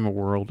Warhammer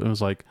World and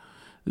was like,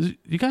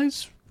 "You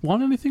guys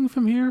want anything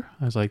from here?"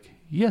 I was like,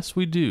 "Yes,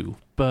 we do."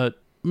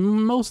 But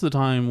most of the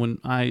time when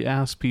I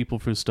ask people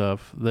for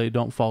stuff, they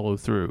don't follow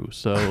through.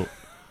 So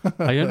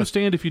I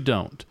understand if you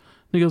don't.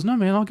 And he goes, "No,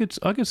 man, I'll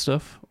get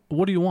stuff.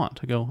 What do you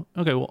want?" I go,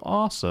 "Okay, well,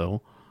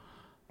 also,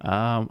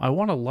 I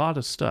want a lot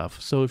of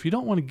stuff. So if you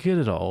don't want to get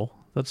it all,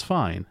 that's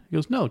fine." He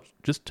goes, "No,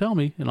 just tell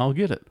me and I'll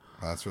get it.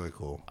 That's really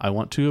cool. I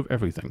want 2 of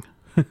everything.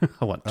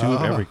 I want 2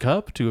 of every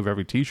cup, 2 of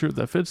every t-shirt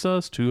that fits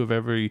us, 2 of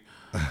every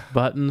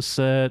button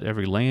set,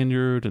 every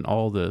lanyard, and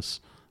all this."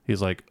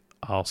 He's like,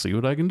 "I'll see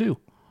what I can do."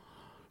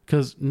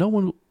 Because no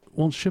one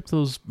won't ship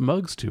those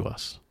mugs to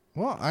us.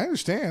 Well, I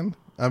understand.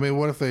 I mean,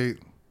 what if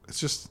it's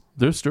just,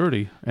 They're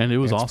sturdy, and it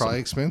was it's awesome. probably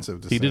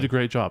expensive to He did send. a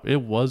great job.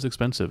 It was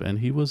expensive, and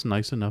he was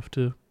nice enough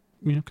to,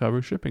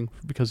 cover shipping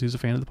because he's a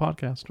fan of the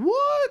podcast.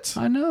 What?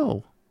 I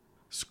know.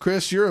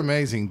 Chris, you're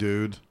amazing,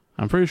 dude.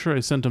 I'm pretty sure I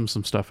sent him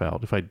some stuff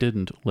out. If I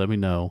didn't, let me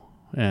know,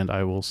 and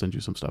I will send you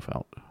some stuff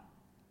out.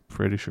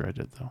 Pretty sure I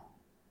did, though.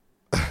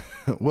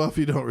 Well, if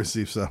you don't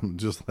receive something,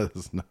 just let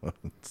us know.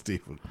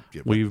 Steve will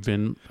get back. We've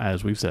been,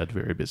 as we've said,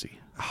 very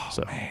busy.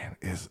 So Man,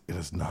 it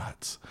is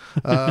nuts.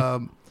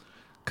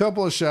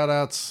 Couple of shout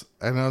outs.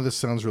 I know this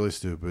sounds really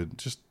stupid.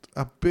 Just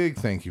a big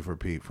thank you for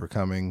Pete for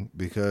coming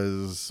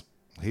because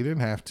he didn't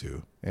have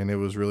to. And it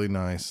was really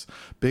nice.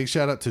 Big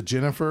shout out to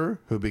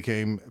Jennifer, who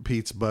became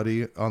Pete's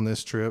buddy on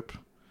this trip.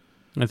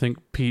 I think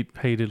Pete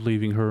hated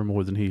leaving her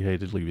more than he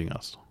hated leaving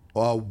us.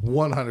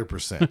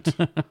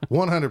 100%.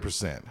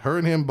 100%. Her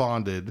and him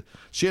bonded.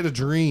 She had a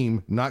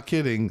dream, not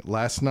kidding,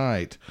 last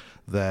night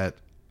that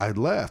I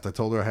left. I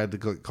told her I had to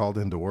get called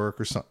into work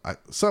or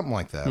something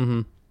like that.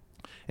 Mm-hmm.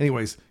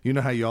 Anyways, you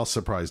know how y'all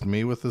surprised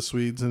me with the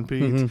Swedes and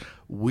Pete? Mm-hmm.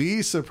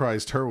 We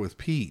surprised her with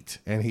Pete,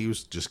 and he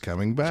was just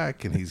coming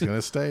back, and he's going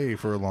to stay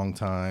for a long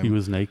time. He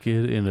was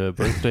naked in a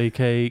birthday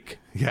cake.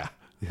 Yeah,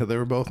 they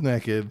were both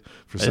naked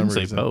for I some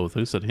didn't reason. say both.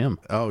 Who said him?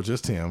 Oh,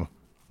 just him.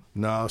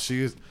 No,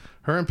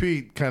 her and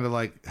Pete kind of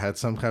like had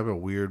some kind of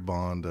weird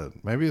bond.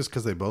 Maybe it's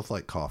because they both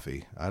like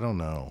coffee. I don't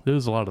know. There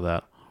was a lot of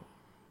that.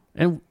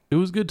 And it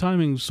was good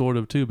timing, sort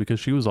of, too, because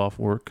she was off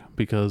work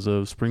because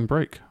of spring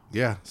break.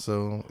 Yeah,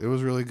 so it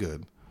was really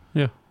good.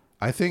 Yeah.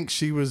 I think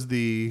she was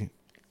the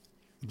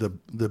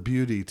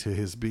beauty to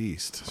his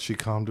beast. She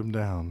calmed him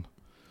down.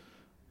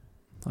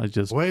 I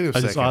just Wait a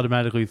just second.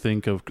 automatically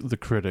think of the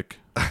critic,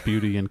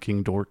 Beauty and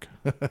King Dork.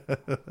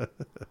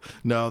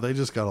 No, they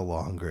just got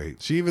along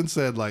great. She even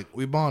said, like,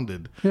 we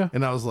bonded. Yeah.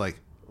 And I was like,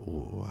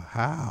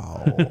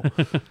 how?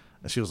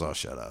 And she was all,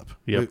 shut up.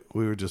 Yep.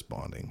 We were just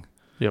bonding.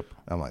 Yep.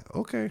 I'm like,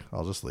 okay,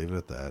 I'll just leave it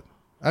at that.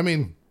 I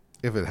mean,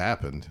 if it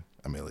happened,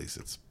 I mean, at least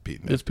it's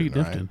Pete Nifton. It's Pete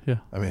right? Nifton. Yeah.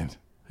 I mean,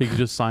 He could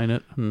just sign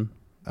it and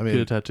I get a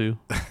mean, tattoo.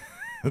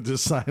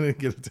 just sign it and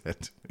get a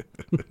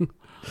tattoo.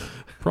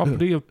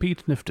 property of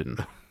Pete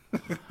Nifton.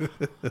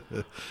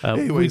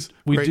 Anyways,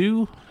 we great-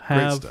 do Great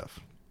have stuff.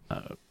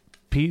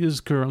 Pete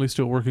is currently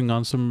still working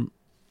on some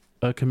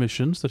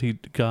commissions that he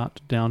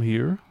got down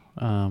here,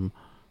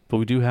 but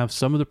we do have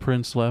some of the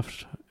prints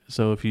left.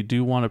 So if you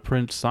do want a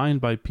print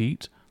signed by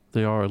Pete,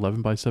 they are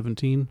 11 by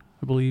 17,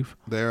 I believe.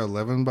 They're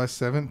 11 by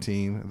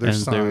 17. They're and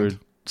signed. they're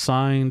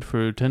signed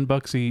for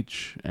 $10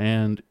 each,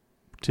 and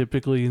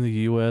typically in the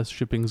U.S.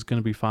 shipping is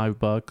going to be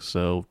 $5,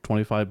 so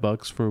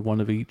 $25 for one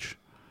of each,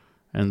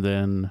 and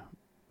then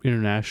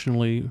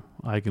internationally,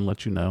 I can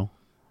let you know.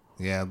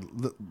 Yeah,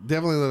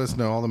 definitely let us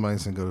know. All the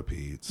money's going to go to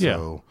Pete.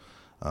 So,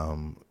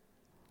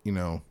 you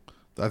know,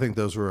 I think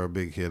those were a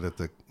big hit at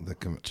the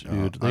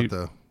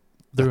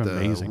They're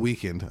amazing.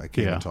 weekend. I can't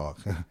Yeah. even talk.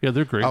 Yeah,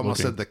 they're great. I almost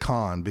looking. said the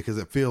con because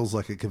it feels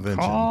like a convention.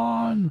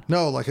 Con.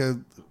 No, like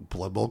a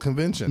Blood Bowl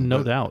convention. No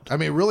But, doubt. I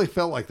mean, it really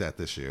felt like that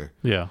this year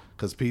Yeah,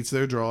 because Pete's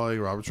there drawing.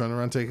 Robert's running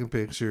around taking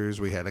pictures.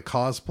 We had a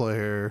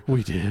cosplayer.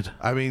 we did.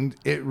 I mean,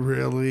 it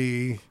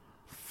really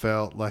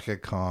felt like a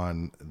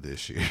con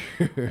this year.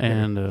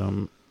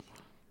 And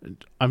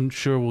I'm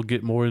sure we'll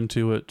get more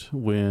into it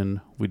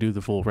when we do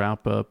the full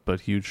wrap up,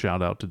 but huge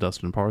shout out to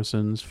Dustin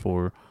Parsons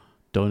for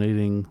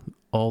donating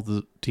all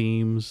the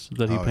teams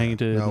that he Oh, yeah.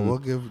 painted. No, and we'll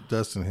give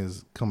Dustin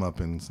his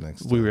comeuppance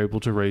next we time. were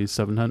able to raise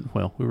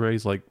we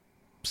raised like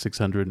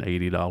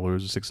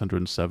 $680,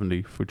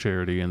 $670 for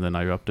charity, and then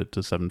I upped it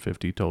to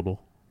 $750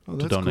 total Oh, to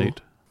that's donate.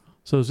 cool.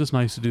 So it's just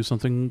nice to do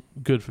something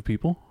good for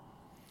people.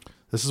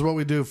 This is what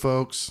we do,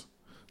 folks.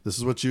 This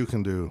is what you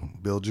can do.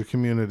 Build your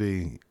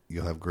community.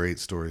 You'll have great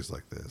stories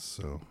like this.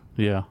 So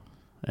Yeah.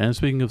 And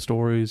speaking of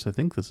stories, I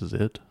think this is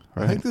it.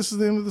 Right? I think this is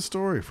the end of the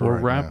story for We'll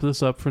right wrap now.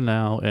 this up for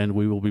now, and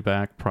we will be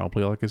back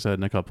probably, like I said,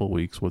 in a couple of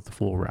weeks with the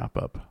full wrap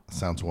up.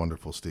 Sounds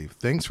wonderful, Steve.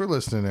 Thanks for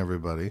listening,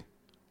 everybody.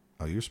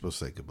 Oh, you're supposed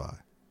to say goodbye.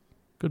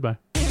 Goodbye.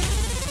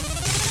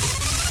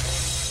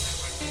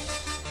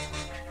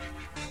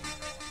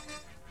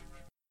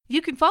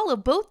 You can follow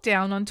Both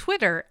Down on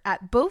Twitter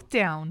at Both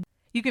Down.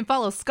 You can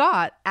follow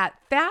Scott at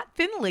Fat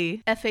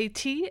Finley,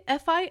 FATFINLEY,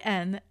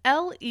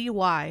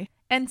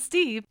 and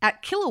Steve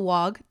at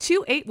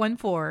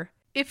Kilowog2814.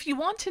 If you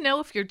want to know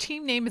if your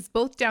team name is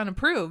Both Down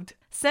approved,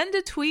 send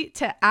a tweet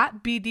to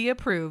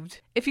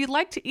 @BDapproved. If you'd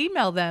like to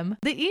email them,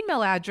 the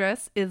email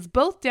address is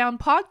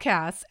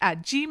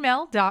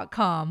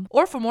bothdownpodcasts@gmail.com.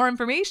 Or for more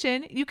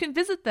information, you can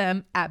visit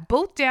them at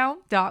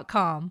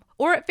bothdown.com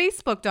or at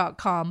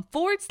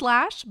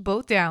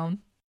facebook.com/bothdown.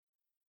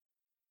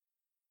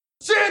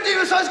 San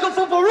Diego High School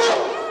Football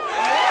Room!